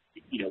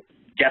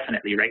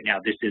 definitely right now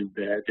this is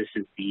the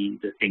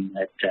thing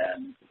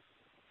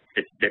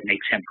that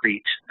makes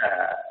hempcrete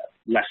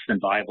less than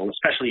viable,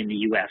 especially in the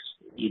U.S.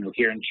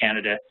 Here in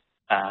Canada,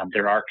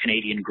 there are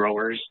Canadian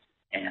growers,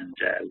 and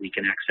we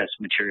can access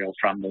material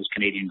from those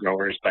Canadian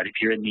growers. But if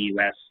you're in the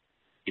U.S.,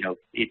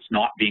 it's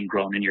not being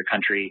grown in your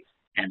country,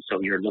 and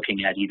so you're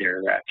looking at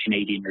either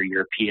Canadian or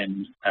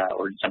European,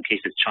 or in some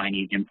cases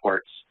Chinese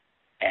imports.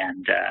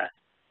 And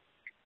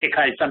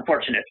it's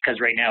unfortunate because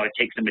right now it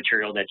takes a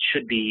material that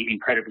should be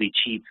incredibly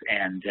cheap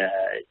and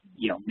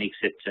makes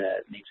it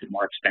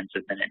more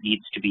expensive than it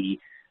needs to be.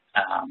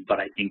 But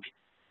I think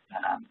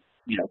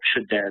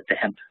should the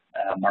hemp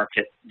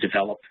market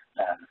develop,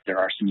 there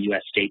are some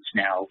U.S. states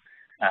now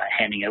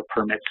handing out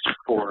permits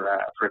for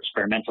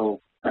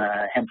experimental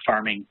hemp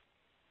farming.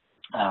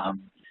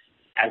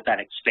 As that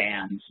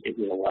expands, it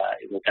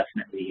will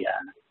definitely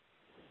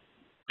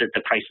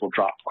the price will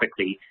drop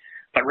quickly.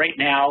 But right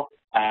now,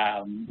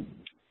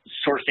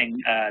 sourcing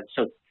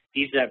so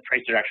these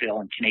prices are actually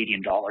all in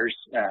Canadian dollars.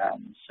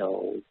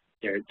 So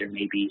there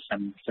may be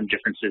some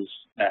differences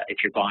if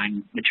you're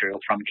buying material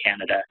from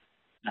Canada.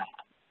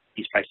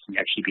 These prices may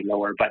actually be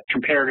lower, but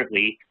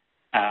comparatively,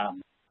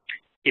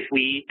 if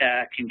we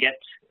can get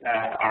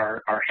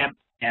our hemp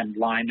and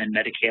lime and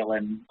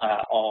metakaolin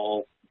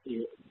all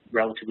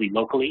relatively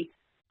locally,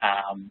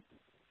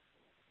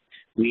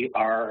 we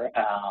are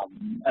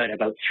at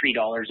about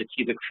 $3 a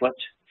cubic foot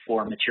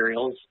for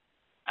materials.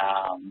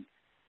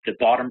 The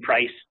bottom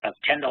price of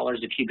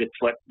 $10 a cubic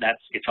foot,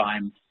 that's if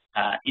I'm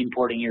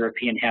importing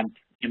European hemp,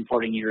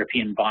 importing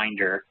European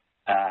binder,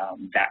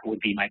 that would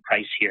be my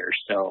price here.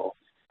 So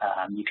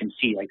you can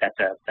see that's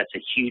a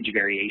huge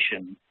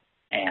variation,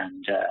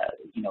 and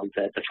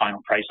the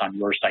final price on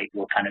your site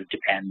will kind of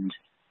depend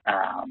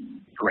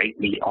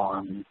greatly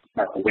on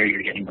where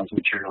you're getting those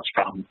materials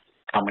from,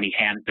 how many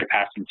hands they're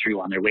passing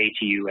through on their way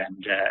to you,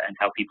 and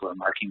how people are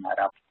marking that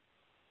up.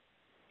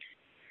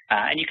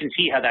 And you can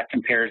see how that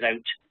compares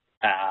out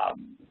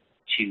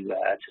to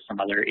some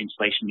other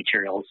insulation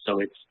materials. So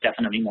it's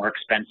definitely more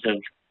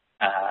expensive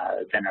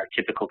than our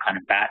typical kind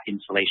of batt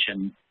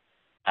insulation.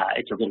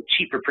 It's a little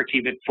cheaper per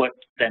cubic foot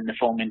than the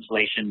foam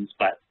insulations,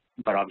 but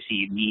obviously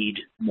you need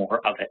more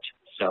of it.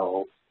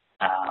 So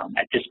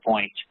at this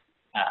point,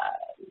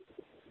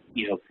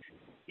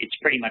 it's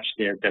pretty much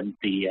the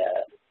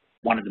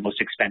one of the most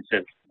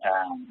expensive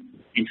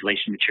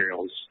insulation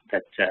materials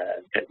that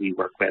we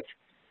work with,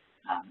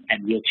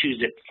 and we'll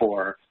choose it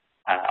for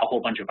a whole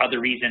bunch of other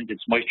reasons.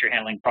 Its moisture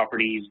handling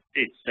properties,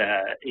 its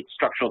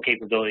structural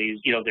capabilities.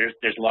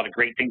 There's a lot of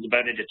great things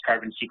about it. Its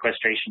carbon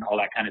sequestration, all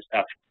that kind of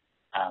stuff.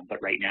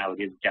 But right now,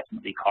 it is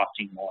definitely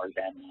costing more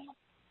than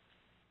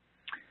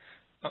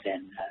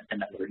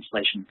other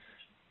insulation.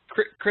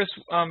 Chris,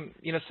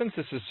 since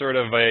this is sort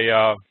of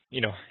a,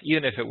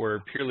 even if it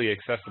were purely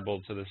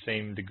accessible to the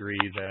same degree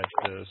that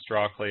the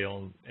straw clay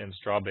and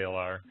straw bale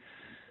are,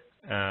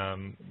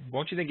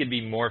 won't you think it'd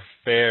be more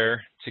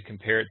fair to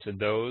compare it to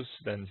those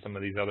than some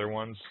of these other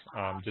ones,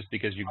 just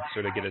because you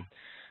sort of get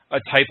a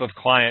type of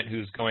client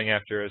who's going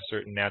after a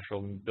certain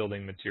natural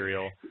building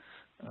material?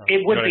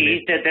 It would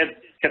be.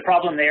 The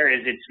problem there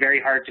is it's very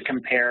hard to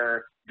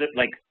compare,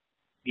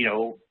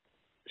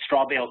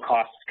 straw bale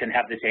costs can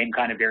have the same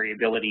kind of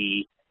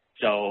variability.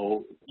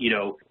 So,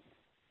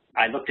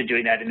 I looked at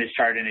doing that in this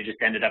chart, and it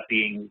just ended up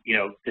being,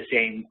 the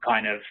same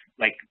kind of,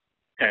 like,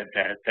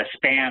 the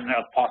span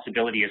of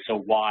possibility is so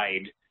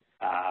wide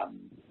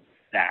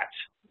that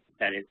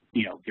it,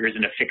 there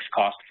isn't a fixed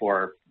cost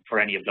for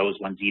any of those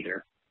ones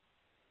either.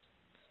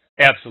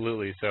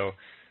 Absolutely. So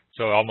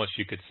almost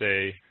you could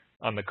say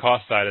on the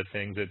cost side of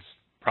things, it's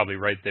probably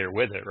right there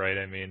with it, right?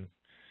 I mean,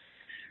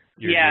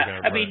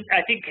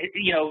 I think,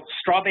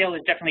 straw bale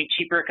is definitely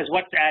cheaper because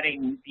what's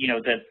adding,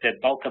 the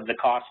bulk of the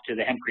cost to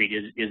the hempcrete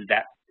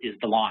is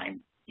the lime.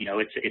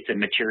 It's a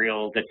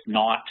material that's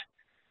not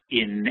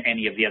in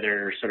any of the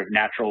other sort of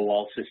natural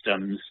wall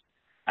systems,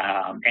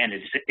 and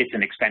it's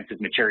an expensive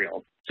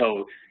material.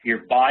 So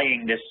you're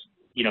buying this,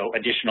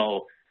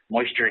 additional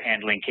moisture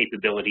handling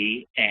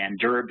capability and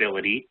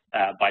durability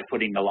by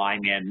putting the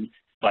lime in,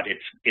 but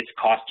it's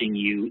costing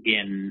you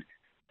in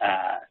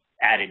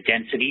added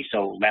density,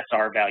 so less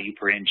R value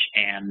per inch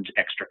and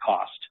extra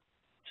cost.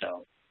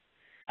 So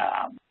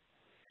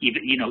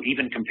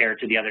even compared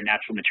to the other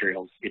natural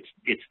materials,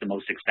 it's the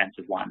most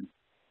expensive one.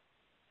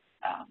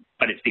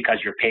 But it's because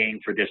you're paying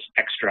for this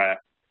extra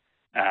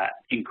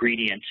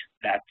ingredient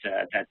that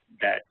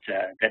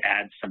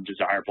adds some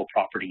desirable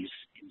properties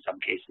in some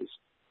cases.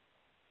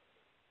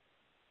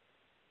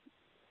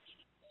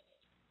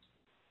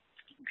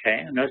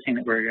 Okay, I'm noticing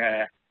that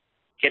we're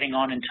getting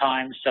on in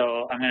time,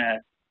 so I'm going to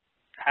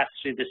pass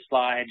through this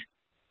slide.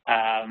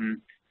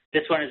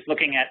 This one is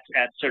looking at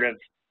sort of,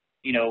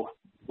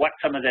 what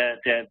some of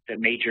the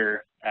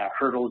major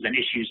hurdles and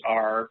issues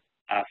are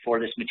for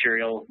this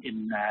material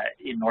in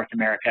North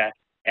America.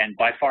 And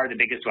by far the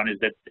biggest one is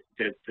that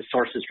the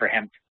sources for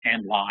hemp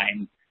and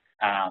lime,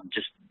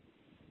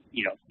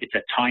 it's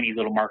a tiny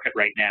little market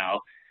right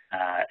now.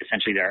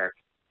 Essentially, there are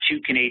 2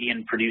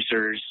 Canadian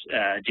producers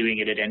doing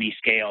it at any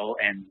scale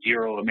and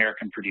 0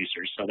 American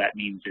producers. So that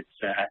means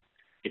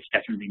it's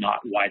definitely not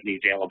widely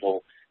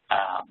available.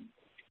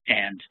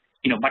 And,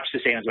 much the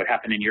same as what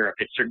happened in Europe,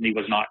 it certainly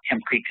was not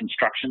hempcrete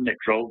construction that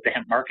drove the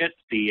hemp market.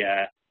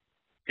 The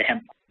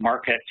hemp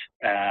market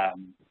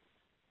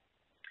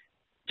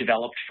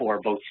developed for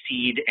both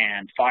seed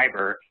and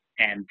fiber,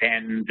 and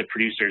then the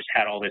producers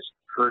had all this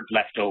herd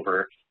left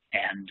over,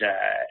 and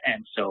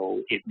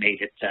so it made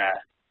it,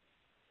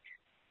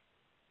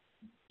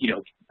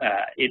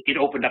 it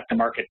opened up the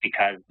market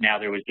because now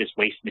there was this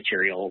waste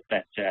material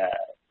that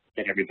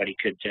everybody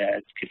could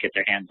get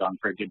their hands on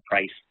for a good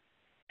price.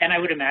 And I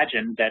would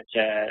imagine that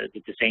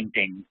the same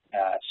thing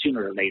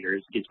sooner or later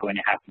is going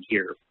to happen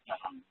here,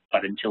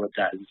 but until it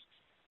does,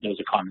 those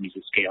economies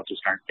of scale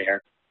just aren't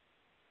there.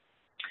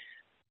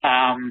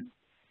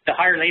 The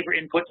higher labor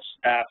inputs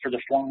for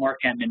the formwork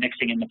and the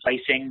mixing and the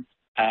placing,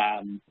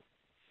 I'm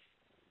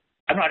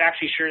not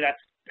actually sure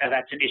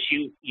that's an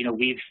issue.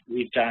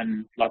 We've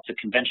done lots of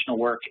conventional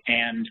work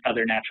and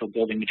other natural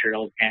building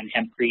materials and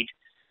hempcrete,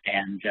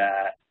 and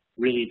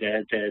really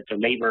the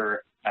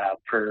labor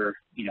per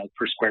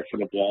square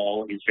foot of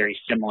wall is very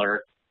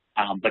similar,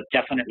 but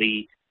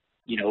definitely,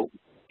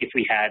 if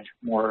we had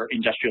more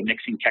industrial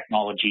mixing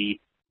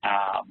technology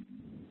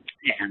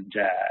and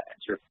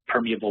sort of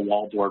permeable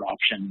wallboard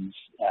options,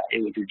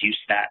 it would reduce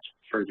that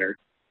further.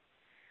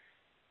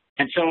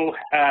 And so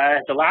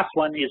the last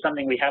one is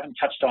something we haven't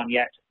touched on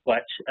yet,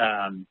 but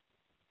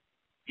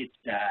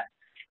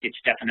it's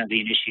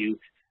definitely an issue.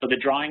 So the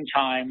drying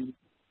time,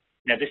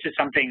 now this is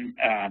something,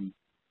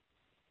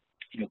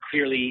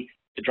 clearly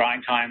the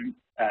drying time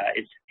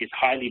is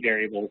highly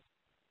variable,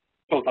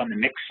 both on the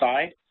mix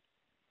side.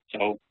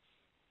 So,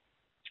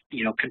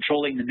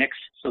 controlling the mix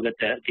so that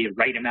the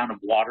right amount of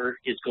water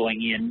is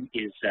going in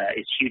is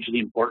hugely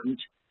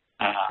important.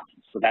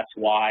 So that's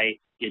why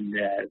in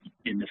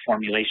the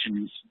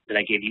formulations that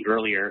I gave you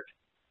earlier,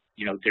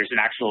 there's an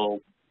actual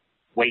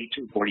weight,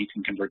 or you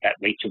can convert that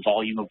weight to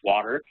volume of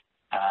water.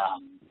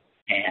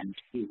 And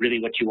really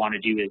what you want to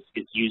do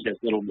is use as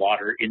little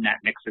water in that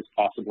mix as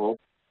possible.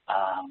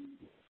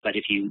 But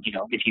if you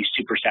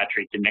super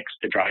saturate the mix,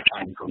 the dry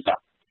time goes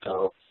up.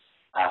 So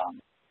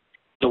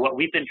what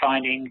we've been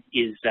finding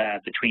is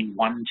between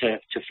 1 to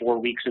 4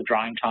 weeks of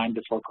drying time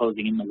before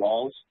closing in the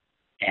walls,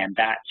 and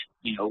that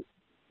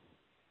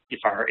if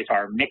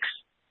our mix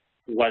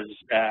was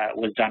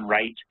done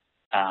right,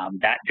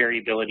 that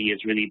variability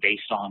is really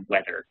based on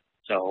weather.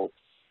 So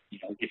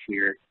if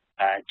we're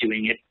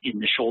doing it in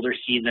the shoulder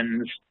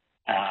seasons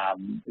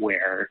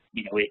where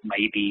it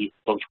might be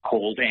both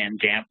cold and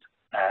damp,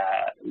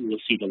 we'll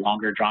see the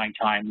longer drying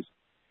times.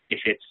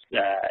 If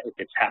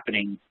it's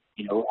happening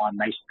on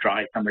nice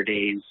dry summer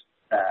days,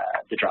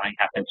 the drying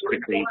happens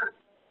quickly.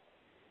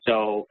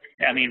 So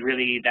I mean,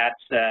 really,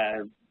 that's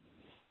a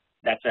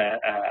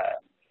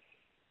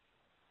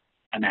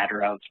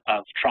matter of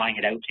trying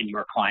it out in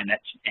your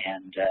climate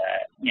and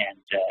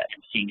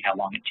seeing how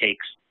long it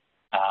takes.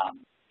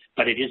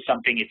 But it is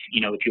something, if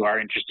you are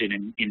interested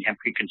in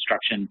hempcrete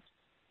construction,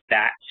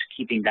 that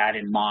keeping that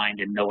in mind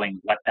and knowing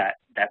what that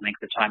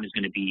length of time is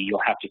going to be,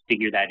 you'll have to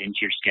figure that into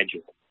your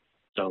schedule.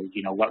 So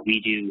what we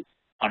do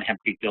on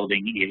hempcrete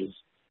building is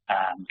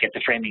get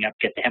the framing up,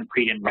 get the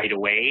hempcrete in right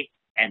away,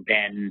 and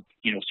then,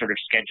 sort of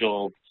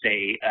schedule,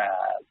 say,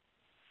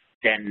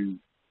 then,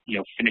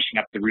 finishing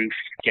up the roof,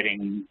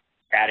 getting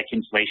static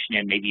insulation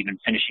in, maybe even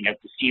finishing up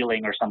the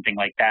ceiling or something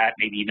like that,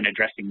 maybe even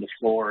addressing the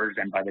floors,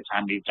 and by the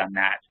time we've done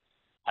that,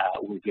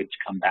 we're good to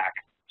come back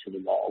to the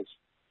walls.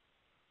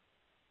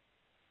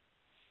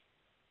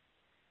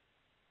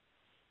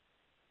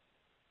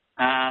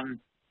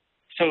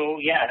 So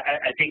yeah,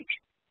 I think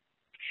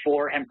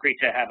for hempcrete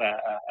to have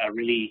a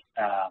really,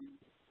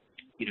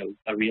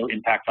 a real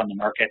impact on the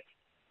market,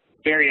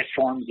 various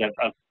forms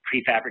of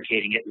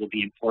prefabricating it will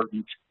be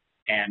important.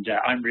 And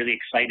I'm really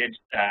excited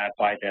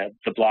by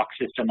the block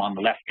system on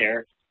the left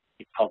there.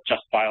 It's called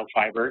Just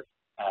Biofiber.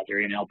 They're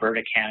in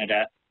Alberta,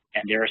 Canada,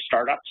 and they're a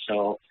startup.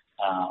 So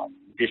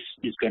this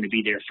is going to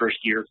be their first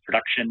year of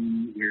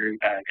production. We're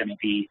going to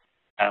be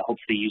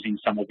hopefully using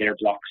some of their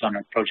blocks on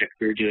a project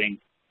we're doing.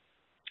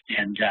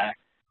 And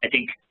I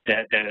think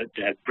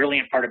the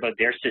brilliant part about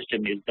their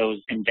system is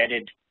those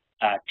embedded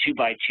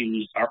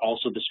 2x2s are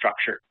also the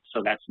structure.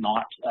 So that's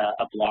not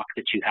a block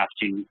that you have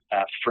to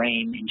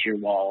frame into your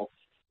wall.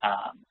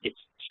 It's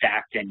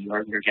stacked, and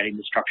you're getting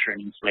the structure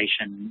and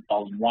insulation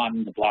all in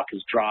one. The block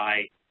is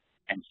dry,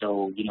 and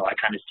so I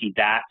kind of see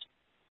that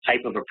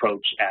type of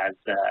approach as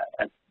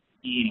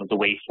the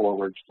way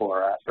forward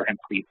for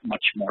hempcrete,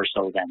 much more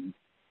so than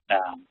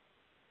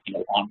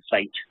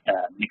on-site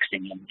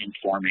mixing and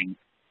forming,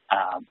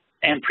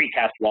 and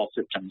precast wall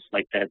systems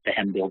like the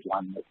Hemp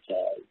one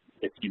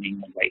that's in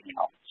England right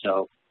now.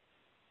 So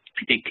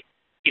I think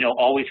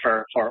always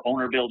for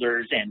owner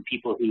builders and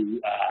people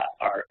who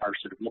are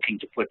sort of looking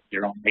to put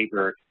their own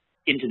labor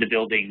into the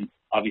building,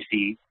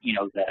 obviously,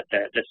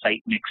 the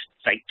site mixed,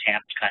 site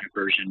tamped kind of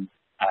version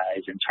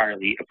is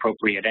entirely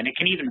appropriate, and it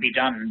can even be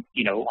done,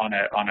 on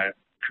a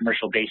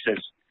commercial basis.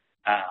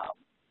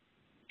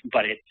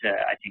 But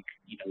I think,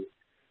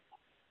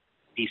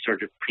 these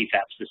sort of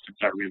prefab systems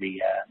are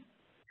really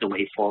the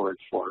way forward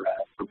for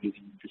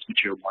moving this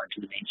material more into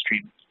the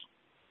mainstream.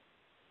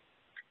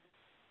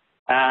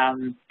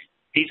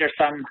 These are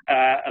some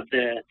of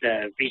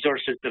the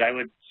resources that I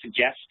would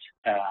suggest.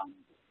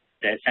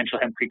 The Essential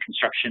Hempcrete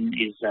Construction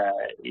is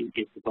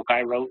the book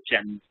I wrote,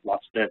 and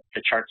lots of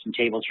the charts and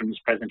tables from this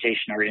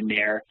presentation are in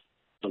there.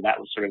 So that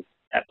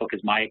book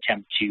is my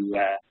attempt to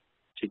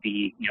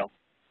be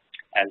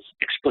as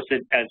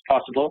explicit as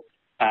possible.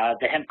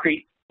 The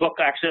Hempcrete book,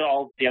 actually,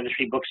 all the other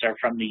three books are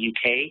from the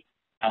UK.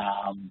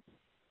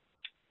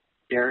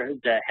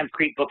 The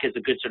Hempcrete book is a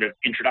good sort of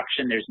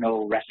introduction. There's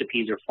no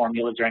recipes or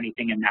formulas or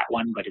anything in that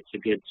one, but it's a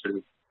good sort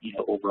of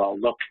overall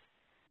look.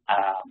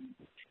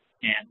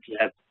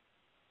 And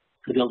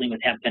the Building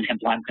with Hemp and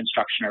Hemp Lime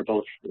Construction are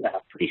both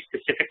pretty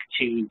specific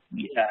to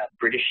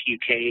British,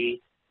 UK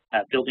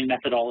building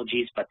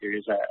methodologies, but there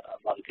is a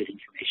lot of good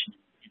information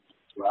in them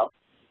as well.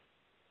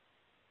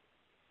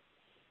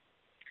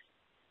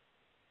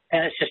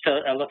 And it's just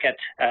a look at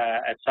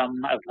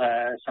some of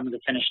the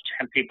finished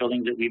hempcrete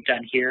buildings that we've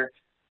done here.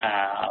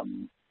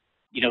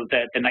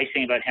 The nice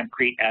thing about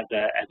hempcrete as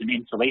an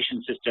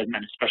insulation system,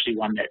 and especially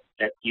one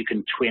that you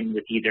can twin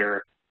with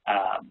either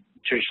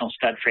traditional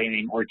stud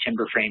framing or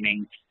timber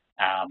framing,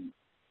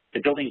 the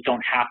buildings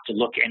don't have to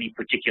look any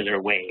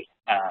particular way.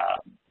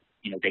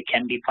 They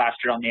can be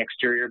plastered on the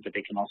exterior, but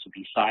they can also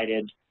be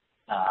sided,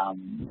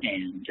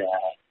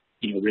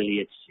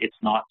 really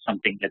it's not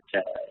something that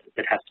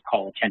has to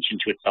call attention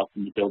to itself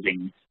in the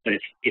building. But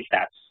if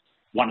that's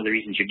one of the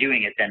reasons you're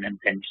doing it, then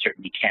you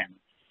certainly can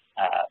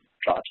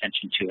draw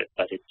attention to it.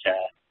 But it's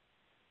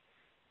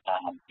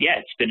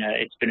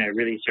been a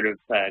really sort of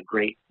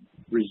great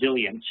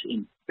resilience,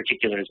 in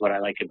particular, is what I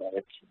like about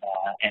it,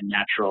 and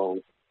natural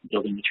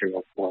building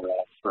material for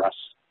us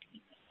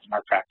in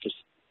our practice.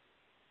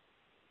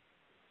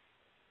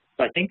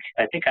 So I think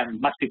I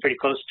must be pretty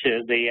close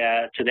to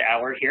the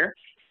hour here.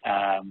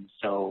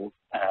 So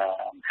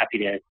I'm happy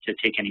to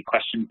take any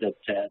questions that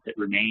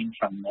remain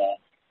from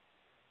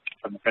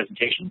the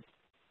presentation.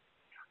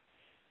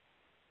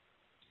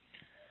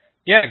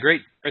 Yeah,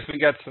 great. Chris, we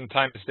got some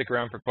time to stick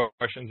around for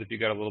questions if you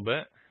got a little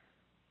bit.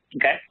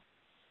 Okay.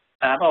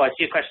 I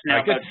see a question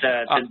now about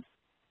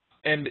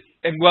and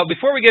well,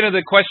 before we get into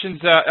the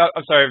questions,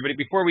 I'm sorry, everybody.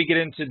 Before we get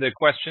into the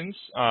questions,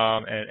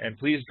 and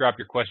please drop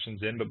your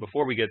questions in. But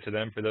before we get to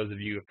them, for those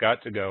of you who've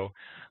got to go,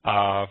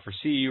 for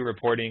CEU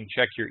reporting,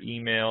 check your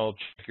email,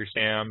 check your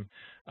SAM.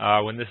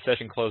 When this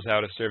session closes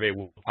out, a survey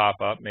will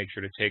pop up. Make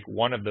sure to take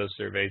one of those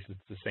surveys. It's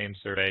the same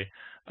survey.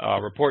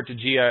 Report to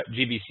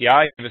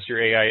GBCI, give us your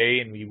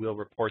AIA, and we will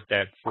report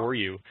that for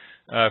you.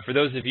 For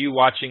those of you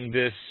watching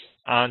this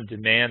on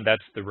demand,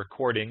 that's the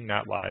recording,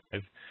 not live.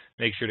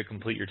 Make sure to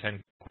complete your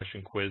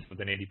 10-question quiz with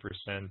an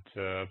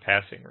 80%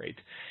 passing rate.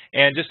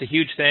 And just a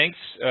huge thanks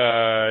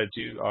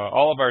to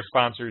all of our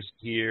sponsors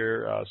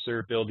here,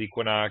 Serve, Build,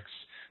 Equinox,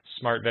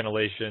 Smart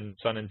Ventilation,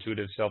 Sun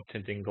Intuitive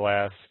Self-Tinting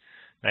Glass,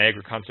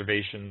 Niagara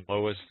Conservation,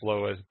 lowest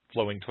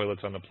flowing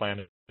toilets on the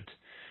planet,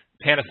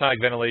 Panasonic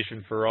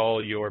Ventilation for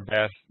all your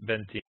bath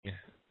venting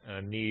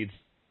needs,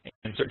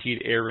 and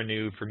Certified Air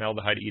Renew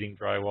formaldehyde eating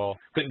drywall.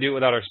 Couldn't do it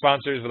without our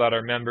sponsors, without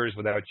our members,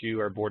 without you,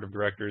 our board of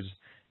directors,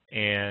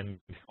 and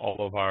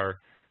all of our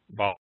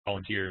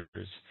volunteers.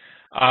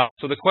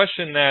 So the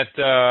question that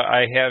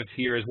I have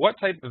here is, what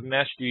type of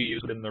mesh do you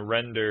use in the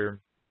render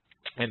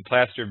and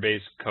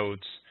plaster-based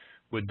coats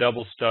with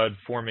double stud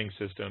forming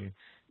system?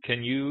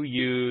 Can you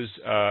use,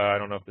 I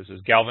don't know if this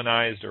is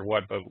galvanized or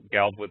what, but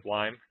galv with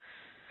lime?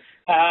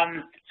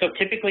 So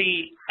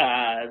typically,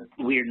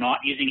 we're not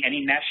using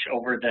any mesh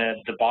over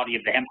the body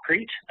of the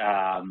hempcrete.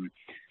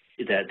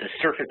 The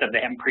surface of the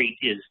hempcrete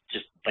is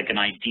just like an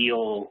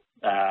ideal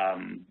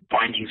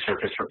binding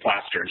surface for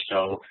plaster.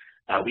 So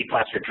we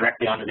plaster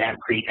directly onto the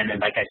hempcrete, and then,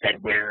 like I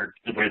said, where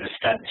the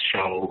studs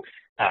show,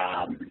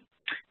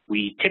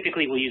 we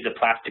typically will use a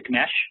plastic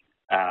mesh,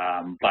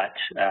 but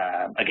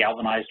a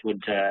galvanized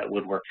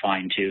would work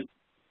fine too.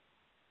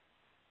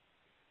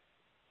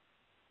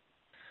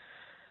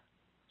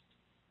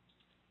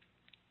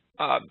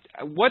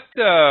 What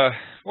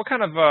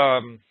kind of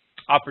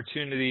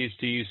opportunities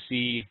do you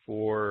see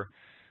for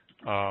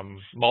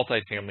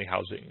multifamily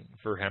housing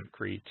for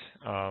hempcrete?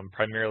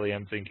 Primarily,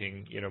 I'm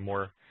thinking,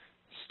 more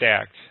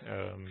stacked,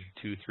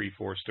 2, 3,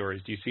 4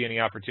 stories. Do you see any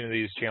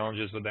opportunities,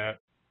 challenges with that?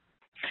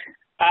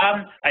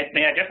 I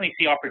definitely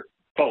see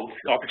both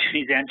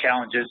opportunities and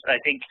challenges. I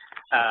think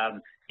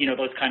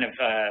those kind of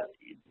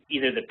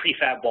either the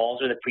prefab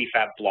walls or the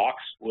prefab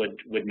blocks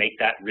would make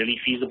that really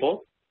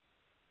feasible.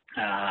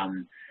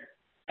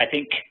 I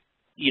think,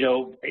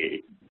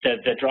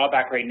 the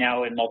drawback right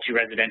now in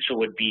multi-residential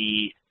would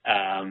be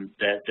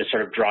the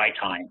sort of dry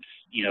times.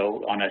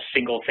 On a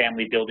single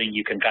family building,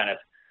 you can kind of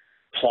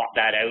plot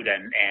that out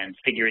and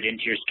figure it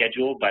into your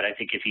schedule. But I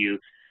think if you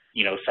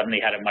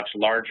suddenly had a much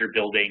larger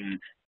building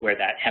where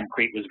that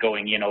hempcrete was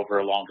going in over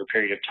a longer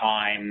period of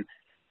time,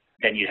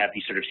 then you'd have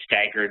these sort of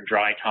staggered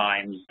dry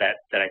times that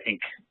I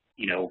think,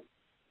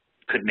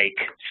 could make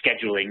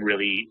scheduling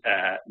really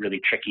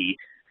tricky.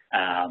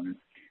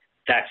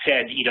 That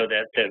said,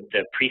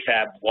 the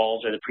prefab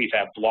walls or the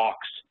prefab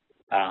blocks,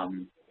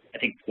 I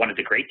think one of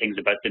the great things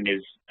about them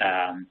is,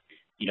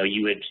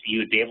 you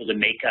would be able to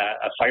make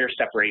a fire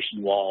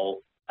separation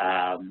wall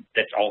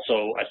that's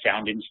also a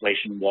sound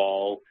insulation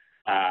wall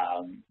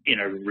in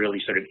a really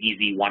sort of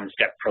easy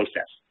one-step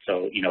process.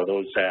 So,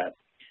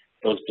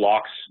 those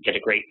blocks get a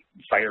great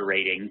fire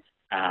rating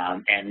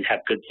and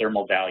have good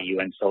thermal value,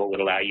 and so it would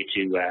allow you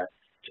to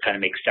kind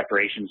of make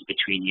separations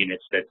between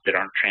units that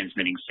aren't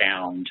transmitting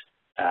sound,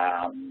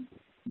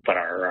 but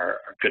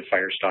are good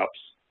fire stops.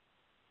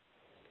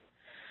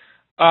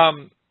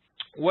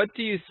 What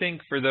do you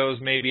think for those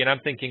maybe, and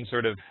I'm thinking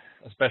sort of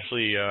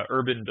especially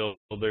urban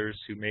builders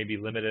who may be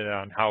limited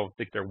on how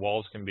thick their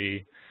walls can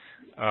be,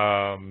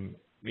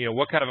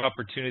 what kind of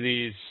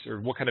opportunities or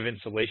what kind of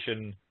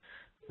insulation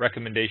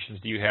recommendations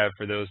do you have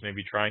for those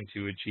maybe trying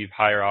to achieve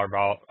higher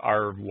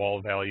R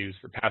wall values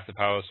for passive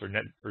house or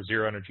net or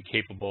zero energy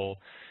capable?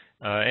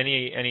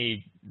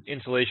 Any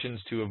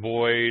insulations to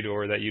avoid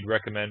or that you'd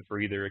recommend for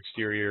either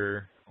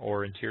exterior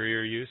or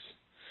interior use?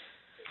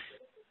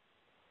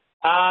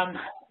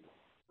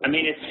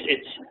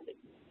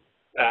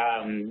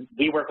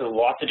 We work with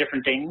lots of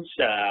different things.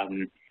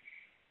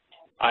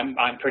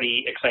 I'm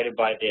pretty excited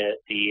by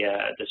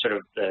the sort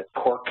of the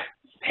cork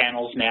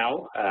panels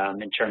now,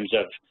 in terms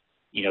of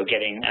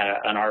getting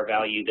an R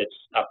value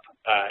that's up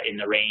in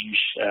the range,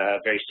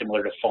 very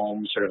similar to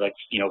foam, sort of like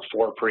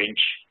 4 per inch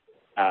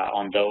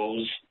on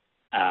those.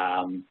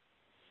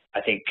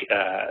 I think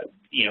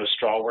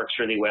straw works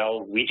really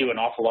well. We do an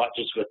awful lot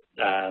just with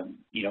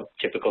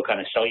typical kind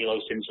of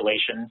cellulose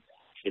insulation.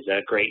 Is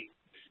a great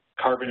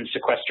carbon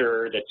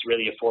sequester that's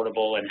really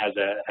affordable and has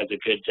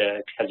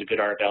a good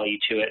R value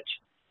to it.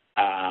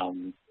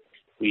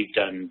 We've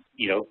done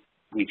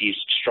we've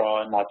used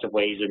straw in lots of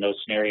ways in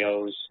those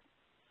scenarios.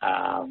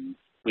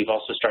 We've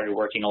also started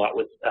working a lot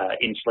with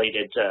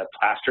insulated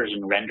plasters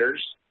and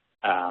renders.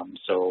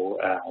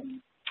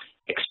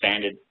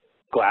 Expanded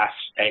glass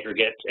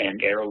aggregate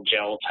and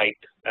aerogel type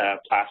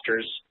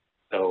plasters.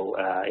 So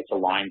it's a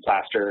lime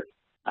plaster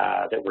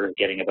that we're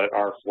getting about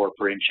R4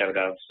 per inch out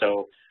of.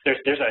 So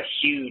there's a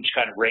huge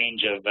kind of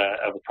range of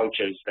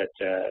approaches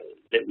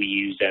that we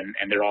use, and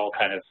they're all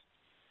kind of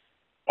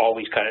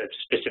always kind of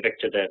specific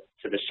to the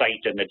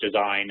site and the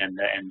design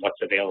and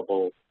what's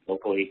available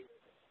locally.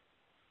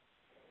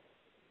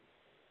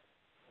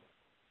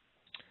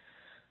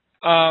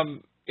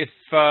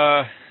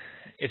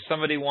 If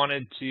somebody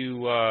wanted to,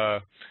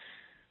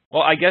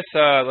 well, I guess,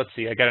 let's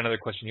see, I got another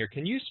question here.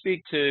 Can you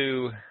speak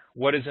to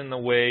what is in the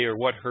way or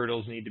what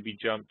hurdles need to be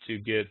jumped to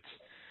get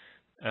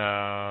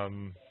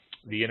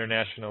the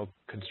International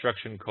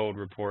Construction Code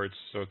reports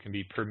so it can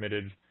be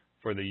permitted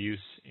for the use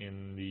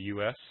in the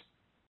U.S.?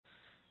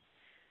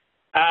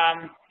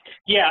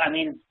 Yeah, I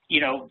mean,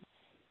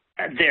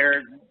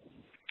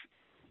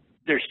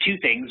 there's two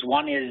things.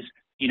 One is,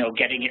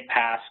 getting it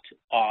passed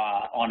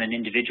on an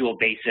individual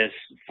basis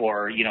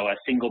for, a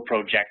single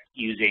project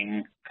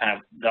using kind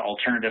of the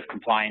alternative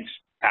compliance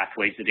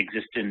pathways that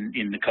exist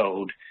in the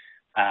code.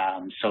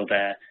 So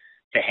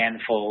the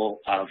handful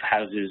of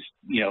houses,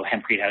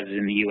 hempcrete houses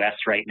in the U.S.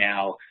 right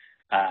now,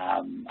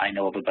 I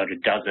know of about a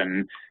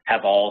dozen,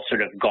 have all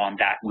sort of gone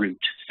that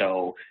route.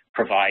 So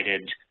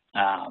provided,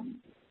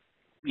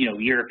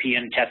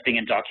 European testing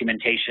and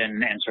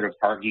documentation, and sort of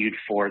argued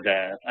for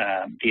the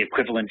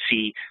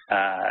equivalency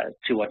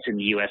to what's in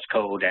the U.S.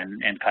 code,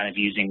 and kind of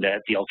using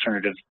the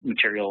alternative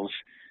materials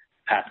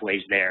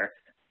pathways there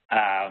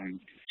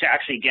to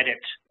actually get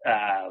it,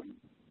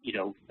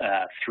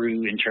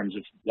 through in terms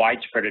of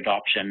widespread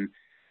adoption.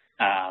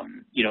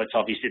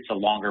 It's a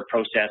longer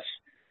process.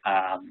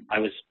 I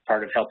was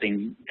part of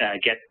helping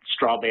get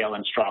straw bale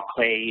and straw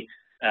clay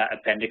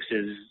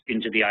appendixes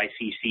into the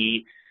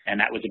ICC, and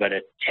that was about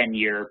a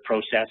 10-year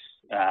process,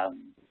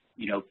 done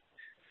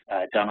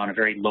on a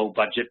very low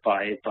budget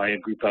by a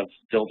group of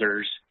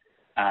builders.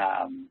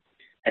 I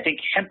think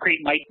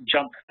hempcrete might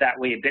jump that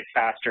way a bit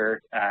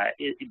faster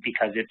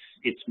because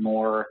it's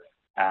more,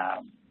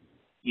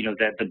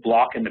 the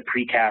block and the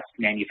precast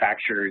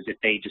manufacturers, if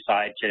they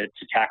decide to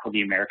tackle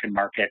the American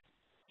market,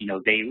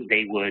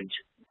 they would,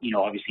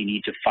 obviously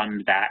need to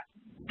fund that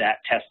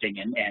testing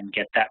and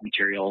get that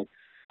material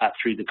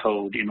through the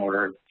code in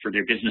order for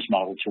their business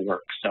model to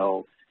work.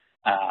 So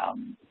I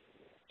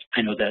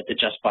know that the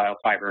Just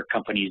Biofiber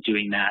company is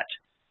doing that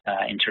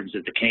in terms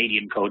of the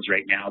Canadian codes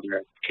right now. They're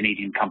a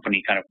Canadian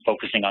company kind of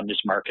focusing on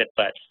this market,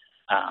 but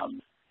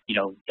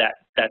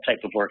that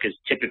type of work is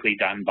typically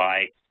done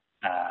by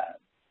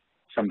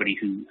somebody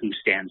who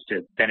stands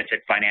to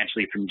benefit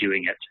financially from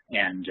doing it.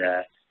 And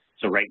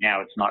so right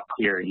now it's not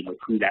clear,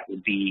 who that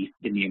would be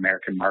in the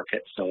American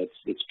market. So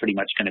it's pretty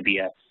much going to be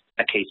a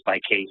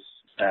case-by-case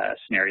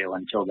scenario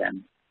until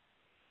then.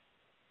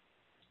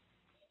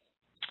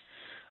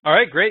 All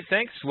right, great,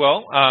 thanks.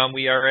 Well,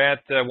 we are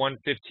at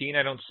 1:15.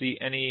 I don't see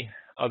any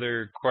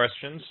other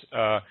questions.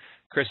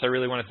 Chris, I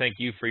really want to thank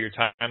you for your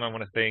time. I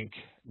want to thank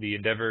the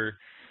Endeavor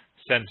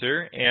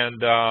Center.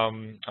 And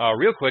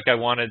real quick, I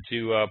wanted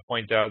to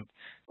point out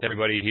to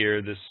everybody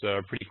here this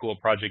pretty cool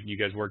project you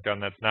guys worked on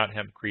that's not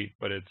hempcrete,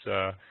 but it's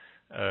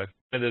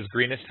Canada's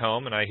greenest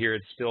home, and I hear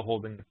it's still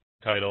holding the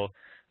title.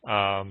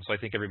 So I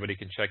think everybody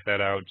can check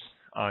that out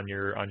on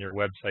your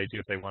website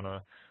if they want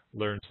to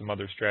learn some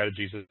other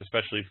strategies,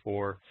 especially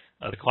for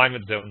the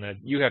climate zone that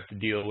you have to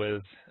deal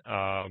with.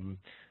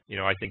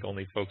 I think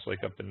only folks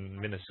like up in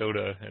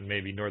Minnesota and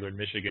maybe northern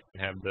Michigan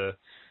have the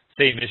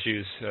same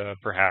issues,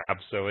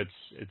 perhaps. So it's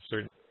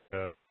certainly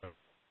an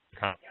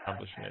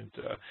accomplishment.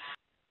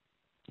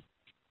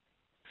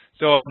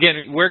 So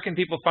again, where can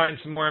people find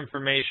some more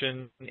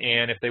information?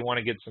 And if they want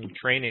to get some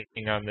training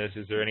on this,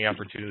 is there any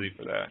opportunity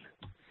for that?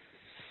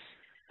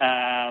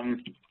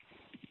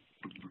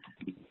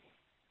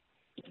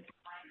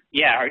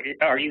 Yeah,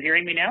 are you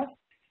hearing me now?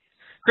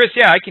 Chris,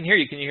 yeah, I can hear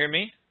you. Can you hear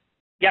me?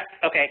 Yep.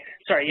 Okay.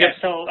 Sorry. Yeah.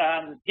 So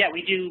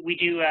we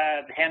do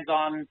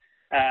hands-on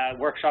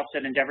workshops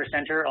at Endeavor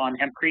Center on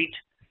hempcrete.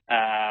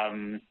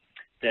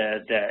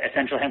 The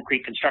Essential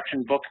Hempcrete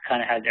Construction book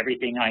kind of has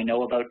everything I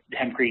know about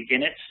hempcrete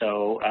in it,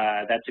 so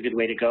that's a good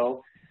way to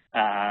go.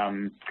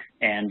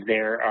 And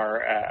there are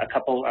a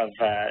couple of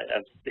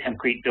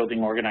hempcrete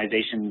building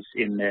organizations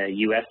in the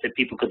U.S. that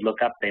people could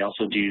look up. They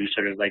also do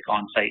sort of like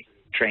on-site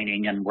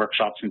training and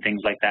workshops and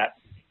things like that.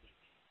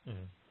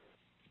 Mm-hmm.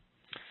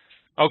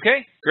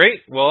 Okay,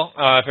 great. Well,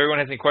 if everyone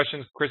has any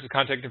questions, Chris's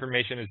contact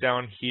information is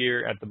down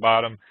here at the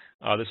bottom.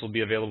 This will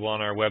be available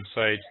on our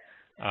website.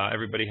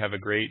 Everybody have a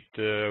great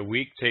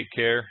week. Take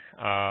care,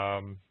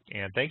 and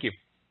thank you.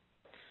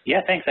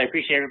 Yeah, thanks. I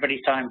appreciate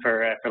everybody's time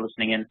for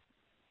listening in.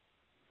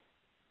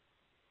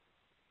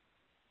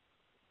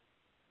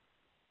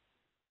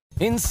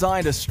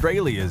 Inside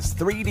Australia's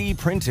 3D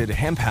printed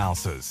hemp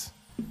houses.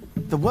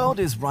 The world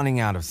is running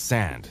out of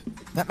sand.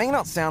 That may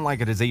not sound like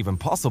it is even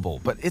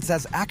possible, but it's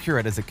as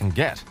accurate as it can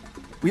get.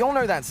 We all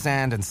know that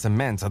sand and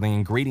cement are the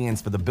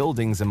ingredients for the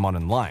buildings in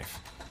modern life.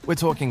 We're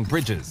talking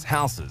bridges,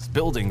 houses,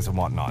 buildings, and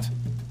whatnot.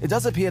 It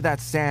does appear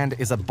that sand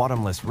is a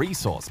bottomless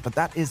resource, but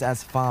that is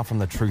as far from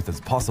the truth as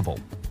possible.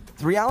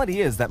 The reality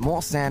is that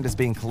more sand is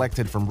being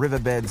collected from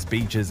riverbeds,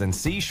 beaches, and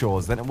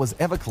seashores than it was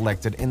ever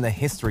collected in the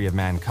history of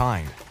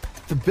mankind.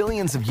 For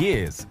billions of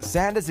years,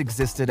 sand has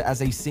existed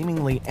as a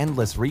seemingly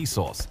endless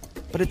resource,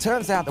 but it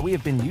turns out that we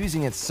have been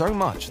using it so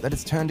much that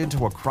it's turned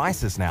into a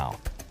crisis now.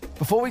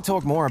 Before we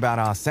talk more about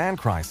our sand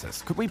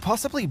crisis, could we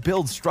possibly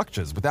build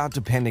structures without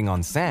depending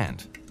on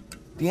sand?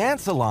 The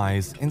answer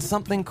lies in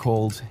something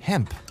called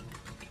hemp.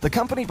 The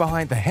company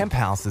behind the hemp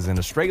houses in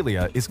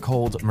Australia is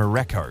called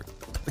Mareco.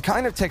 The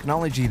kind of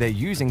technology they're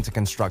using to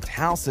construct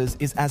houses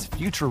is as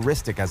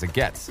futuristic as it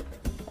gets.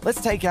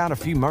 Let's take out a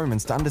few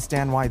moments to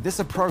understand why this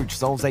approach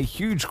solves a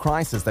huge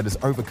crisis that is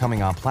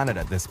overcoming our planet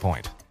at this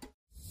point.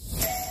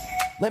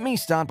 Let me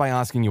start by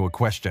asking you a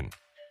question.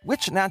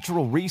 Which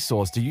natural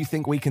resource do you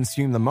think we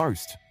consume the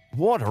most?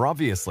 Water,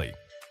 obviously.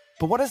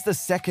 But what is the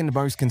second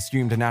most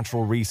consumed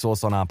natural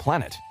resource on our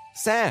planet?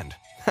 Sand.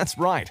 That's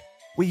right.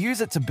 We use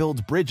it to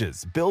build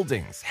bridges,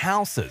 buildings,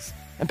 houses,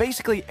 and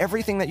basically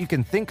everything that you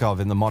can think of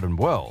in the modern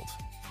world.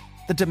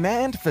 The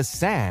demand for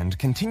sand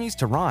continues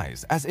to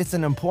rise as it's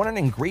an important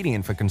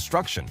ingredient for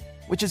construction,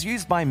 which is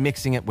used by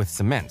mixing it with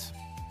cement.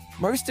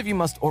 Most of you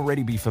must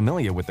already be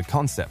familiar with the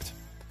concept.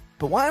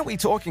 But why are we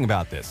talking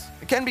about this?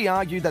 It can be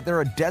argued that there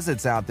are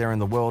deserts out there in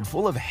the world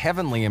full of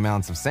heavenly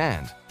amounts of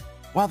sand.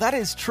 While that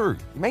is true,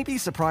 you may be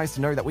surprised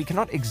to know that we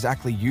cannot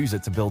exactly use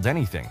it to build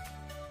anything.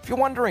 If you're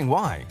wondering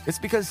why, it's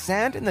because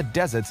sand in the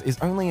deserts is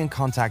only in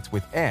contact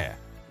with air,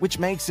 which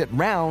makes it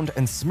round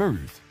and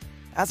smooth.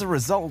 As a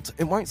result,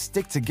 it won't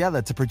stick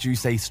together to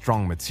produce a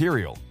strong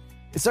material.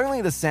 It's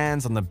only the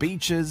sands on the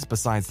beaches,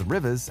 besides the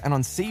rivers, and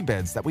on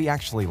seabeds that we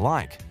actually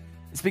like.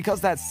 It's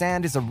because that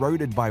sand is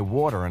eroded by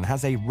water and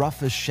has a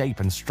rougher shape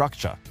and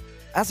structure.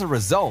 As a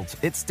result,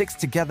 it sticks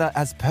together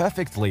as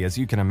perfectly as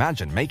you can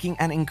imagine, making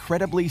an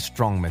incredibly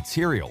strong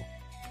material.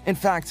 In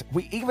fact,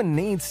 we even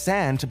need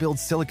sand to build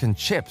silicon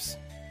chips.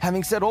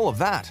 Having said all of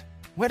that,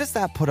 where does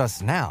that put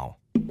us now?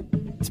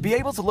 To be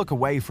able to look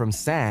away from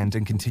sand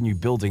and continue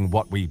building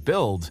what we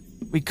build,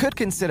 we could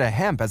consider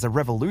hemp as a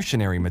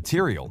revolutionary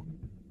material.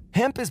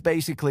 Hemp is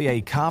basically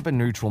a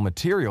carbon-neutral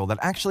material that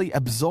actually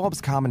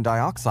absorbs carbon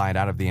dioxide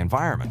out of the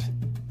environment.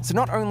 So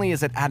not only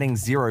is it adding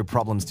zero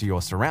problems to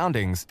your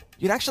surroundings,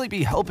 you'd actually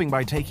be helping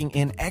by taking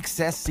in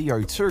excess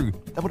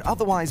CO2 that would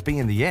otherwise be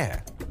in the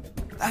air.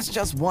 That's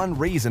just one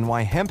reason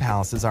why hemp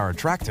houses are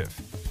attractive.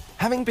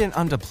 Having been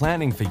under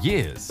planning for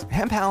years,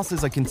 hemp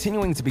houses are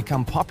continuing to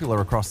become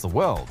popular across the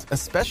world,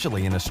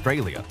 especially in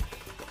Australia.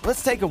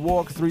 Let's take a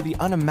walk through the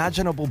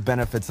unimaginable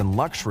benefits and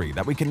luxury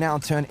that we can now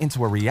turn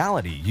into a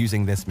reality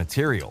using this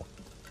material.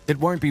 It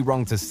won't be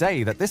wrong to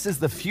say that this is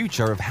the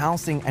future of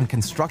housing and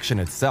construction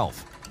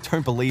itself.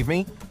 Don't believe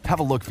me? Have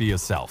a look for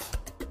yourself.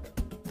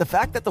 The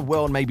fact that the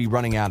world may be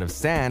running out of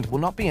sand will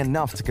not be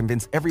enough to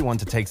convince everyone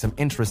to take some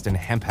interest in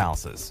hemp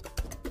houses.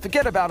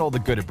 Forget about all the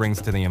good it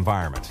brings to the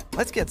environment.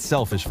 Let's get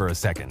selfish for a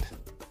second.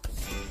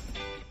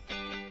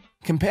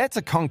 Compared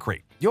to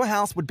concrete, your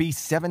house would be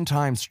 7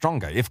 times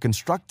stronger if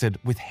constructed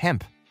with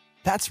hemp.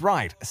 That's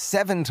right,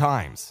 7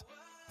 times.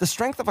 The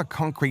strength of a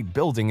concrete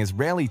building is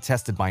rarely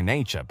tested by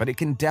nature, but it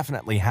can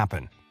definitely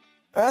happen.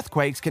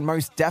 Earthquakes can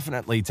most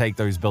definitely take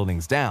those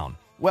buildings down.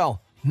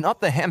 Well, not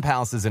the hemp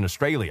houses in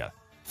Australia.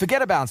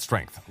 Forget about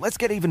strength, let's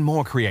get even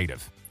more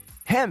creative.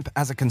 Hemp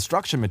as a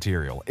construction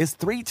material is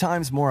 3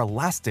 times more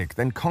elastic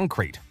than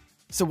concrete.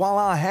 So while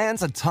our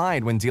hands are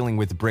tied when dealing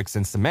with bricks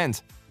and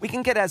cement, we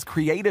can get as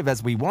creative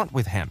as we want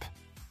with hemp.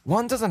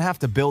 One doesn't have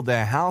to build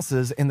their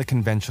houses in the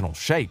conventional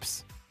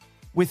shapes.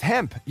 With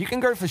hemp, you can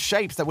go for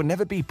shapes that would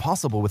never be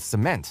possible with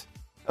cement.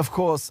 Of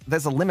course,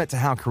 there's a limit to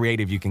how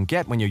creative you can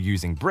get when you're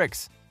using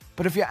bricks,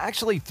 but if you're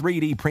actually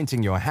 3D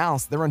printing your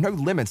house, there are no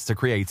limits to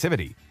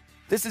creativity.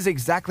 This is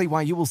exactly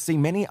why you will see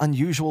many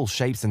unusual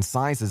shapes and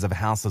sizes of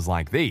houses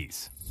like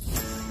these.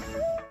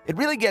 It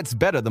really gets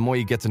better the more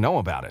you get to know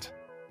about it.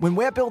 When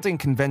we're building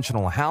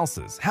conventional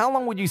houses, how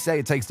long would you say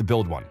it takes to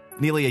build one?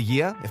 Nearly a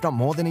year, if not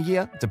more than a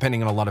year,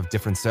 depending on a lot of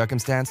different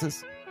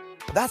circumstances?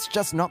 But that's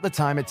just not the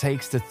time it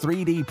takes to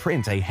 3D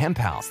print a hemp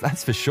house,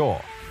 that's for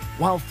sure.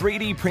 While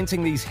 3D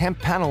printing these hemp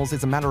panels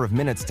is a matter of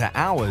minutes to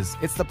hours,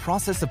 it's the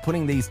process of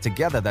putting these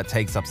together that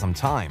takes up some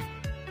time.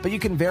 But you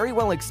can very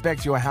well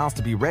expect your house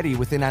to be ready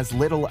within as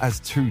little as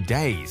 2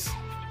 days.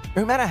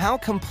 No matter how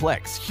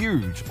complex,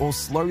 huge, or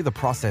slow the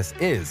process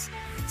is,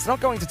 it's not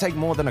going to take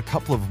more than a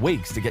couple of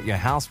weeks to get your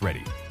house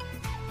ready.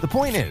 The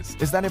point is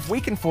that if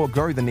we can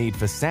forego the need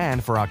for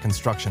sand for our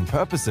construction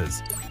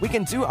purposes, we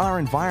can do our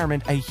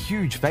environment a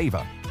huge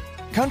favor.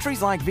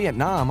 Countries like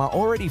Vietnam are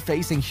already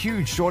facing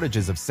huge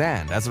shortages of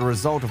sand, as a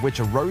result of which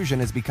erosion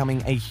is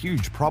becoming a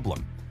huge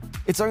problem.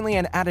 It's only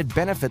an added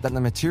benefit that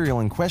the material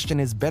in question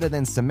is better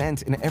than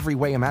cement in every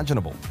way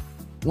imaginable.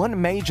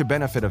 One major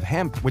benefit of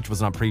hemp, which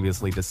was not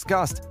previously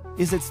discussed,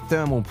 is its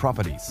thermal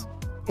properties.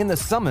 In the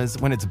summers,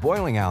 when it's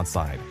boiling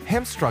outside,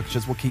 hemp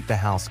structures will keep the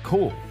house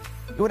cool.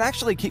 It would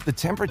actually keep the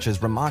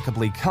temperatures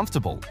remarkably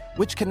comfortable,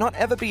 which cannot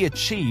ever be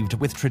achieved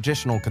with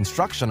traditional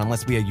construction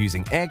unless we are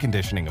using air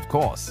conditioning, of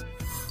course.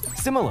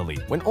 Similarly,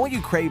 when all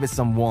you crave is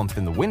some warmth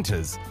in the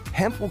winters,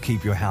 hemp will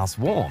keep your house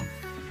warm.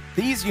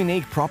 These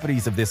unique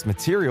properties of this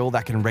material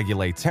that can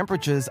regulate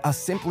temperatures are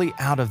simply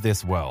out of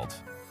this world.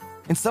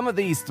 In some of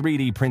these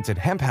 3D printed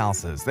hemp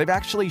houses, they've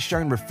actually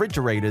shown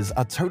refrigerators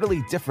are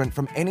totally different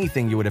from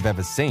anything you would have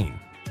ever seen.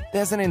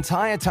 There's an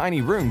entire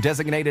tiny room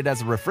designated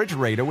as a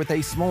refrigerator with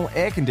a small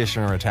air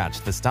conditioner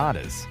attached for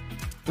starters.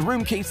 The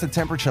room keeps the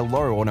temperature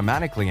low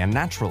automatically and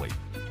naturally.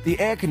 The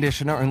air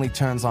conditioner only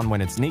turns on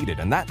when it's needed,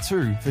 and that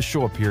too for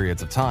short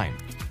periods of time.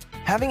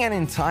 Having an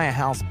entire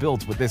house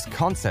built with this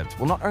concept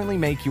will not only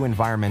make you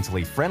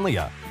environmentally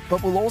friendlier,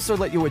 but will also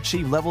let you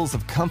achieve levels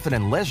of comfort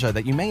and leisure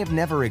that you may have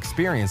never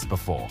experienced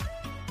before.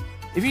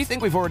 If you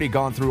think we've already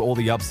gone through all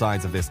the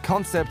upsides of this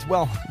concept,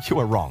 well, you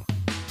are wrong.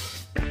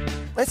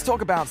 Let's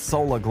talk about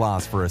solar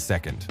glass for a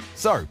second.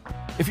 So,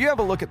 if you have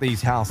a look at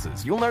these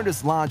houses, you'll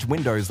notice large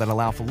windows that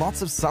allow for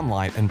lots of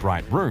sunlight and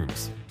bright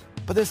rooms.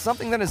 But there's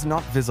something that is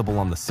not visible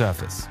on the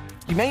surface.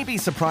 You may be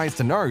surprised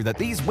to know that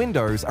these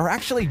windows are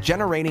actually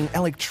generating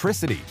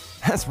electricity.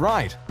 That's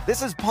right,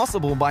 this is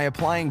possible by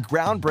applying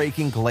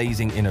groundbreaking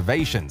glazing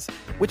innovations,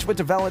 which were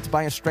developed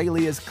by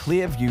Australia's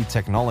Clearview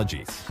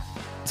Technologies.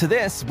 To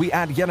this, we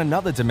add yet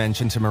another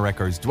dimension to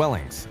Mareco's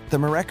dwellings, the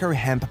Mareco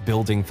Hemp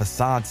building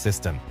facade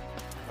system.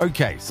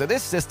 Okay, so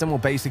this system will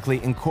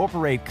basically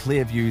incorporate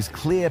Clearview's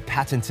clear,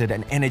 patented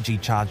and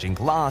energy-charging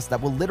glass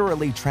that will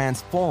literally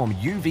transform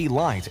UV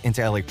light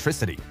into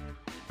electricity.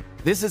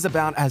 This is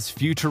about as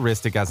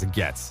futuristic as it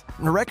gets.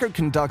 Mareco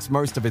conducts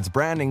most of its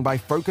branding by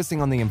focusing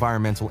on the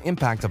environmental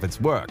impact of its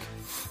work.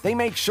 They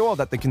make sure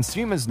that the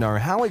consumers know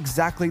how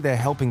exactly they're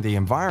helping the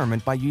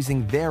environment by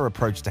using their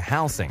approach to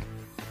housing.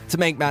 To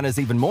make matters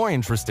even more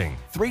interesting,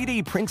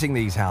 3D printing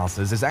these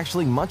houses is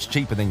actually much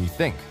cheaper than you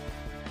think.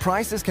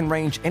 Prices can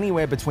range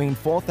anywhere between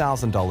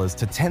 $4,000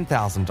 to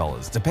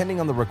 $10,000, depending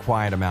on the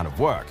required amount of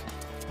work.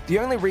 The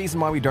only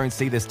reason why we don't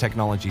see this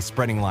technology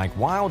spreading like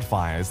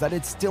wildfire is that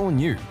it's still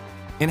new.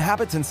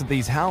 Inhabitants of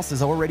these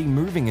houses are already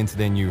moving into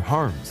their new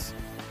homes.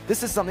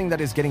 This is something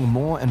that is getting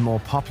more and more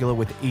popular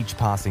with each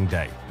passing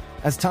day.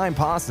 As time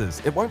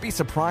passes, it won't be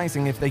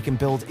surprising if they can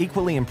build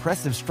equally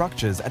impressive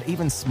structures at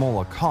even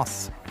smaller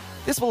costs.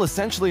 This will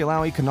essentially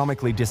allow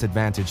economically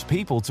disadvantaged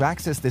people to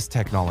access this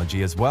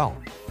technology as well.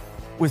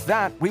 With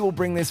that, we will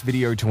bring this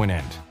video to an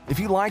end. If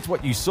you liked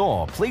what you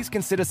saw, please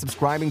consider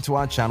subscribing to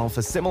our channel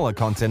for similar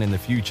content in the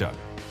future.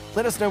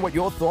 Let us know what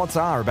your thoughts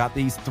are about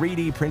these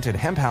 3D printed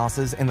hemp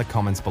houses in the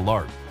comments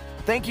below.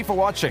 Thank you for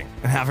watching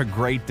and have a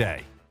great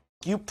day.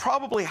 You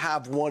probably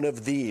have one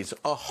of these,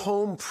 a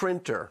home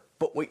printer,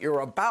 but what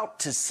you're about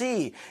to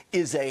see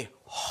is a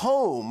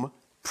home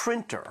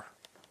printer.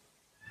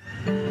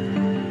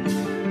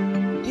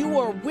 You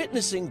are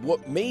witnessing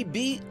what may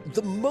be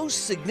the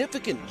most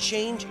significant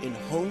change in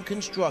home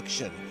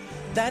construction.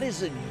 That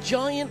is a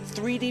giant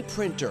 3D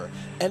printer,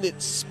 and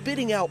it's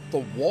spitting out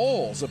the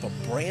walls of a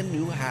brand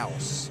new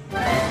house.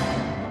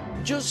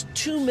 Just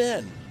two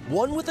men,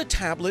 one with a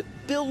tablet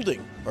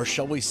building, or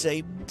shall we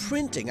say,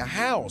 printing a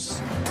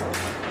house,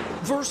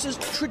 versus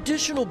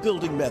traditional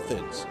building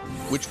methods,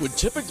 which would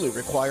typically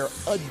require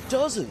a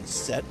dozen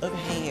set of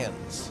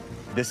hands.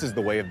 This is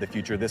the way of the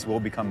future. This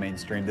will become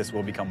mainstream. This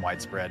will become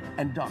widespread.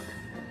 And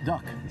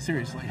duck,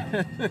 seriously.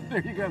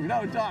 There you go,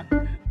 no, duck.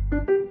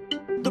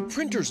 The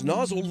printer's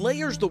nozzle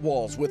layers the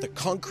walls with a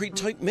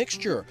concrete-type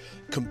mixture,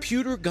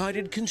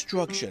 computer-guided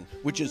construction,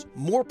 which is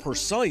more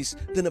precise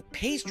than a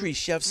pastry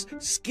chef's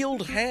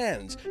skilled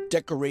hands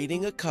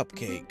decorating a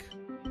cupcake.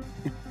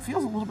 It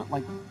feels a little bit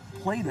like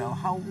Play-Doh.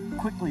 How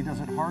quickly does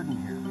it harden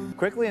here?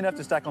 Quickly enough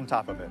to stack on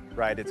top of it,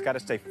 right? It's got to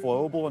stay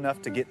flowable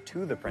enough to get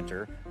to the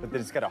printer, but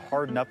then it's got to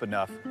harden up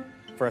enough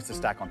for us to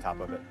stack on top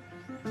of it.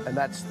 And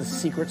that's the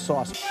secret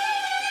sauce.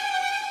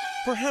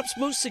 Perhaps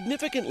most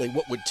significantly,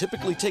 what would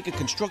typically take a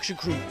construction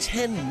crew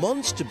 10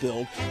 months to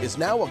build is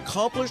now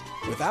accomplished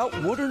without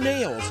wood or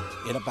nails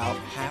in about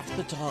half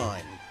the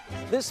time.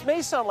 This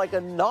may sound like a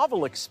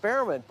novel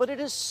experiment, but it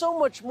is so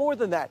much more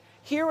than that.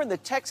 Here in the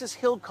Texas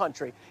Hill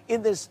Country,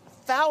 in this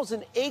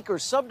 1,000-acre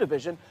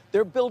subdivision,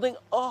 they're building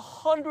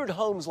 100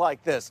 homes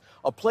like this,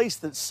 a place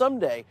that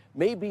someday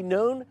may be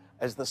known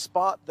as the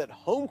spot that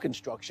home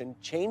construction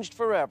changed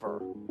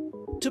forever.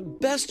 To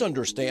best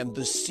understand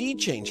the sea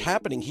change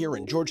happening here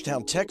in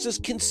Georgetown, Texas,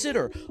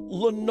 consider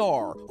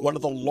Lennar, one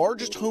of the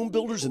largest home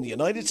builders in the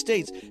United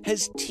States,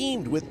 has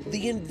teamed with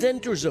the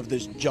inventors of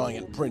this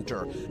giant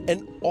printer,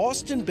 an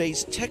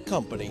Austin-based tech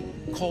company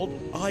called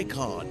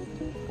Icon.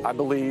 I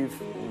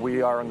believe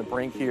we are on the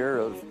brink here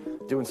of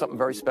doing something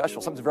very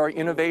special, something very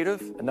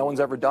innovative, and no one's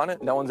ever done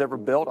it. No one's ever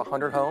built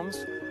 100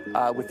 homes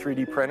with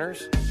 3D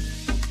printers.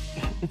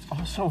 It's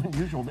also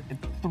unusual.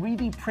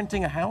 3D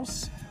printing a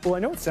house? Well, I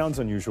know it sounds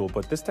unusual,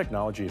 but this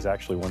technology is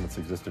actually one that's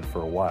existed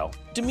for a while.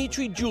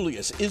 Dimitri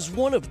Julius is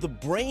one of the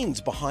brains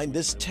behind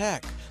this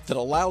tech that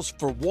allows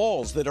for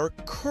walls that are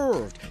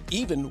curved,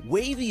 even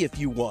wavy if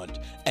you want,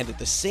 and at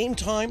the same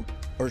time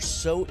are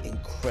so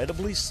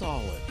incredibly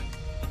solid.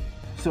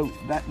 So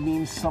that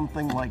means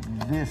something like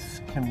this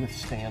can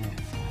withstand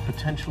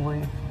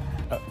potentially?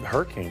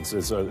 Hurricanes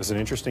is an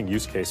interesting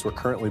use case. We're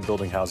currently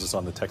building houses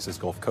on the Texas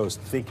Gulf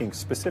Coast, thinking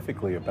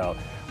specifically about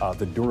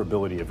the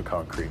durability of a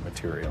concrete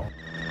material.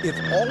 If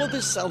all of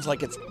this sounds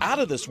like it's out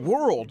of this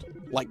world,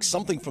 like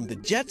something from the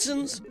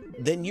Jetsons,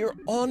 then you're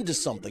on to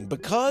something,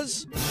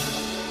 because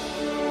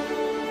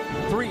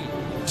 3,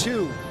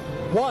 2,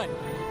 1.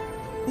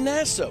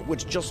 NASA,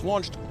 which just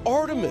launched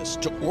Artemis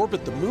to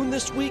orbit the moon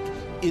this week,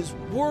 is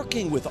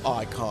working with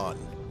Icon.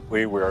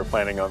 We are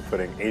planning on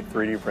putting a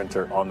 3D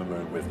printer on the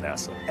moon with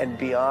NASA. And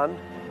beyond?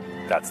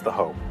 That's the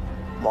hope.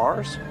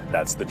 Mars?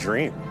 That's the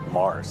dream,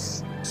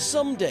 Mars.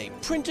 Someday,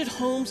 printed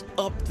homes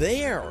up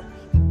there.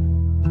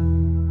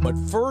 But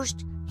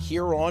first,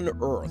 here on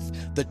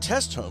Earth, the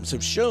test homes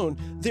have shown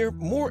they're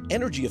more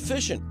energy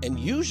efficient and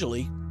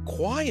usually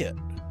quiet.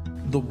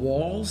 The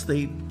walls,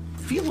 they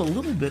feel a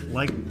little bit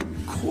like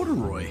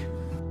corduroy.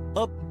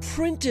 A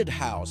printed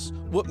house,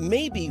 what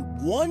maybe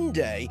one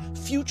day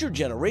future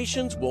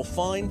generations will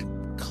find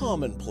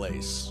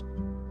commonplace.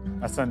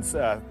 My son's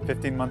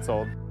 15 months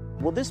old.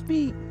 Will this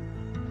be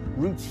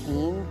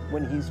routine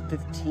when he's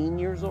 15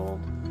 years old?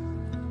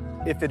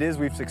 If it is,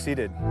 we've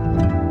succeeded.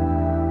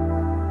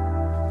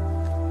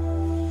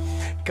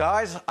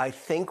 Guys, I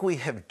think we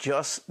have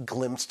just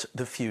glimpsed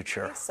the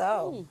future.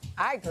 So,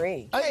 I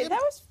agree. Hey, that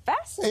was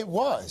fascinating. It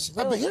was.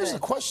 Really but here's good.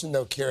 the question,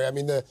 though, Carrie. I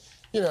mean, the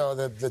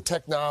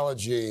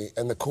technology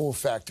and the cool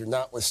factor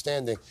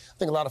notwithstanding, I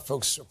think a lot of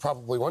folks are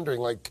probably wondering,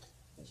 like,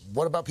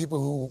 what about people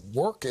who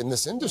work in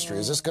this industry?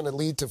 Is this going to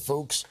lead to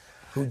folks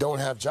who don't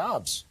have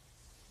jobs?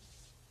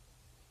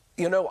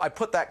 You know, I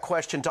put that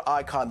question to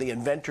Icon, the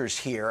inventors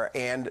here,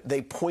 and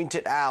they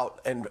pointed out,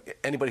 and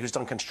anybody who's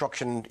done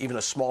construction, even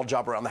a small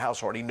job around the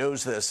house already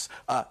knows this,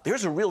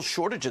 there's a real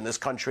shortage in this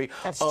country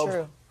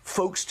of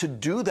folks to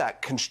do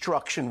that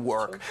construction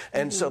work.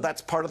 And so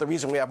that's part of the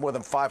reason we have more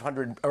than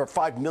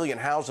 5 million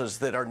houses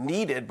that are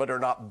needed but are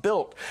not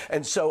built.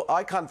 And so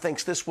Icon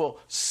thinks this will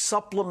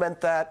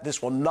supplement that.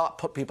 This will not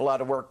put people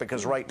out of work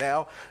because right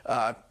now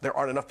there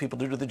aren't enough people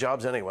to do the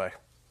jobs anyway.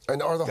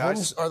 And are the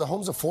homes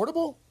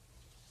affordable?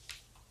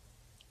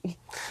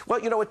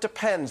 Well, you know, it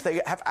depends. They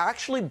have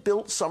actually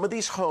built some of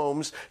these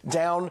homes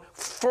down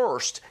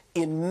first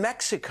in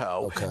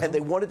Mexico, and they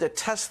wanted to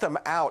test them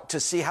out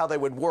to see how they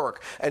would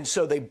work. And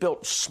so they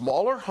built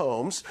smaller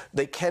homes.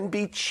 They can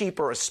be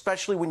cheaper,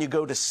 especially when you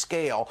go to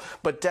scale.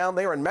 But down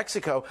there in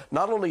Mexico,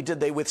 not only did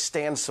they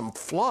withstand some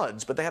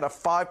floods, but they had a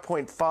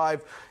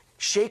 5.5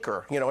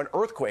 shaker, you know, an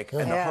earthquake,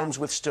 and the homes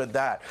withstood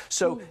that.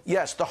 So,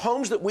 yes, the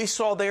homes that we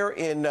saw there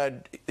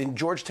in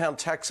Georgetown,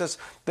 Texas,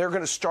 they're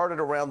going to start at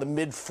around the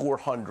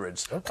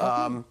mid-400s.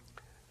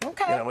 You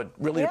know, it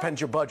really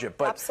depends your budget.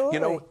 But, you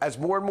know, as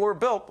more and more are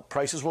built,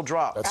 prices will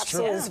drop. That's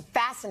true. This is a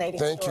fascinating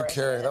Thank story. you,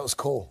 Carrie. That was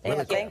cool. Really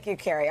cool. Thank you,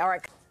 Carrie. All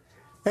right.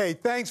 Hey,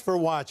 thanks for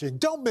watching.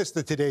 Don't miss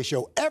the Today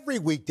Show every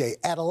weekday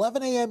at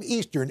 11 a.m.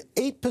 Eastern,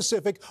 8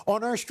 Pacific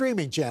on our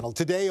streaming channel,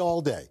 Today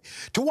All Day.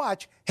 To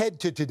watch, head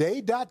to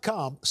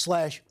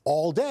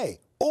today.com/allday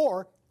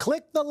or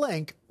click the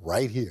link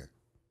right here.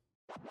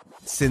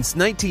 Since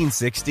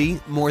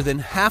 1960, more than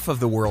half of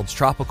the world's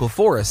tropical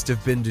forests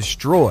have been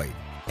destroyed,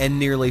 and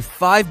nearly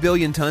 5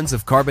 billion tons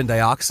of carbon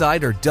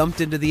dioxide are dumped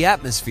into the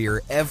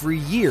atmosphere every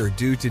year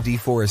due to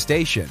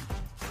deforestation.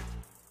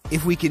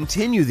 If we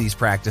continue these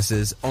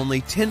practices,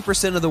 only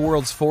 10% of the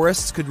world's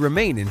forests could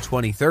remain in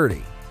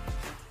 2030.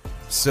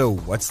 So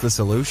what's the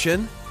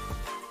solution?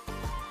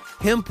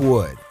 Hemp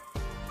wood.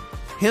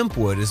 Hemp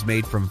wood is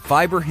made from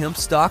fiber hemp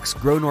stalks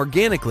grown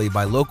organically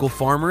by local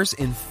farmers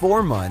in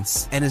 4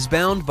 months and is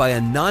bound by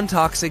a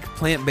non-toxic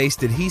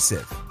plant-based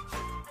adhesive.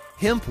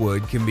 Hemp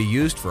wood can be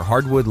used for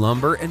hardwood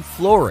lumber and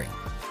flooring.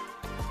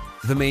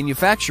 The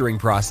manufacturing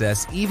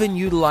process even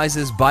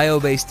utilizes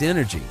bio-based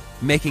energy,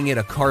 making it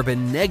a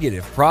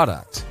carbon-negative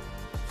product.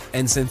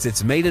 And since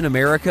it's made in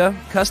America,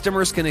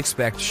 customers can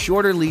expect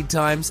shorter lead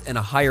times and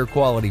a higher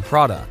quality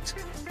product.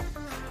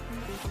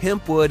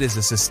 Hempwood is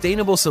a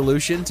sustainable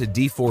solution to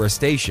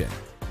deforestation.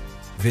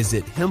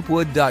 Visit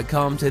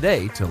hempwood.com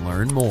today to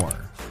learn more.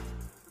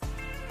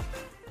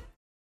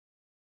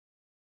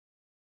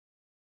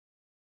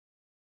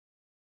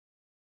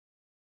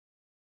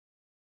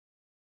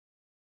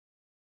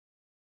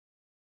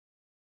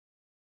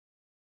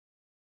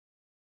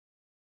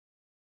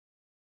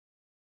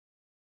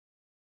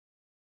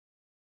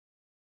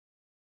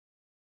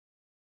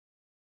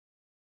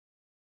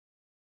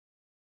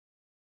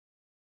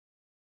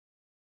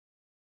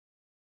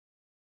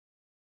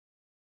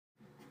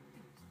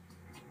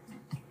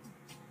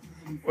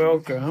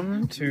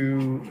 Welcome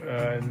to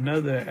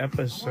another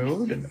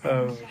episode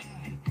of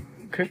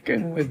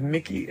Cooking with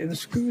Mickey and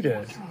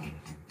Scooter.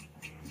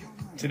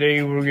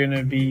 Today we're going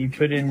to be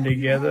putting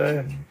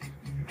together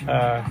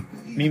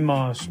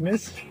Meemaw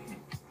Smith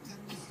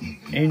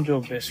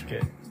Angel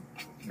Biscuit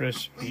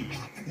recipe.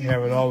 We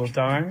have it all the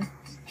time,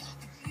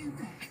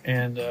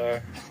 and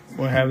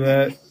we'll have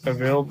that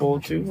available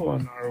too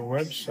on our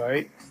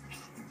website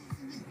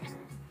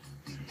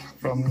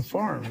from the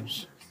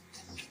farms.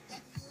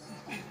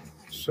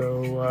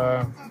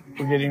 So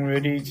we're getting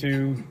ready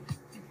to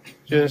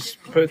just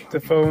put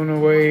the phone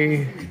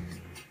away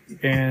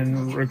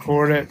and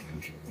record it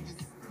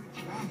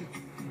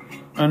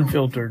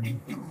unfiltered.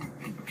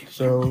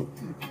 So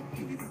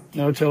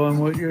no telling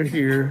what you're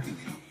here,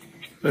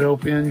 but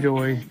hope you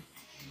enjoy.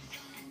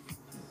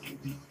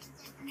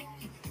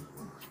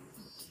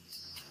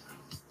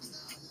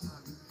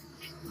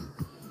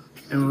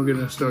 And we're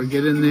gonna start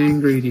getting the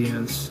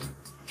ingredients.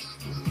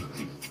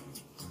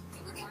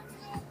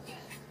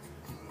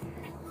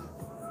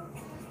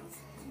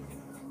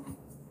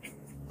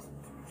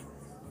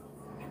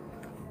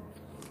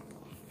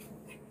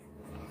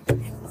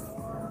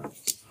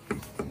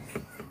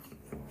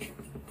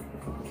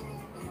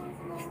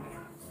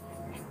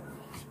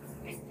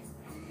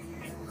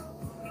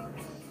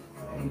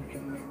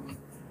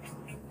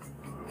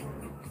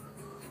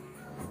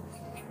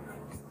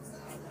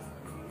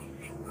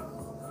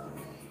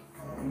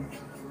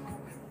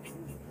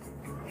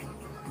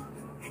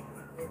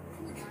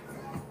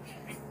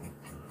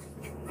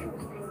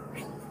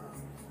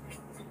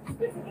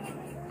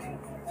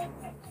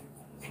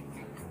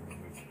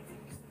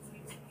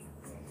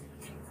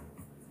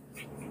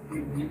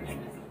 Let's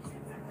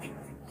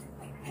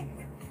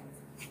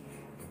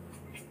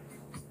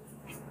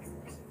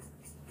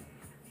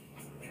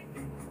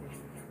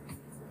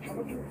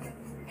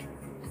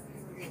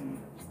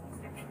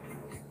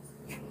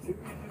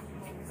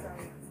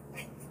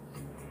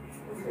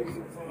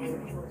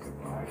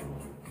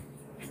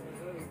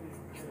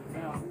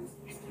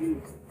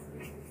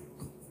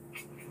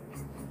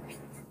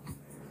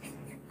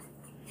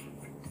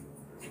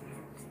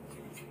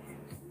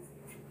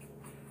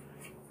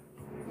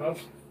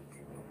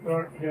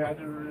start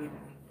gathering.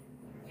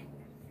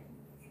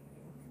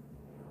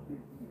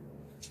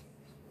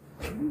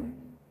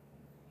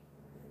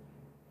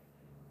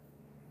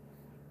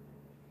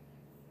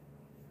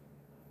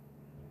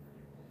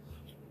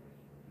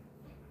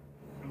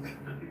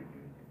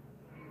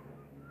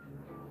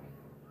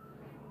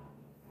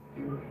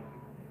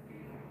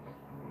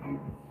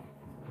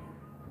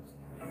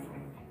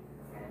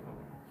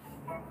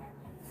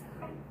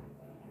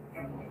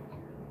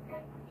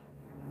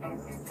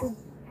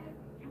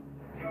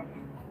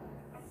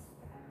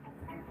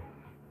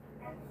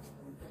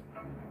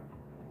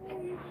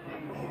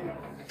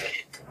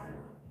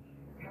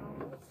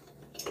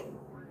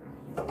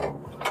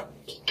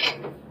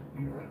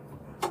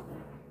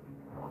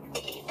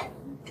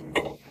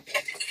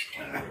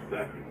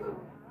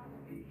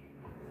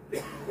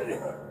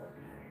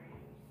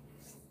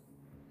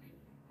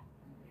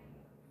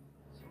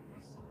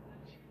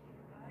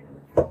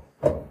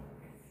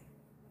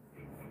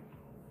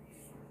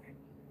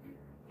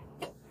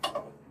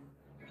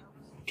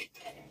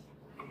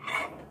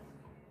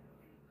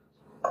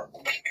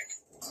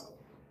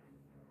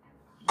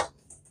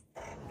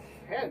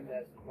 And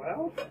as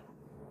well.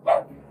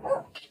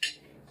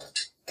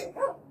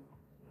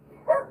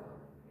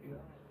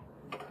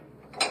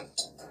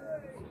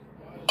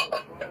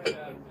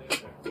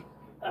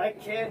 I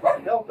can't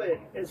help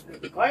it. It's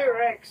the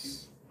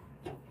Pyrex.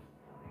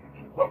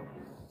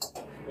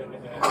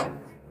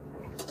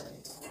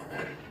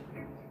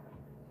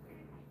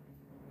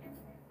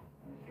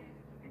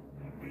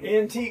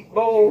 Antique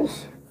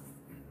bowls.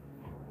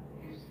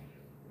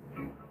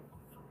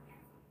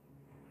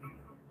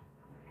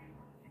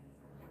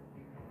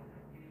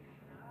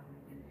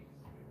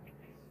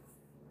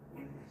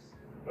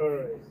 All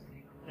right.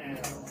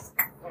 Now.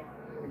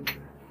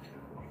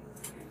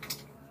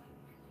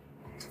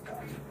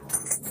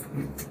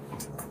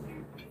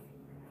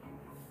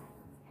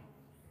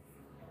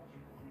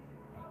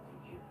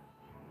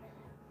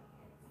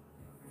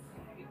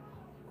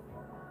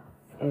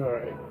 All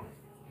right.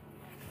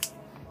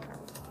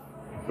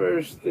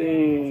 First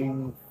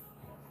thing,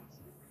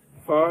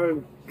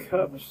 5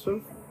 cups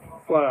of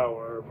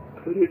flour.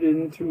 Put it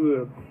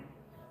into a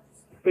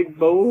big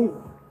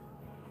bowl.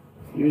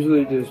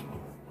 Usually just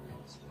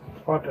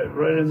plop it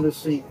right in the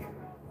sink.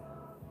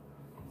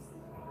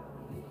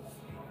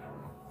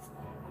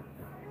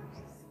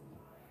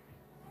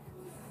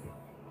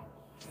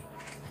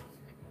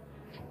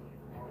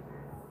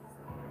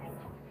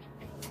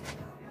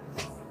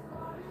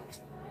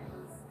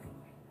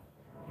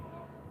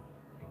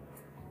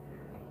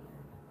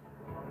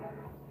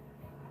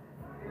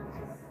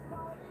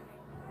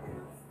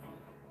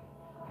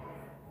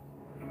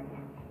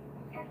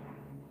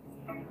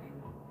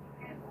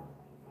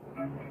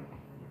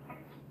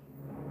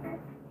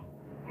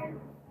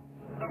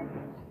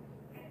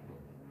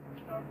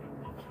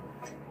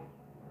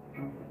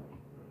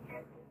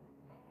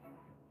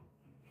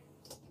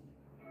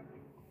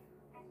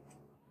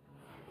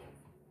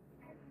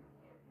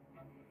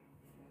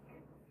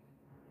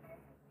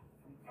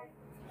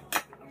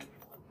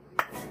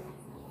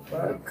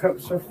 Five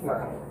cups of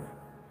flour.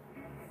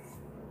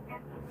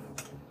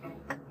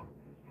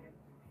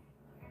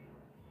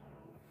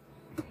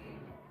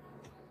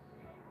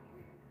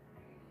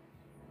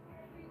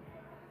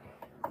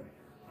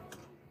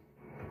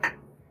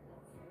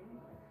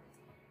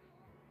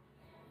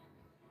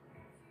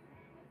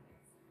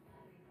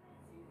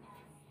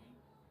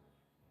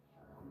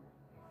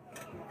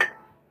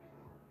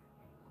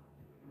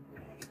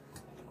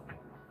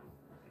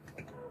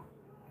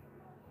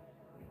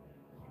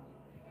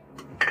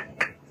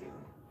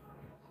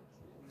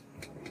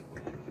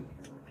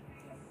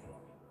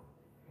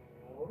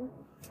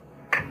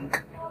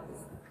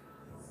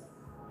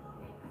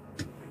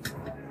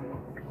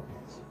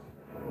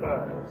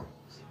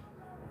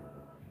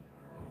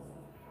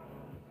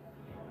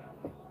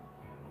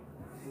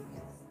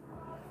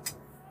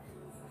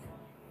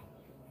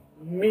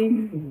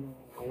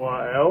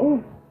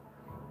 Meanwhile,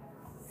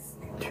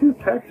 2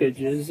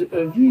 packages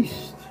of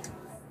yeast.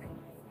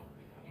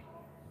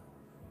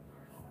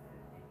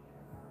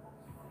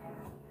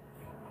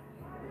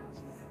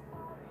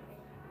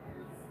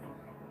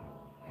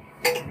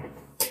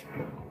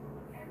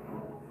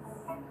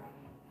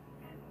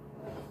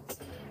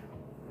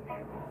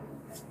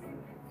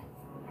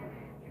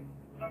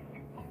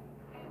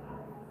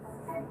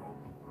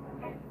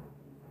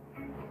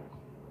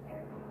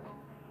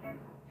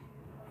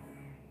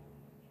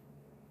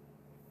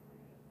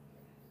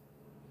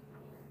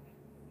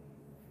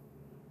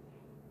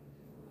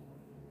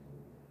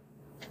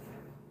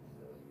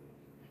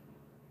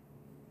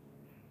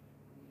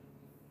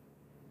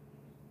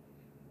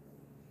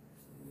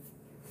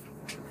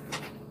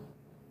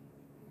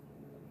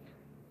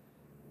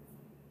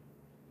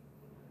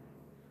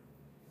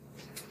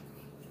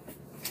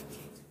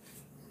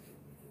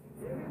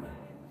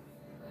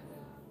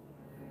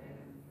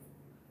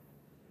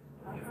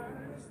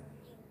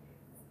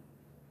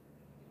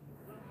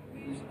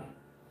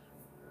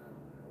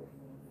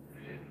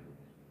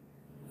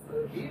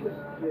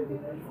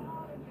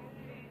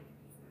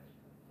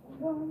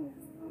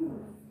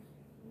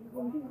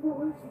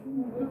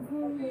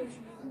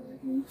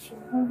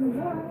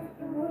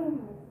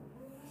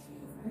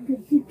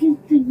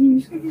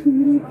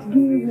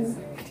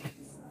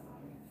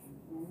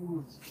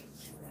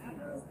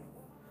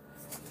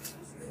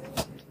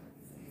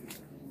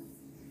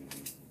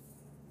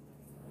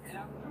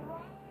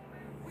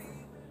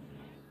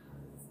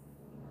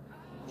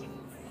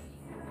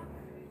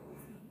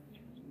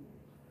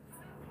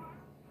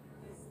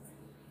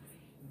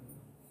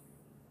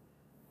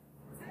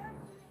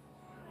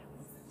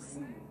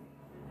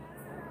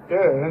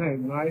 Yeah, that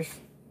ain't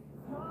nice.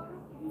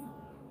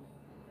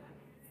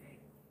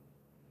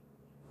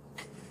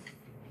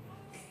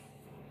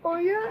 Oh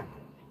yeah.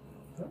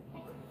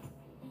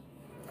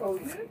 Oh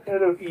yeah.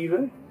 Hello,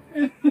 Eva.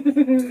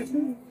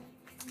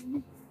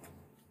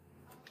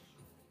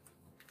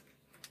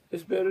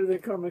 It's better than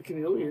Karma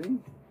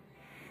Chameleon.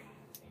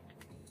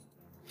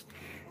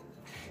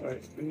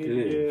 Alright, we need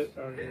to get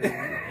our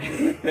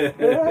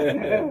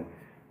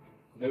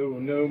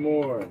No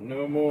more.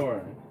 No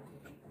more.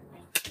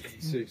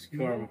 6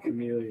 Karma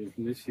Chameleons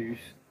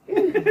misuse.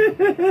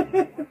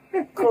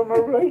 Karma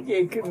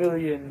Reggae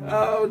Chameleon.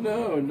 Oh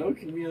no, no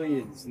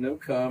chameleons, no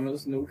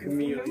commas, no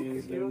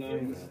chameleons, no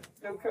nice.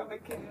 No Karma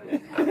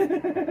Chameleon.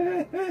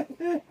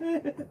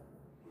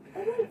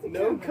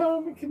 No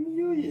Karma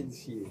Chameleons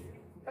here.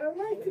 I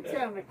like the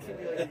Karma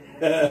Chameleon.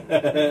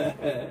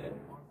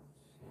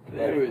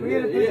 They were,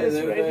 We're gonna put this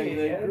right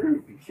here. that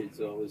group of kids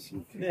all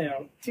listen to.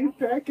 Now, 2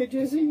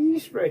 packages of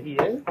yeast right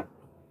here.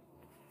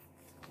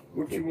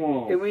 What you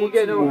want? And when you What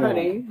get you no want?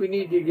 honey, we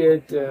need to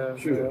get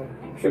Sugar.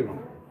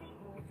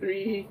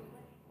 3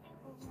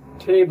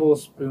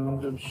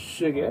 tablespoons of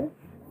sugar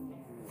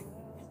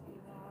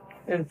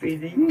and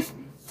feed the yeast.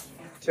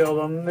 Tell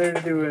them they're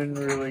doing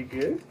really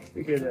good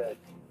because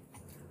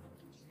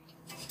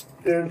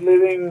they're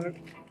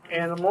living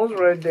animals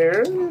right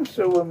there.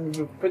 So when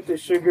we put the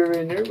sugar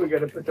in there, we got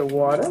to put the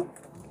water,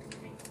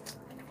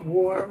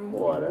 warm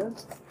water,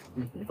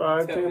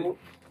 5 tablespoons.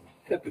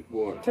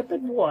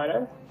 Tepid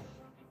water.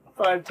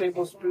 5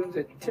 tablespoons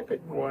of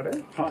tepid water.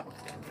 Hot,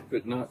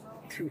 but not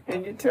too hot.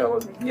 And you tell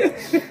them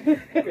yes.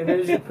 And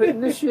as you're putting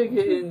the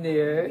sugar in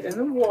there and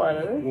the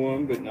water,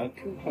 Warm, but not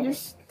too hot. you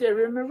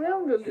stir them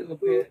around a little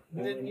bit.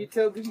 And then you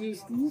tell the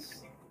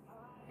yeasties,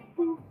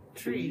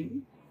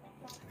 tree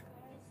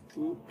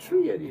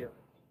of you.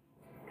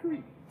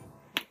 3.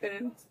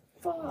 And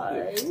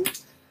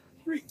 5.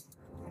 3.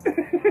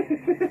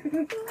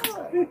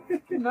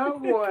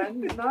 Not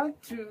 1,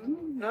 not 2,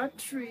 not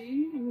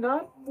 3,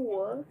 not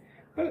 4.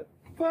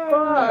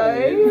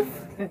 5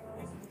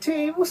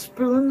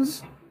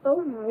 tablespoons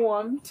of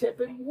warm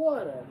tepid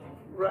water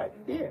right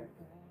there.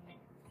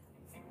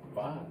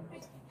 5.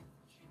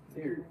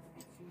 Here.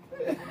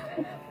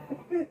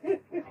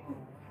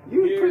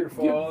 You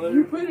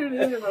Father. put it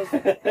in a...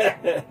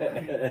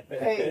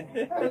 Hey,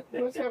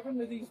 what's happened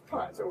to these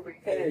pots over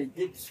here? Hey,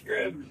 get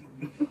scrubbed.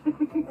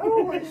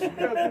 Always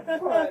scrubbing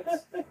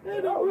pots.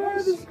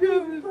 Always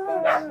scrubbing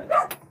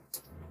pots.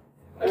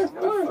 That's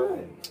not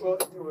right. Well,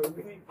 anyway,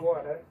 we need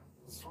water.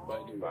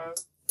 Scrub them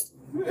pots.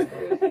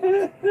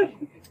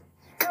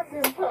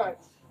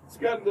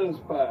 Scrub those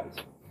pots.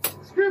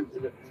 Scrub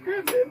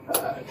them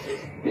pots.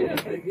 Yeah,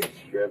 they get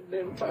scrubbed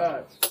them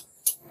pots.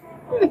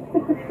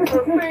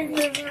 We're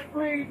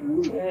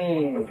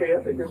bleeding. Okay, I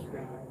think it's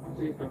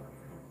good.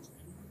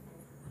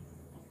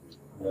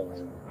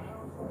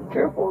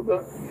 Careful,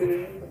 don't get it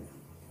in.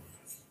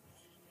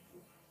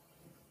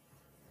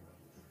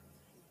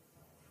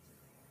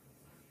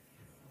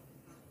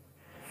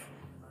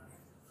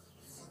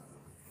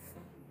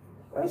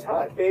 That's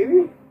hot,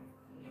 baby.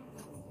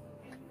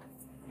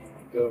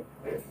 Go.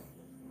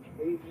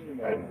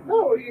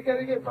 No, you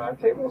gotta get 5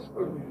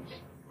 tablespoons.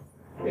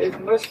 It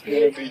must be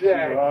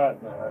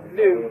exact.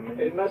 No,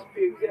 it must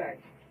be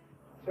exact.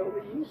 Tell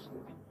the yeast.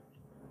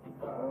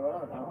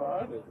 How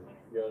hot is it?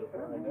 You gotta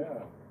find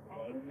out.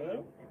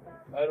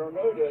 I don't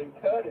know. Doesn't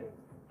cut it.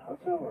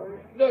 That's all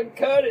right. Doesn't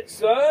cut it,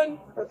 son.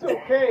 That's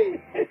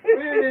okay.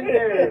 Put it in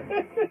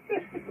there.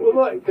 Well,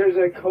 look, there's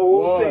a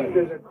cold thing.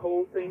 There's a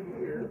cold thing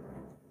here.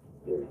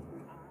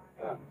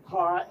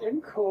 Hot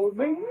and cold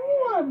make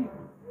one.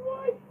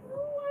 What?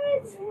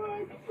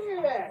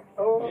 Yeah.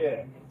 Oh,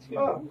 Yeah.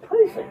 Oh,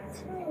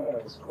 perfect. Oh,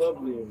 it's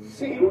lovely.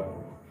 See,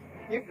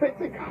 you put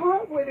the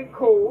hot with the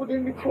cold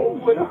and the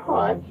cold with the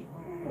hot.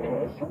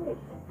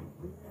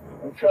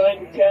 I'm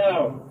trying to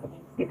count.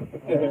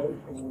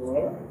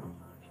 What?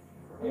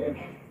 Yeah.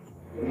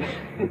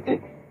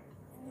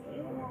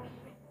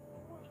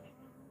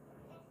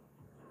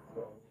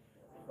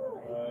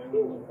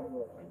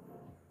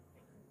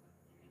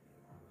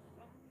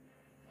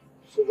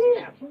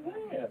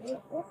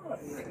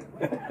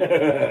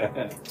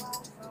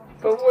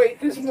 But wait,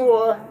 there's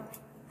more.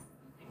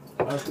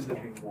 How could there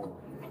be more?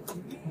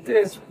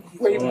 There's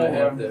way All more. I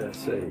have to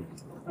say.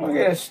 I'm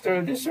gonna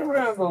stir this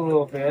around a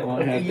little bit. All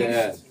I have to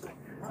ask.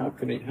 How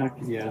can you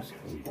ask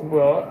me?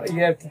 Well, you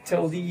have to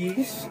tell the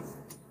yeast.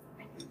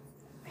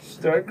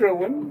 start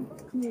growing.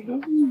 There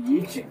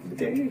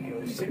you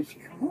go, sis.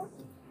 Come on.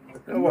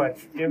 Now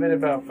watch. Give it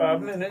about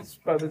 5 minutes.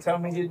 By the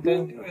time we get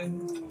done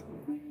doing...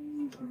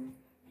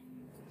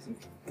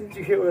 Did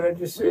you hear what I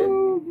just said?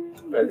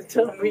 By the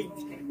time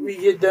we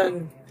get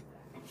done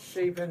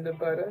shaving the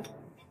butter,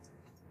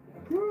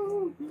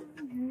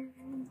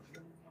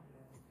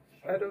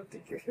 I don't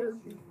think you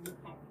heard me.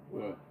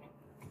 What?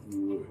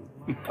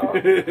 I'll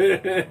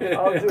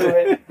do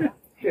it.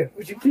 Yeah,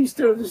 would you please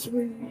throw this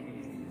away?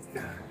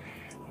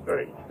 All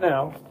right,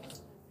 now.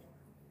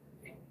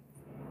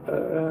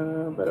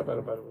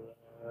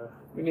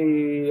 We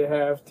need a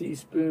half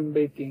teaspoon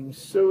baking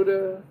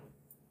soda.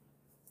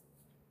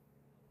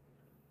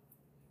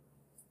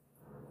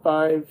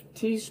 5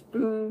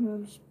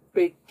 teaspoons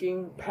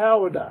baking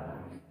powder.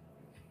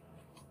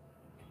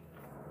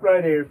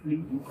 Right here,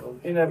 please.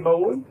 In that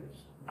bowl.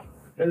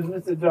 As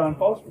Mr. John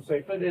Foster would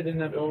say, put it in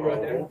that bowl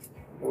right there.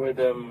 With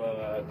them,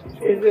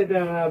 Is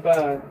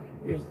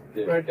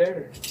it right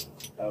there?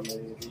 how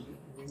many do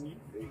you need?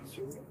 Baking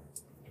soda?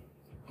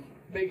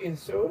 Baking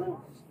soda?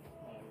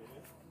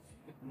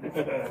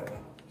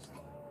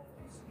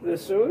 The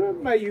soda?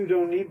 Maybe you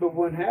don't need but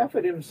 1/2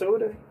 of them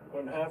soda.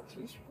 1/2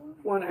 teaspoon?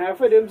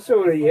 1/2 of them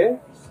soda, yeah?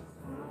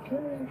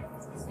 Okay.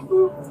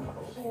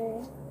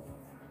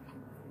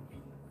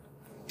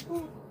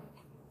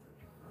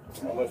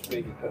 How much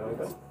baking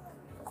powder?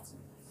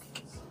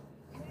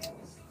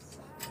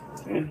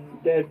 And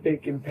that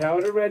baking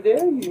powder right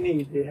there, you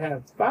need to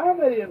have 5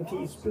 of them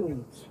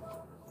teaspoons.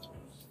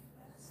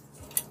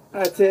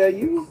 I tell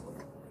you.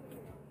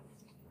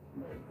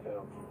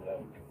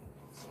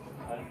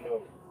 I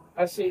know.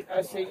 I say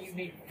you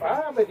need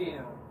 5 of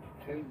them.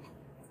 2.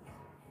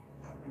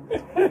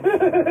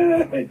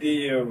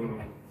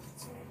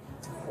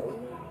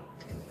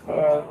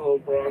 Little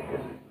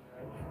broccoli.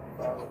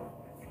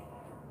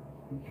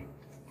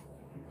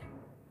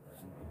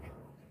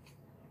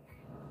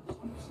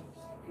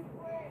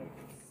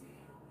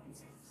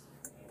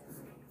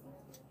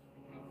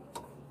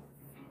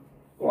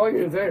 While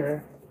you're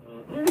there,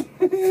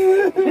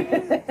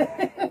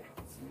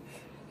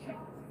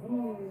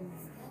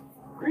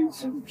 grate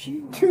some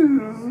cheese.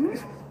 2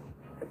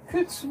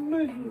 Put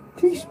some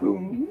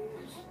teaspoons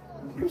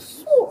of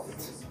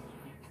salt.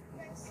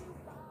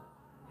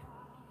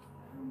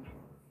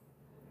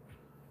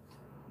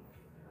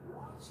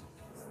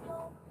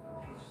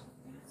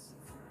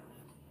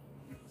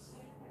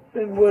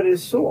 And what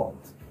is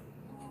salt?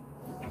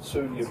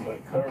 Sodium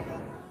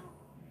bicarbonate.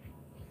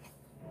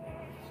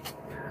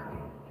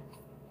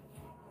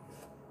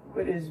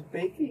 What is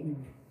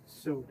baking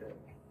soda?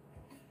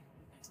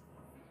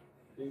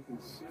 Baking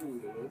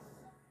soda.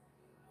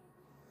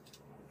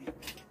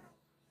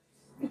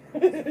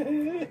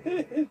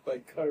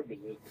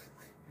 Bicarbonate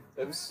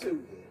of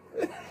soda.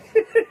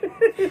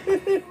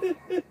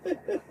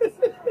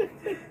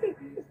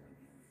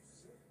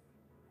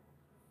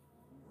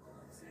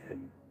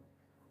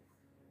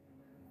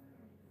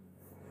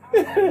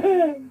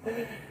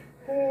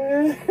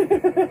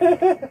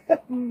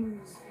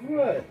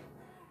 What?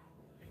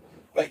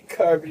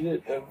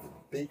 Bicarbonate of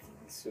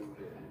baking soda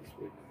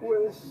is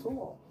what is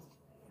salt?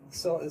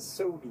 Salt is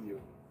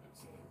sodium.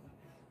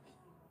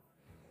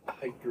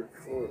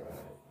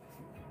 Hydrochloride.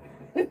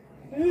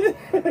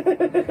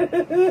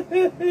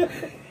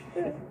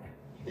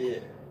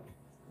 Yeah.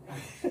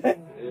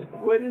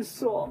 What is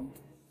salt?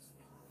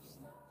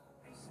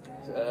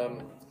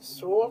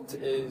 Salt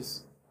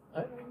is,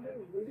 I don't know,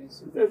 what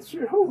is it? That's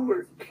your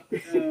homework.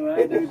 No,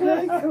 I don't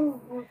like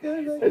homework.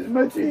 As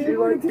much as you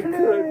like to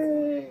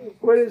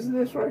cook. What is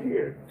this right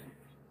here?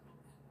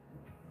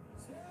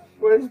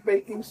 What is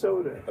baking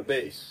soda? A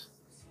base.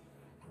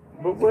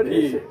 But what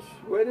is it?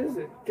 What is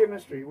it?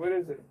 Chemistry, what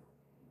is it?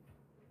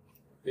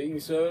 Baking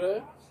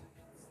soda.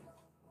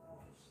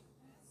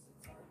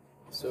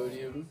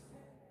 Sodium.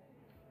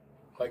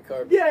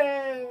 Bicarbonate.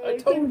 Yay! I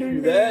told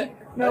you that.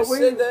 No, I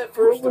said that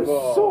first of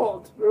all.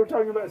 Salt. We were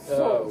talking about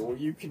salt. Oh, well,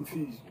 you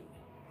confused me.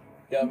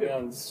 Got me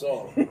on the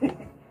salt. You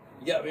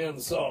got me on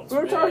the salt. We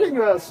were talking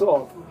about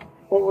salt.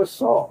 What was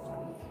salt?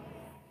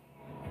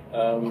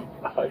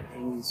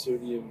 Hydrogen,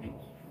 sodium.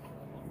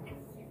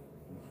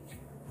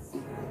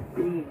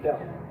 Read it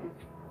down.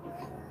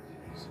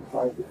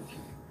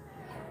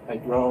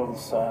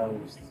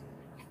 Hydrolyzed.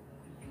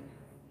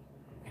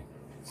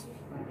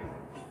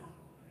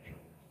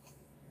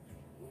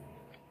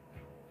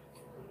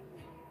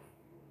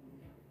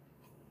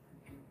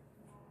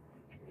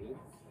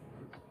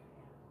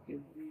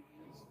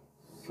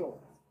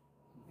 Salt.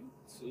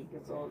 See,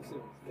 that's all it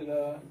says.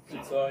 Ta-da.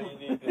 That's all you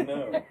need to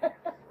know.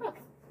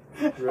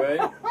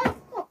 Right?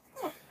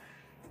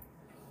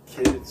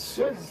 Kids,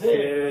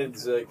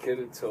 I could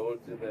have told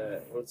you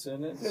that. What's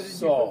in it?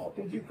 Salt.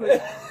 Did you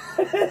put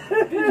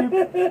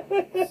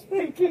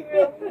speaking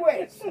of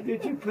which,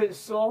 did you put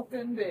salt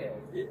in there?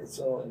 Yeah, it's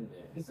all in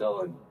there. It's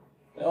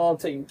all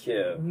taken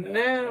care of.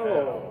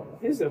 Now,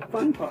 here's a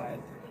fun part.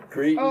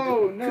 Great.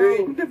 Oh, no.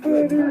 Great the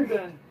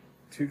butter.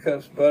 2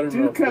 cups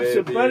buttermilk, 2 cups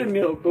of baby.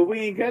 buttermilk, but we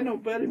ain't got no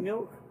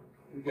buttermilk.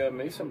 We gotta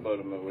make some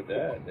buttermilk with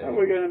that. How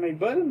we gonna make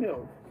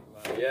buttermilk?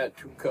 Yeah,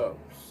 2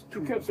 cups.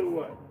 2 cups of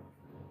what?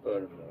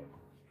 Buttermilk.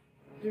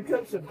 2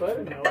 cups of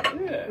buttermilk?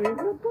 Yeah. We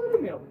got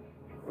buttermilk.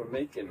 We're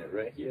making it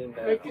right here and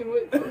now. Making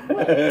with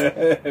what?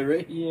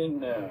 Right here and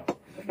now.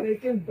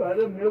 Making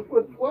buttermilk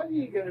with what are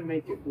you going to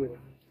make it with?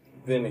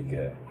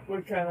 Vinegar.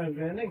 What kind of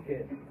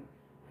vinegar?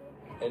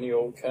 Any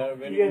old kind of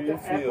vinegar You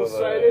got the feel apple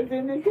cider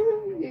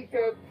vinegar. You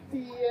got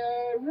the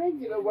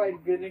regular white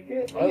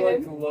vinegar. I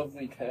like the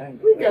lovely tang.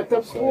 We got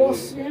the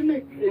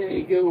balsamic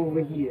vinegar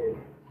over here.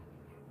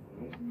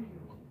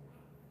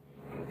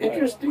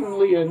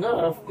 Interestingly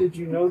enough, did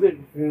you know that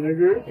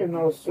vinegar can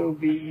also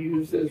be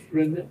used as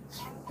rennet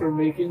for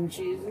making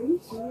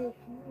cheeses?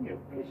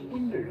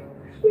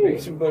 Make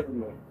some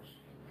buttermilk.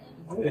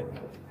 And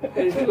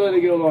if you let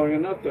it go long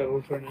enough,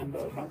 that'll turn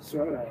into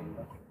mozzarella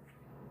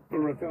or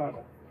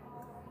ricotta.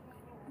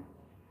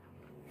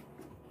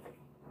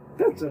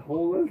 That's a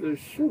whole other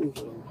show,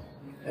 though.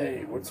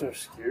 Hey, what's our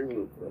skier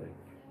look like?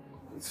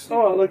 Let's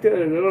Oh, look at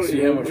it. Oh, see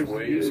yeah, how much looks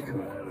weight is good.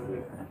 coming out of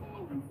it.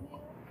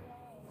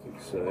 It's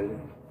exciting.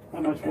 How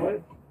much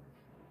what?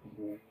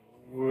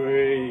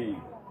 Wait.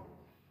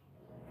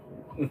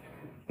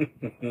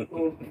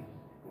 Well,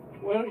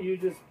 why don't you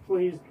just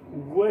please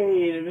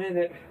wait a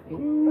minute?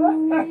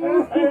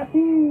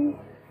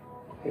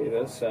 Hey,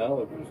 that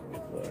salad was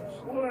good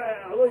last.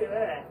 Wow, look at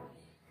that.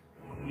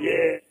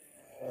 Yeah.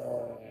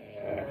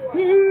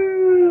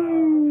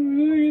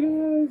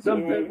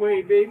 Dump that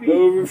way, baby.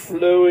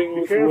 Overflowing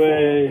Be with careful.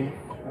 whey.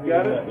 You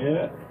got it?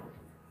 Yeah.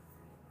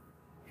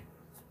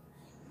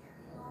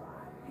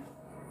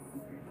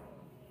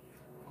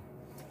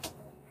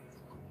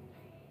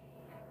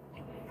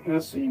 Now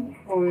see,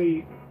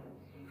 only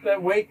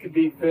that whey could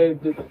be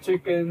fed to the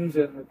chickens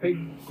and the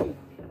pigs.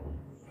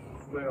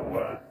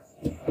 Well,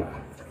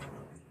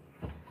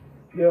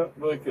 yep.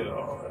 Look at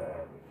all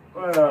that.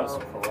 Wow.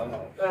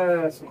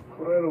 That's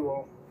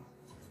incredible.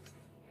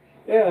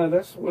 Yeah,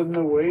 that's with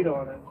no weight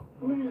on it.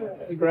 Look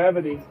at that.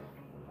 Gravity.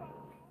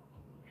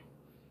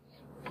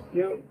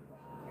 Yep.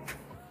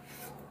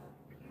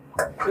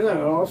 Isn't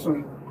that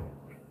awesome?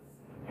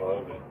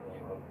 Love it.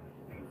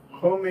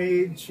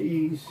 Homemade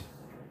cheese.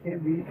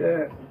 Can't beat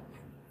that.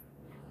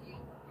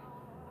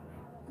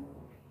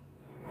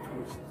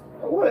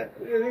 What?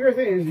 The other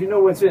thing is, you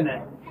know what's in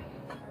it.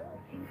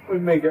 We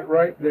make it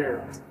right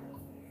there.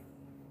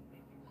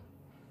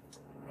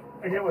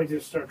 I can't wait to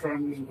start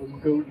trying this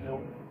with goat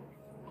milk.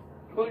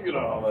 Look at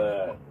all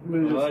that.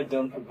 Well, I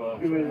dumped a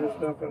bunch. You may just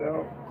dump it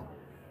out.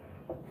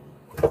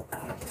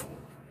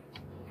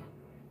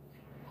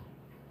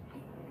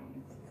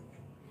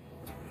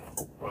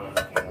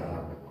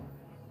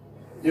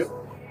 Yep.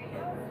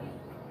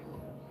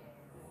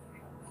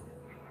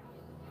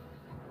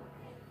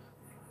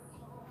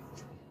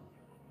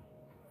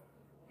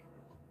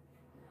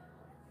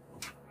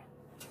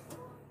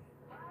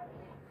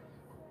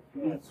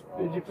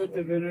 Did you put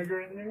the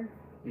vinegar in there?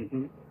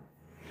 Mm-hmm.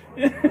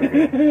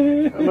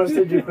 How much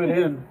did you put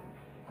in?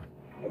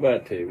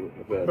 About a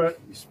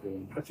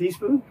teaspoon. A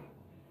teaspoon?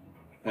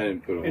 I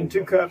didn't put a In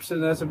 2 cups,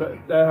 and that's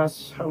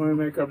how we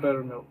make our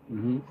buttermilk.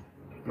 Mm-hmm.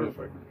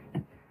 Perfect.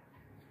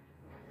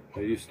 I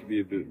used to be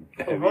a bit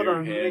Oh, hold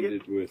on,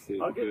 heavier-handed with it.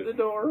 I'll get but the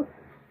door.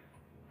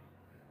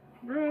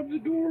 Grab the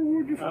door,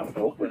 would you? I'm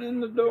opening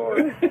the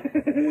door.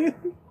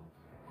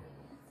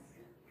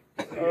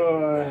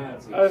 Oh,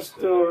 I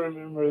still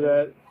remember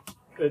that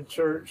at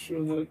church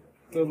when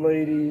the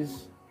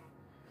ladies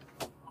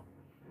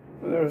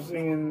they were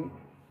singing.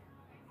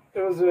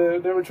 They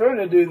were trying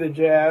to do the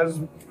jazz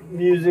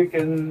music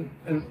and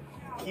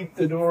keep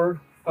the door.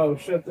 Oh,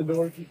 shut the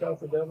door, keep out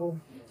the devil.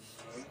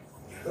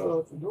 Shut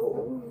out the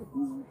door.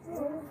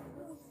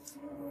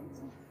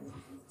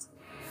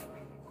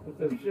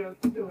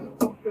 Shut the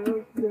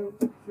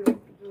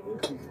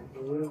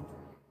door.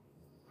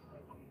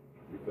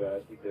 You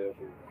bad, the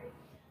devil.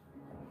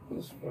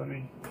 That's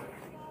funny.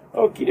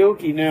 Okie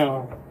dokie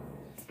now.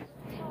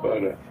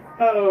 Butter.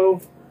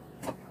 Uh-oh.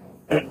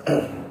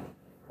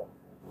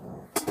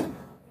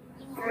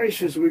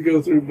 Gracious, we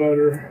go through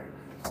butter.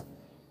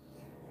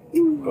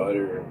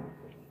 Butter.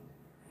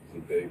 It's a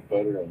big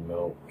butter and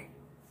milk.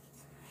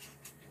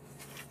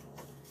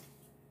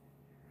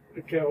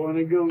 A cow and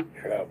a goat.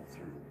 Travel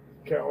through.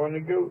 Cow and a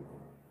goat.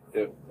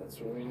 Yep, that's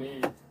what we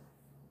need.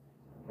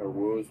 Our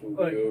woes will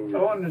Like, be over. I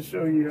wanted to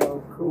show you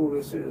how cool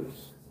this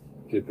is.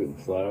 Dip it in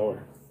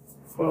flour.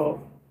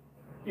 Well,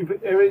 you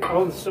put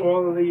all the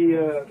salt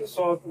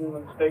and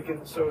the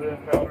baking soda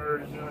and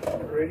powder is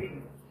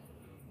ready.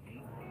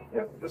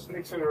 Yep, just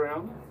mix it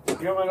around. You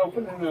don't mind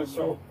opening the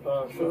salt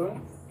soda?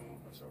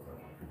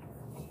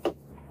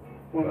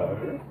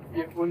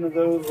 Get one of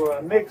those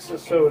mix of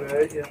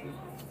soda in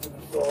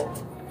the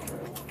salt.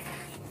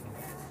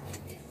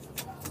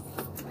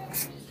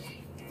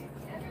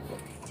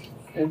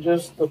 And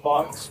just the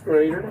box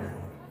grater.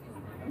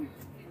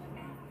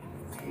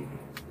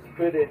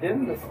 Put it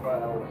in the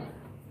flour.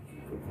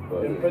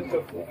 And put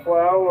the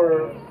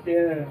flour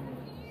in.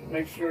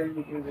 Make sure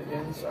you do the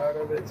inside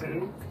of it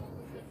too.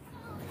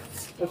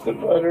 Put the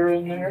butter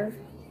in there.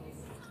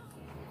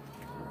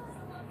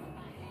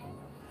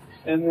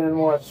 And then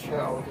watch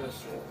how this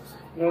is.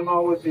 My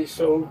mom would be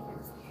so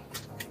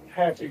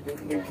happy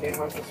when we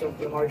came up with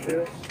something like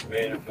this.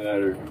 Made it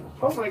better.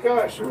 Oh my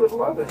gosh, she would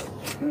love it.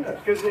 Yeah,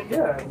 because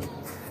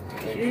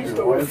she used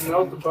to always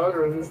melt the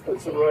butter and just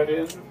puts it right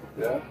in.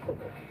 Yeah.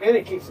 And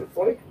it keeps it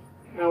flaky.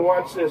 Now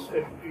watch this,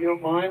 if you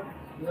don't mind.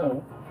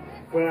 No.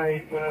 When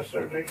I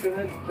start mixing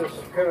it,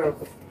 just kind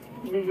of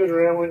move it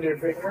around with your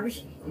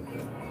fingers.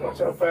 Watch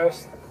how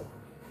fast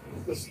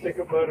the stick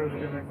of butter is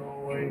going to go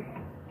away.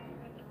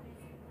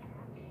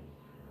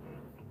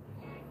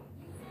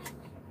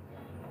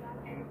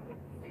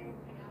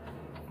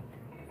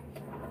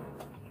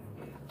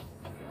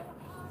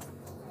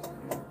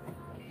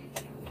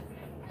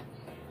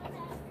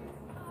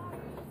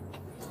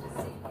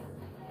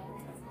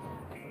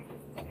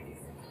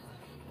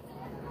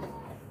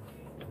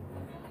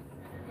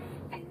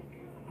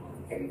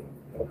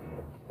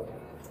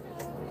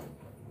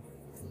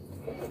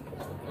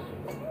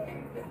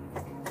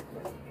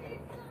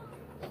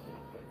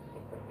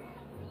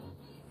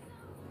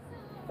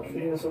 See,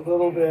 it's a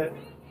little bit,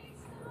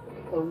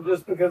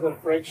 just because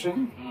of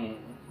friction.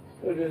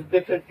 So just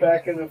dip it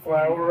back in the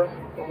flour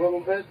a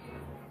little bit.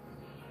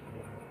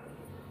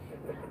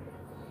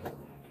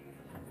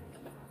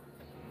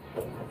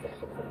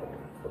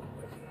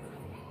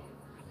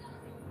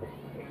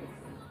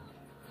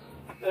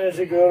 As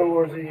you go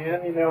towards the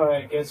end, you know,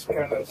 it gets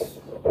kind of,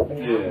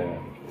 Yeah.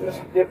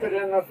 just dip it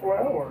in the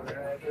flour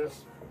and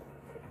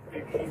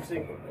it keeps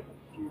it.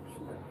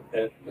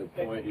 At the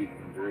point you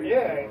can grate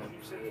Yeah, it. it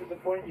keeps it to the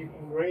point you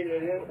can grate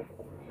it in.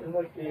 And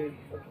look, dude,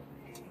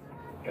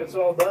 it's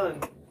all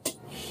done.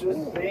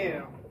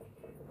 Shazam.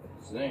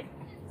 Zinc.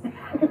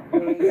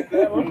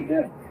 That one?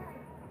 Yeah.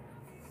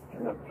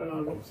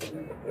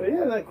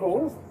 Yeah, that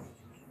cool.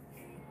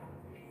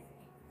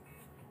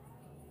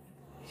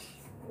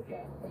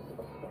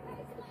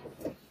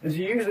 Because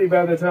usually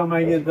by the time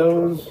I get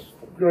those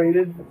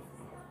grated,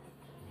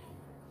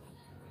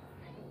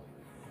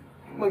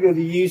 look at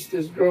the yeast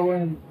is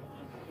growing,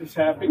 it's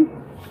happy,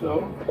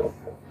 so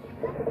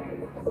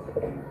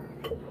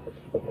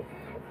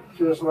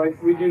just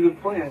like we do the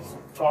plants,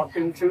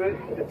 talking to it,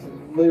 it's a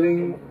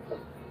living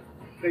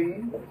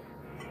thing.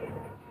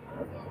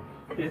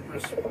 It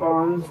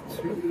responds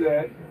to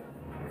that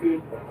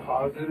good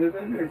positive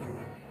energy,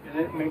 and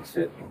it makes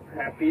it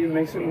happy and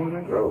makes it want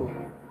to grow.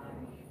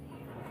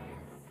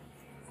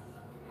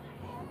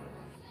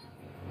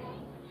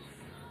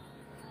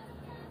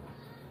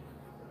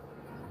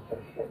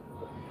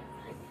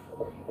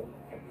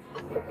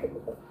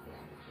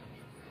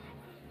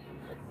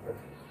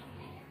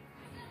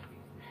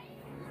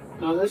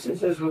 Now this is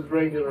just with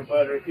regular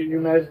butter. Can you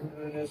imagine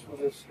doing this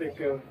with a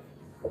stick of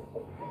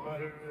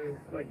butter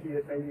like you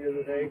had made the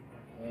other day?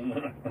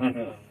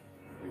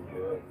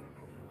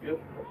 Yep.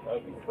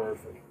 That'd be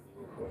perfect.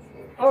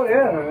 Oh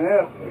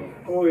yeah.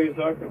 We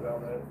talked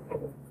about that.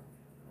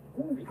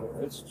 When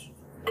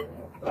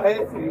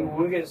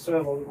we get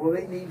settled, well,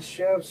 they need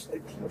chefs to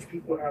teach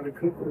people how to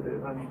cook with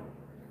it. I mean,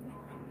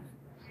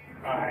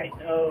 I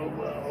know.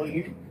 Well,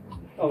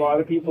 a lot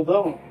of people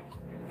don't.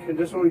 And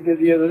just what we did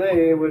the other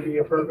day, it would be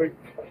a perfect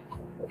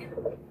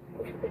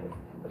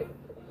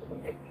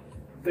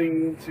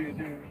thing to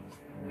do.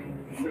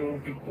 Show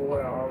people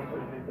how to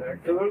do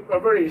that. Because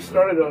I've already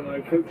started on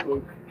a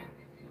cookbook.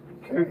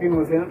 Cooking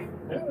with hemp.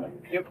 Yeah.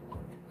 Yep.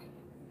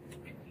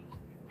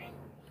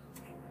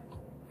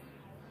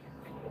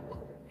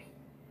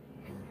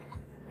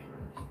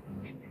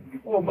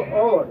 Well, but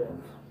all of it.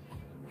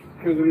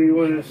 Because we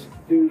want to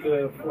do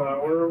the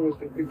flour with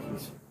the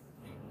cookies.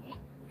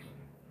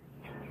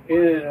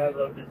 And I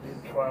love to do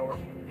flour.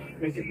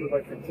 Make it look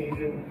like the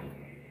Cajun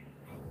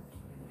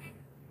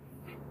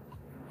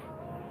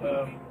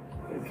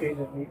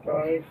meat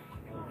pies.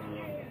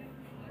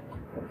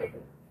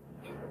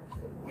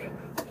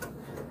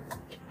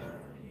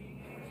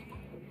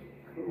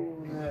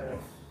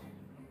 Coolness.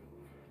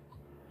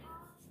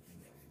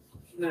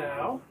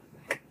 Now,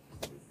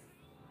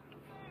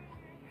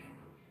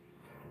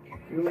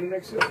 you want to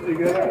mix it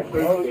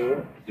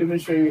together? Let me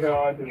show you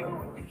how I do it.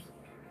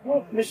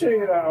 Let me show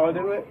you how I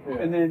do it,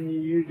 and then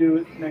you do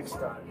it next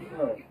time.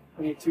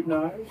 I need 2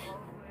 knives.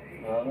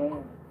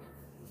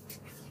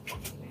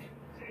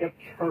 Yep,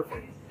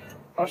 perfect.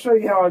 I'll show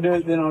you how I do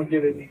it, then I'll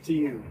give it to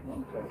you.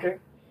 Okay?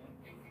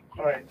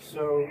 Alright,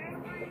 so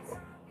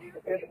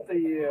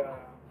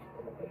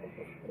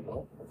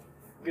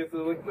get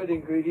the liquid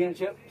ingredients.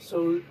 Yep,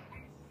 so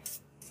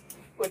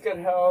look at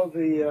how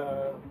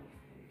the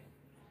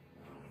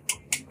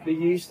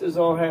yeast is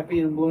all happy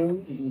and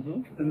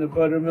bloom, and the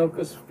buttermilk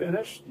is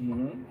finished.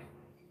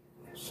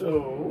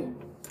 So,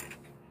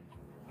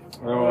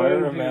 I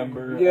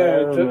remember. Yeah,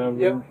 I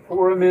remember. yep.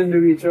 Pour them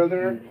into each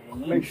other.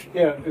 Make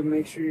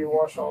sure you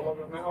wash all of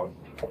them out,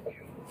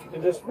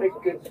 and just make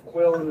it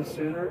well in the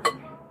center.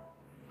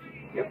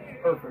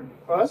 Yep,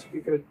 perfect. Plus,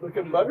 you could look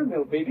at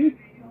buttermilk, baby.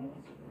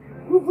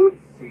 Woo-hoo.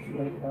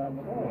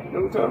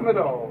 No time at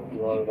all. You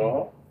want it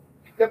all?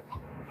 Yep.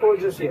 Or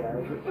just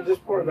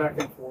pour it back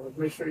and forth.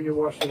 Make sure you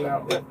wash it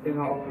out in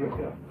all of it.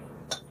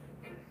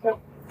 Yep.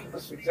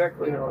 That's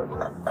exactly how I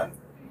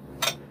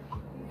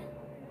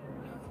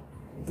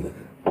do it.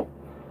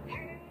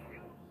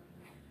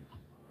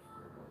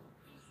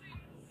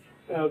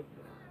 Now,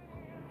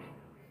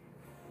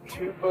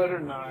 2 butter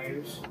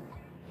knives.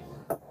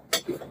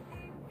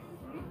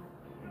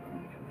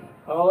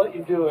 I'll let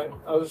you do it.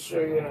 I'll just show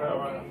you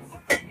how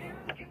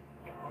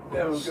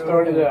I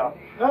start it out.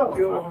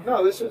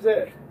 No, this is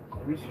it.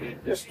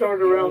 Just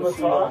start around the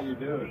top.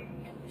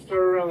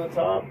 Start around the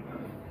top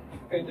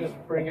and just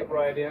bring it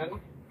right in.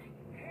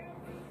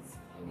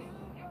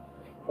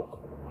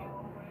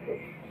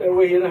 That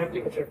way you don't have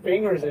to get your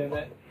fingers in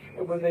it.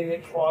 And when they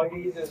get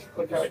cloggy, you just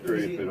look how easy.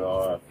 Scrape it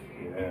off.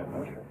 Yeah.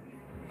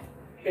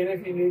 And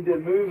if you need to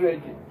move it,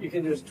 you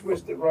can just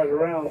twist it right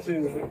around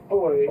too. But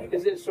boy,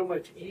 is it so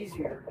much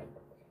easier.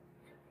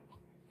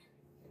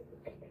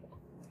 Yeah.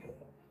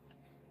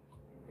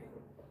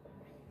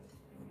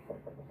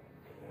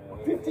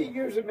 50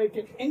 years of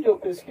making angel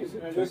biscuits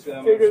and I just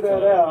figured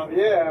that out.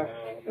 Yeah.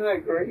 Isn't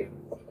that great?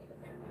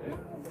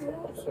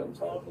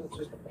 Sometimes it's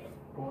just...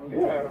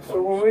 Yeah,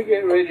 so when we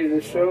get ready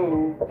to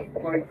show,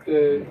 like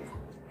at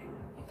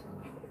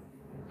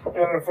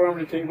our farm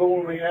to table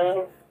when we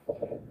have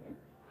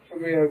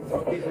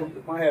people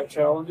that might have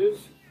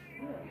challenges,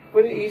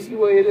 what an easy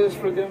way it is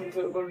for them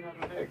to learn how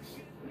to mix.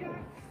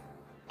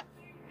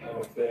 And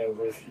if they have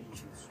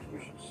issues,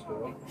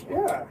 stuff.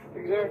 Yeah,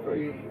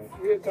 exactly.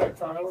 We have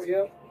tactile,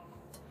 yep.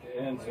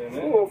 Hands in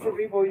it. Well, for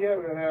people, yeah,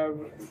 that have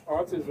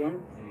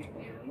autism.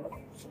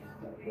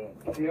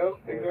 Yep,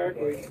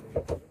 exactly.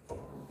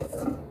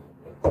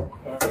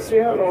 See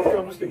how it all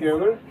comes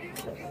together?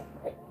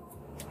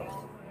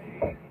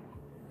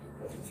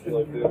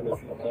 Like that a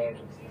few times.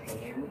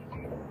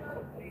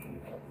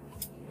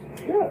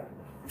 Yeah,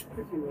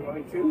 if you would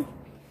like to.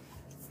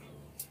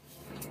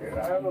 Here,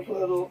 I have a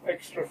little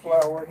extra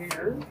flour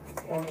here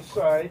on the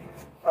side.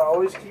 I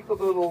always keep a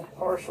little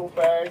partial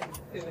bag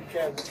in the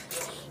cabinet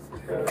just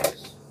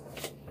because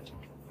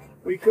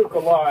we cook a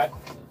lot.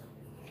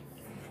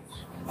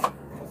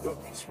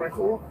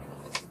 Sprinkle?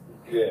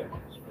 Yeah.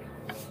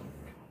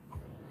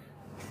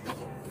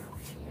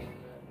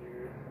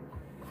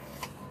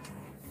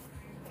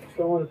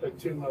 Don't want to put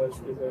too much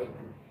because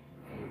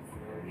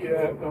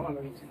yeah, don't want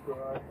to be too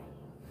dry.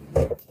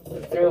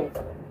 So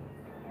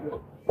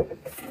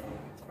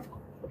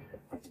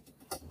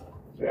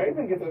I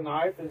even get the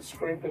knife and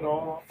scrape it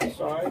all off the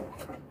side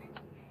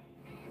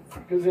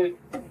because it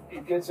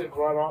gets it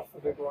right off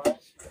of the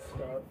glass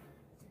stuff.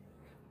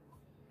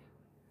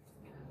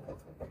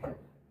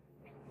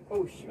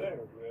 Oh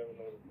shit!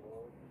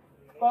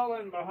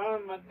 Falling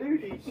behind my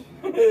duties.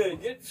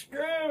 Get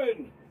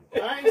screwing.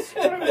 I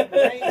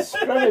ain't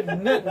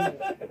scrubbing nothing,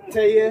 I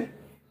tell you.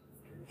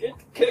 Get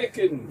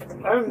cooking.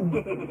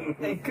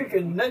 Ain't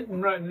cooking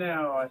nothing right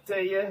now, I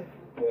tell you.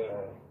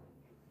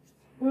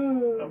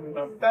 I'm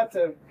about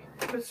to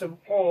put some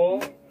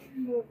oil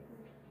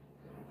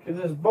in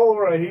this bowl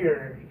right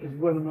here is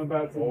what I'm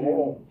about to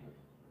do.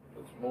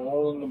 Put some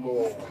oil in the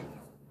bowl.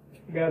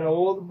 Gotta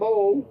oil the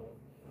bowl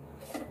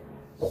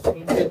so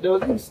it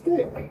doesn't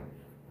stick.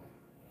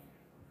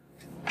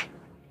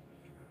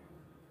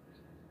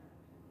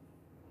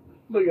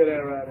 Look at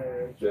that right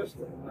there, just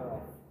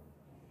enough.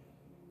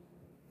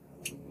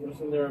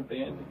 Wasn't there a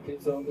band that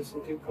kids all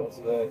listen to called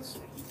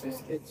Sticky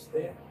Biscuits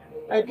there?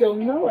 I don't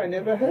know, I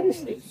never heard of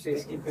Sticky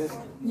Biscuits.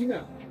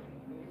 No.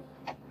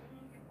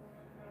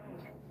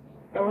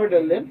 I heard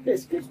of Limp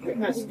Biscuits, but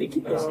not Sticky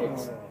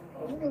Biscuits.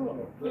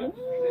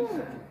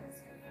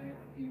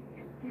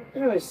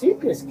 Oh, Sea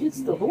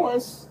Biscuits, the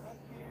horse.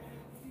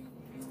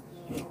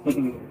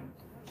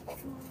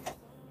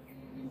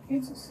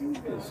 It's a sea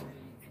biscuit.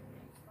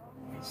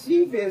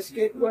 Sea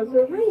Biscuit was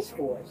a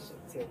racehorse.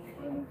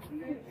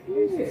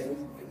 Yes.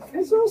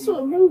 There's also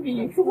a movie,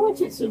 you can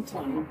watch it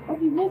sometime.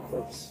 Probably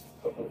Netflix.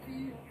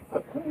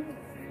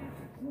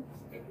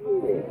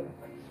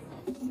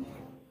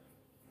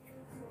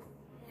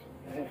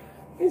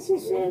 It's a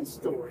sad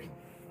story.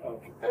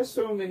 As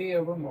so many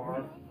of them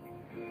are.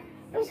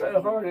 That's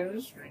a hard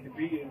industry to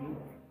be in.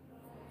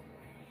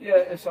 Yeah,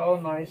 it's all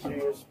nice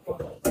here. It's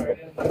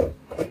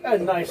a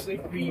nicely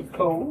breed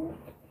coal.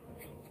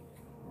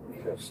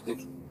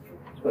 Sticky.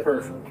 It's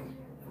perfect.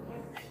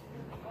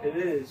 It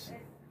is.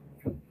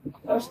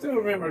 I still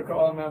remember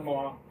calling my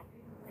mom.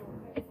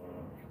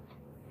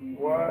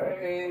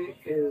 Why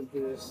is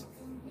this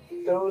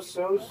dough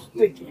so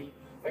sticky?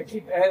 I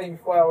keep adding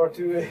flour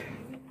to it.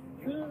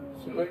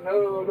 She's like,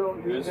 no,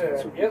 don't do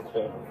that. Yep.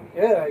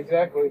 Yeah,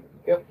 exactly.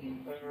 Yep.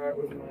 That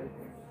was my.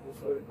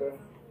 Just let it go.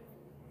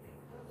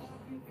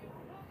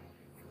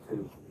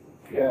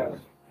 Yeah.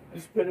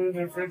 Just put it in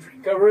the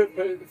refrigerator, cover it,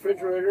 put it in the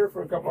refrigerator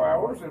for a couple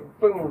hours, and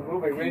boom, we'll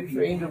be ready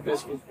for angel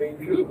biscuits,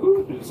 baby.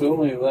 It's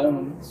only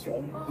 11.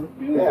 So.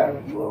 Yeah.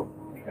 Well,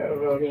 have a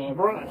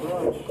brunch.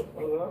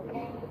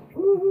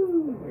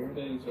 Woohoo! Every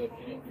day is like,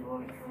 you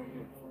want to try to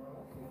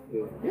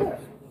get Yeah.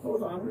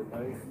 Hold on.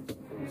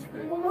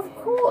 Well, of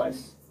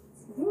course.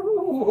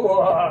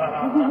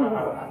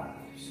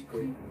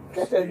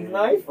 Got a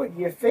knife with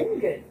your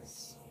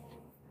fingers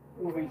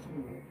over here.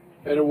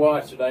 Better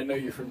watch it. I know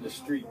you're from the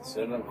streets.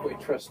 I don't quite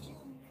trust you.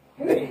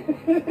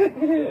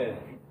 Hey.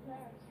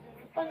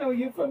 I know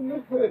you from the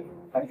hood.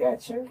 I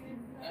got you.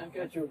 I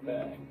got your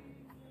back.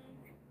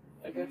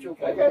 I got your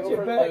back. I got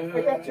your back.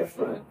 I got your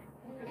front.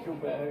 I got your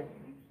bag.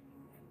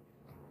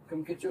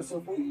 Come get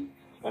yourself weed.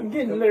 I'm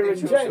getting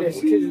laryngitis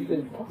because of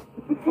the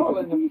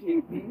pollen of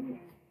you.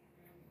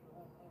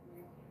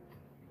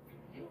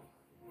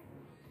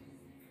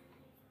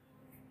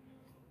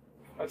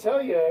 I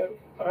tell you,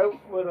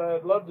 what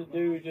I'd love to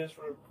do just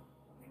for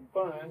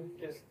fun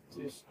is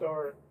to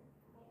start.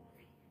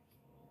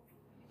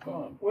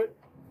 Fun. What?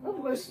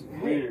 I'm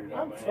listening. Weird.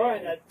 I'm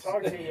trying to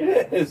talk to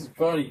you. It's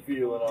funny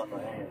feeling on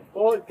my hand.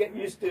 Well, get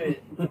used to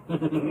it.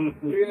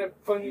 You're gonna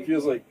funny.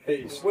 Feels like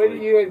paste. When do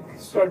you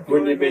start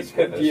doing when you make this?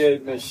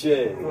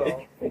 papier-mâché.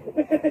 Well,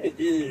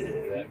 Yeah,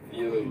 that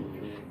feeling.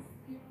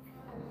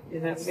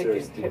 You're not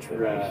Starts making to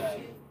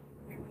dry.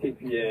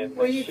 Papier-mâché.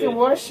 Well, you can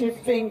wash your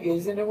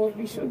fingers and it won't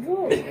be so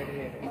dry in a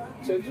minute.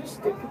 So just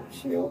stick it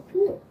chill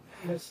here,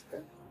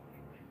 mister.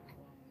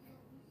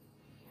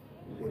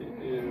 I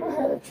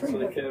had a It's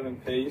treatment. like having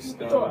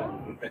paste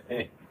on my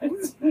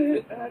hands.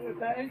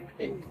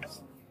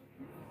 Paste.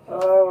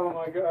 oh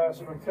my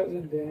gosh, my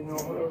cousin Daniel,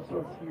 that was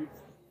so cute.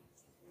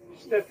 He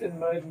stepped in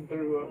mud and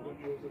threw up when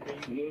he was a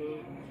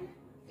baby.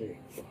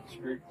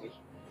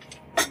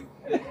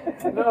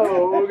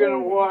 No, we're gonna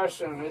wash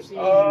them. It's easier.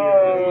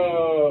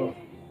 Oh.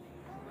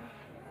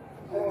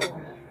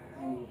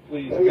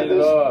 Please Look get at it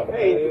this. off.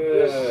 Hey,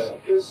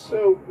 this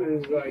soap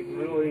is like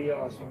really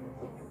awesome.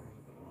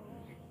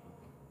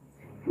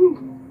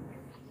 Whew.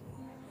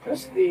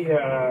 That's the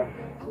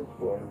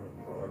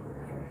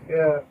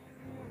yeah.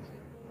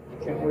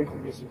 Can't wait to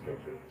get some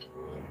pictures.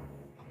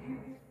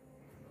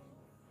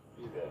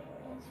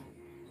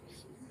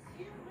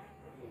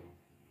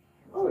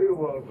 Oh, you're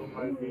welcome,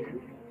 my dear.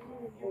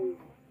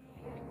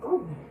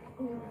 Oh,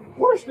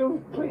 wash those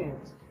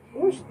plants.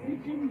 Wash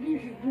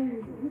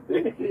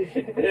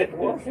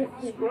wash it.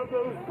 Scrub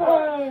those.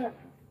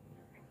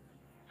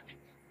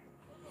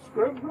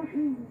 Scrub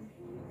those.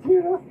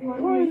 Get off my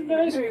What a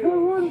nice,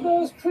 what a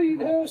nice clean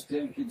house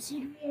there can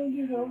sit around,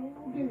 you know.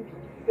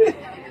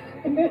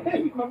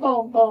 Keep my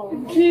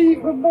bonbons.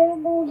 Keep my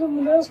bonbons in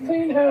the nice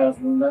clean house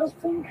and the nice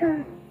clean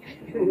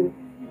curtain.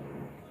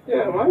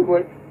 Yeah, my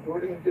wife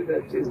did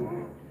that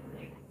too.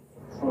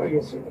 Oh, I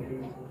guess it would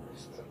be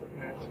stuff like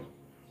that.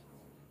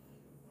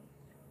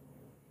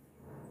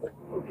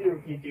 Okay,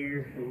 okay,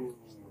 dear.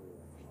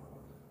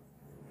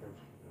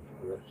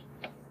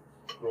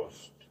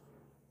 Thrust.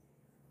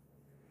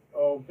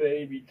 Oh,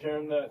 baby,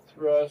 turn that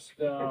thrust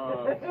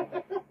down.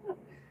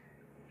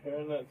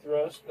 Turn that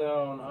thrust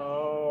down.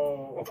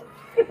 Oh.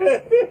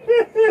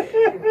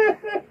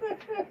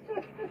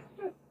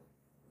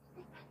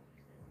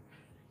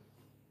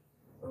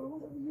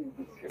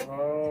 Come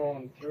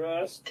on,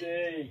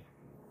 thrusty.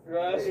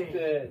 Thrust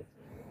it.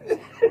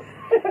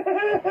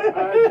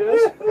 I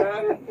just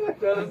got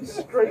done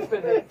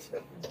scraping it.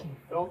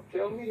 Don't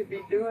tell me to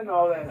be doing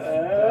all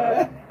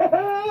that.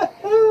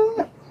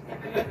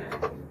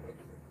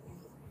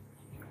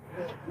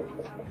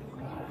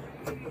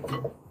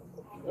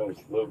 Oh,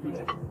 it's lovely.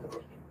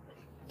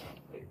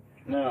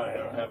 Now I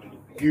don't have any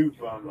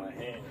goop on my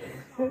hand.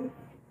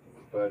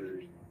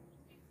 Buttery.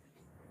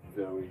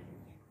 Zoe.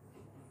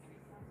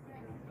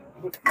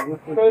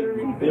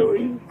 Buttery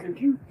Billy.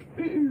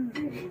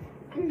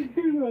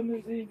 On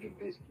those Eagle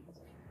biscuits.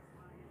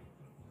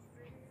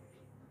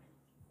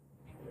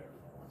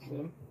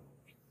 Some.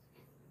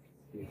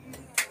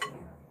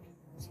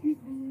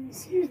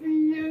 Excuse me,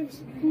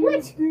 yes. What?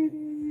 Excuse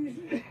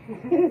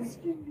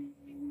me.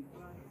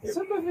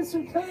 Some of us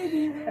are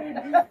tiny,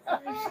 right?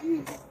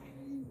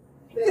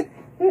 Hey,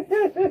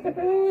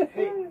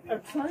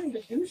 I'm trying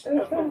to do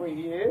stuff over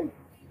here.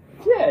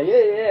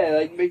 Yeah,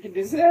 like make a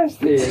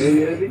disaster.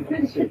 You gotta be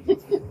patient.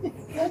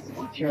 That's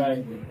what you're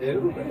trying to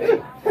do.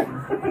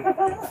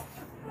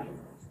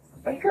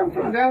 I come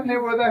from down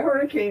there where the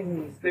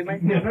hurricanes, they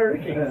might be a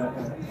hurricane.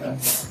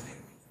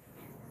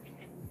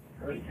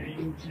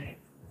 Hurricanes.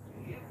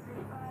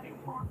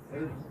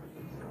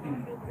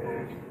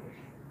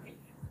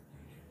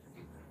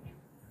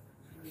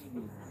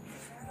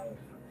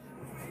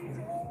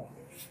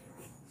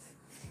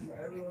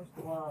 Every once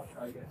in a while,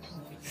 I guess.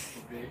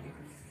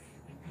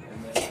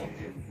 And then I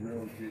get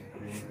real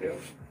good.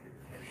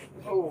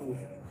 Oh,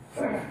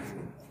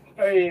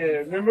 I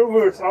remember we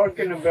were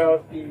talking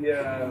about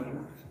the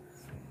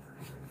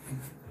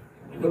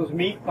those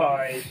meat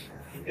pies,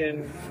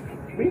 and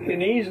we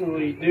can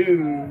easily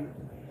do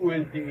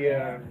with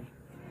the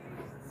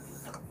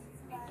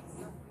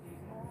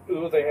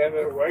what they have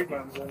at White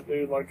Mountains,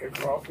 do like a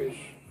crawfish.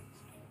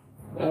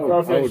 I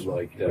would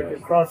like that. Like a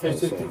crawfish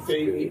That 50 sounds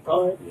meat good.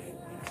 pie.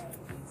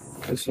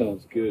 That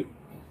sounds good.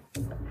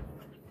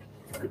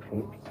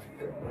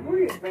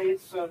 We had made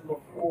some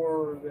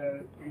before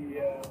that we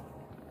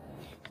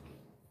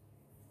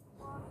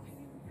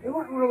they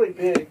weren't really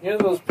big. You know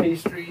those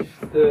pastries,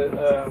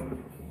 the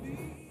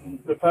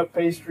puff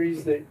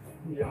pastries that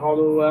you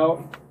hollow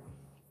out?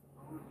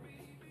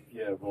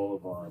 Yeah, vol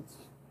au vents.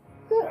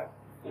 that.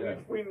 Yeah.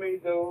 We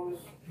made those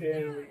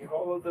and we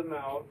hollowed them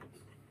out.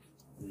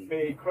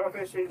 Made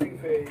crawfish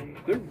etouffee.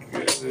 They're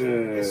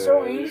good. It's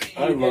so easy.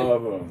 I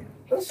love them.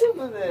 Listen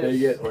to this. They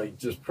get like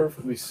just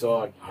perfectly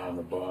soggy on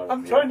the bottom.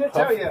 I'm trying to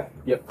tell you.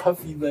 Yeah,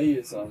 puffy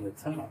layers on the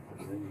top.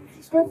 And then you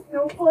just But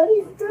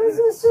nobody does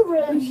this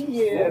around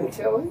here, I'm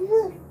telling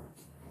you.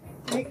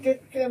 You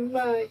get them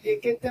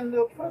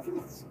little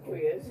puffy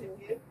squares and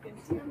you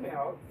empty them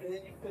out, and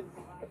then you put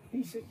a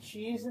piece of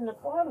cheese in the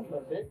bottom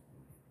of it.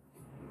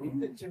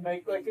 That you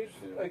make like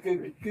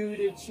a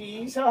Gouda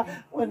cheese, huh?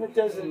 When it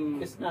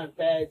doesn't, it's not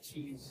bad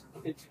cheese.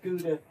 It's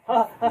Gouda.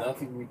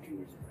 nothing we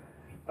do is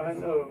I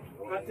know,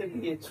 not to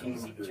be a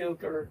cheesy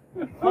joker.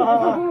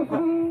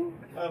 I'm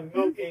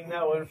milking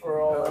that one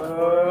for all.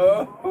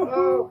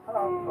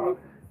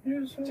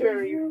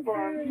 Terry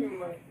Farm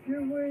humor.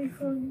 You're way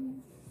funny.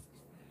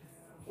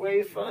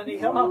 Way funny,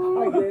 huh?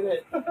 I get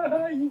it.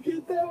 You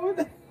get that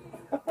one?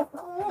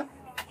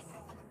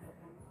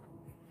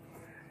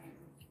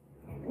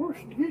 Where'd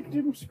you get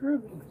them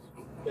scribbles?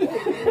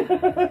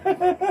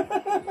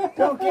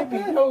 Don't give me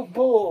no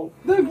bull.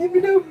 Don't give me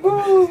no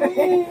bull,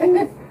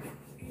 man.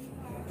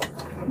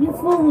 You're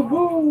full of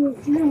bull.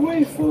 You're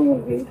way full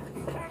of it.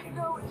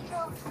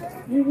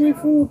 You're way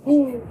full of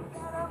bull.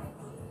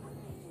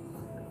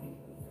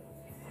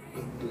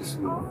 this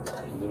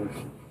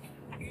lotion.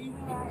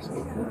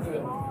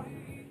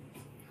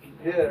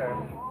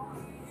 Yeah.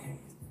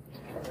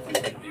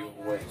 The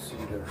old white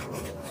cedar.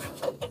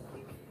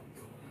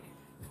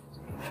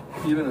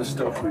 Even the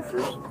stuff we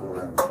first poured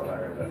on the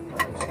fire that night,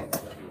 it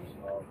was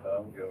a long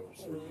time ago. We're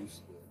so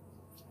used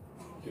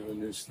to doing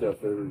new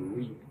stuff every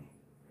week.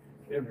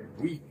 Every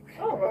week.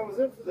 Oh, that was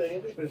it for the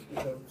Andy biscuit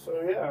though.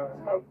 So yeah,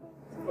 about,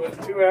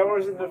 what, 2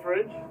 hours in the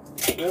fridge?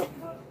 Yep.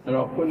 And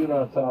I'll put it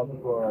on top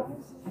of our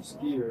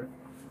skier.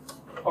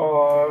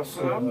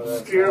 Awesome.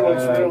 Skier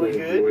looks really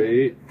good.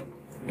 Weight.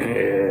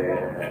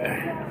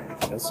 Yeah.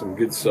 That's some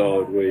good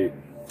solid weight.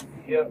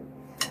 Yep.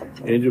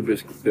 Angel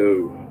biscuit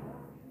dough.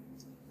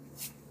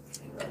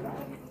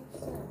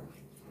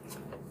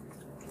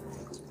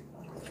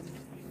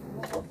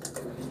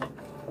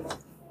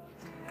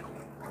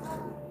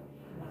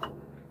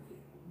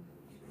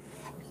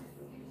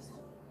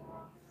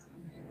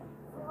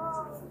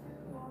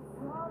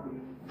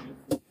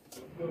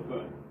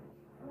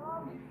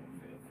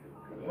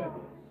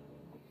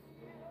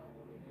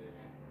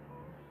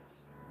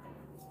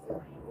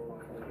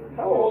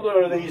 How old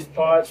are these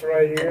pots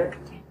right here?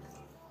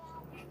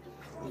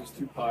 These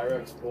two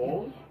Pyrex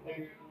bowls.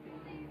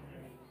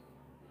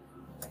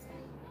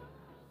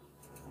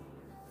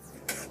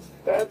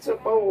 That's a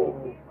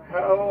bowl.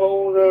 How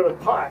old are the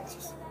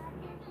pots?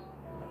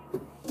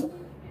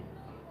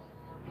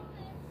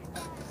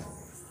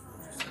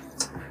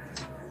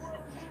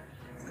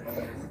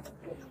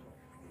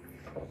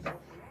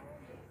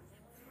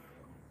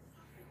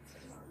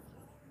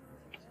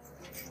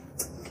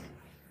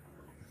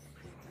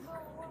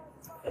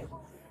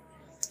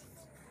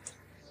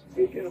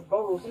 Speaking of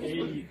bowls,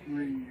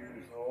 83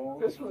 years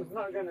old. this one's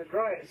not going to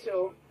dry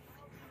itself.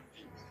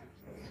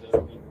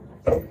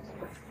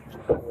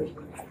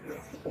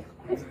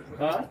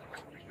 Huh?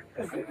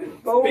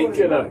 Bowl is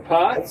Speaking not- of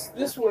pots,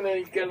 this one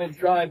ain't gonna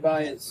dry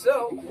by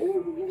itself.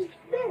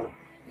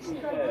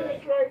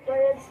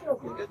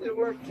 Get to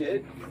work,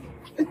 kid.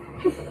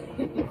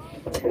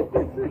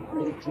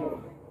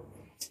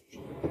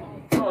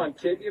 Come on,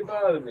 kid, you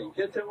bother me.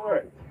 Get to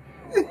work.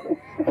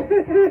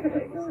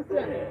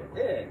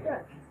 Yeah.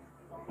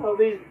 Oh,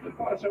 these the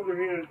pots over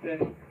here.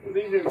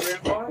 These are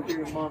grandma's or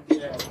your mom's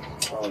dad?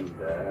 Oh,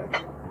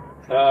 Dad.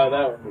 That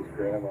one was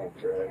Grandma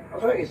Craig. I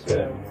thought you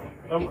said.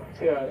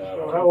 Yeah.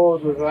 So how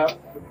old was that?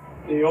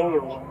 The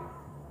older one.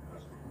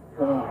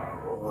 Oh,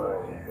 boy.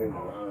 Who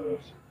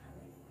knows?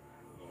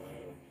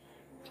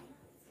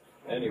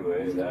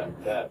 Anyway,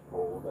 that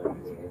bowl,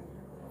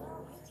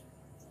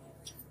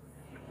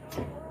 I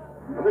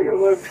think I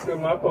looked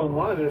them up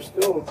online. They're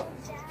still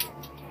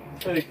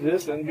in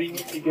existence. We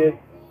need to get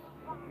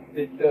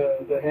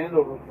the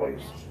handle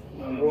replaced.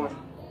 One.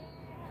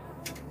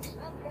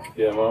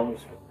 Yeah, Mom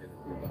was.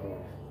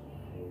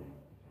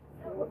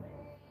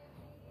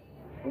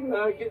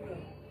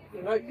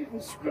 They're not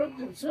getting scrubbed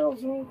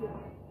themselves over.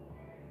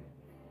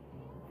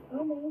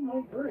 I'm on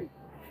my break.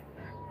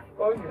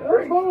 Oh,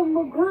 I'm on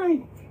my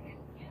break.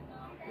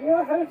 Do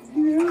I have to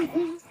do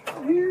anything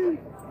here?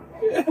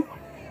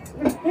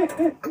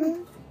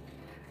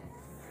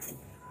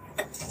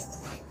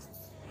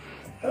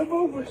 I'm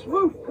over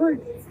smoke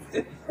break.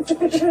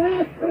 Don't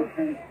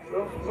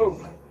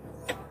smoke.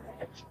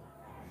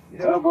 You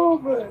don't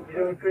over. You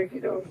don't drink,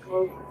 you don't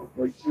smoke.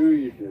 What do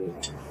you do?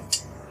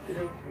 I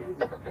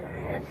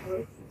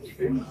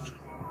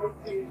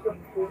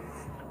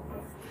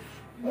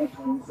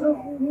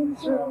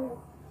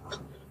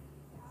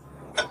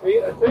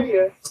tell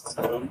you,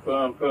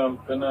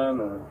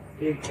 Banana.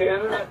 you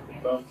cannot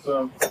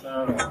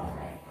Banana.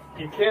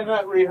 you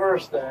cannot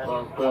rehearse that.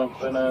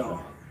 Banana.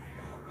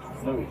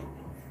 No.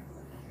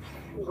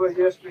 It was like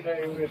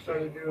yesterday when we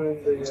started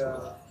doing the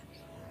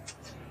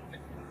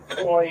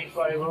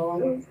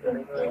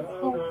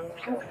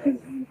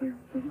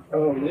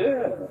Oh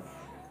yeah.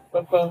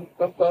 Bum bum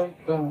bum bum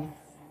bum.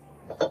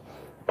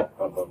 Bum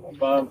bum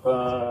bum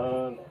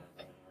bum.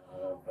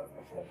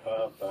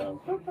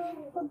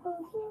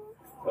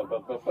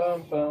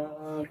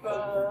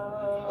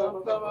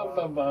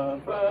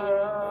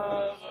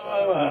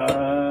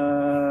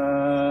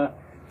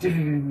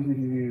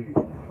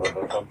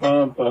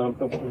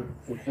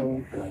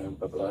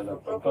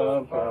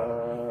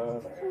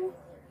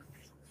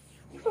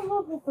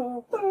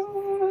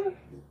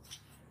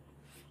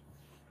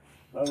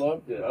 I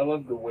loved it. I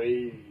loved the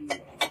wave.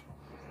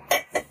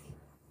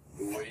 The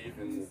wave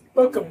and the...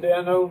 Welcome,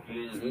 Dano.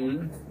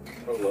 Mm-hmm.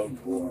 I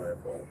love water.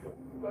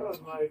 That was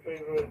my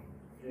favorite.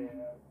 Yeah.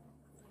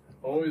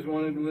 Always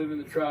wanted to live in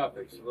the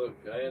tropics. Look,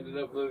 I ended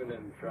up living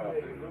in the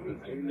tropics.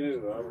 Who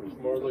knew? I was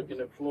more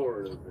looking at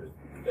Florida.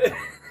 But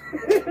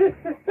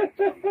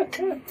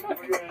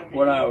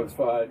when I was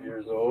 5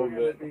 years old,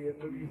 but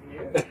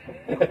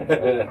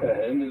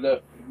ended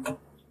up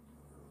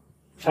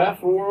half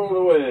the world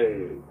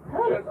away.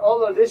 How did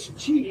all of this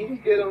cheese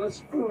get on the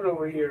spoon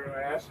over here,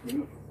 I ask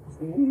you?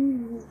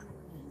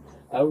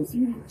 I was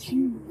eating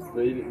cheese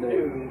late at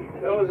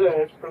night. That was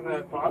it from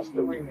that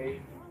pasta we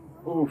made.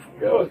 Oof,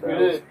 That was that good.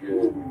 was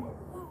good.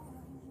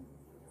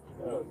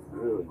 That was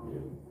really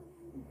good.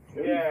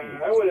 Yeah,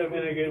 that would have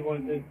been a good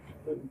one to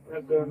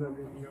have done the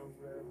video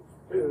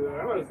with.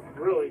 That was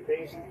really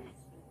tasty.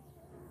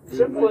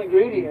 Simple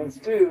ingredients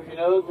too, you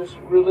know, just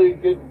really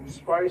good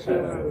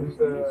spices.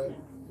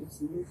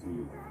 It's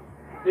easy.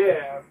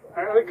 Yeah, I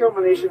like the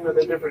combination of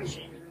the different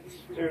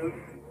cheeses too.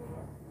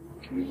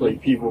 It's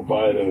like people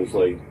buy those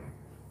like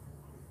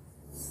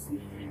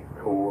seed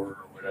core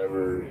or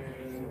whatever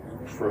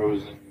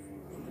frozen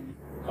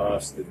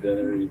pasta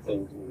dinner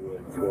things are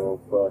like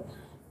 $12,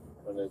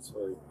 and it's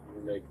like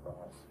you make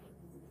pasta.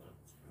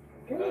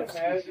 Can you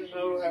imagine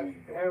though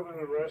having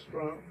a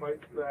restaurant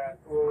like that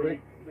where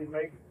we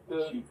make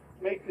the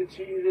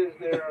cheeses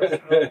there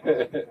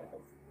ourselves?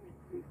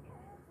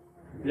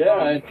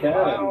 Yeah, I can.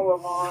 Pile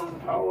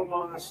them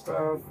on the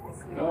stuff.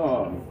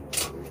 Oh,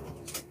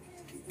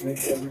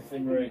 make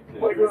everything right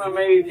there. Like when I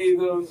made you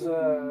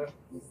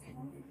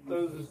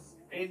those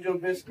angel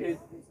biscuit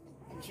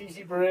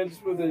cheesy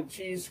breads with the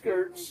cheese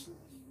skirts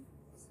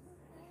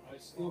I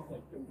still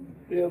think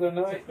the other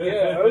night.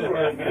 Yeah, those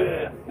were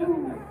good.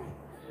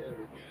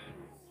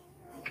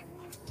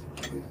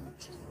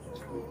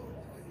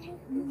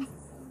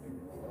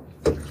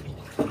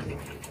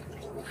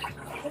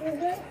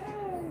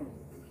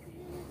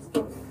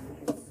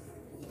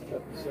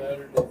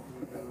 Saturday.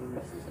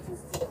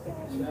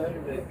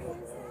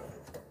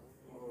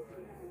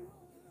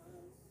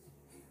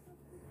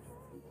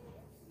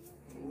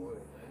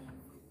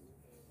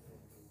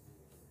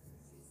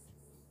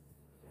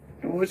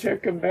 Once I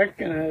come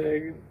back in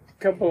a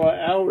couple of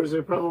hours,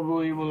 they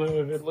probably will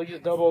have at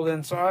least doubled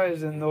in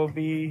size, and they'll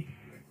be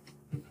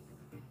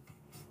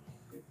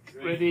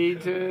ready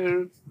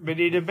to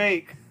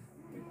bake.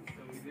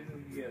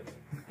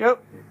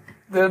 Yep,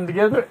 them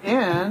together,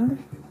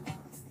 and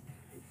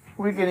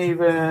we can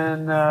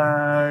even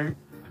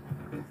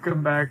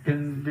come back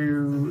and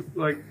do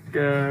like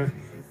how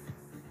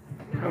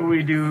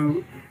we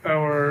do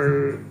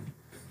our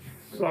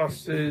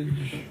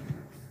sausage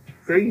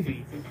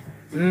gravy.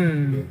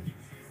 Mmm.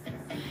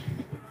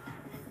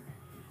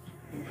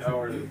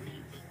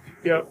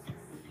 Yep.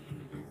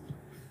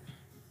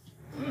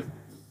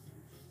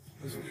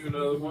 Let's do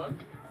another one.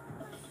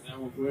 Now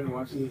we'll go ahead and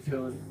watch the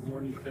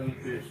morning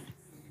television.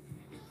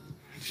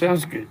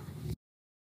 Sounds good.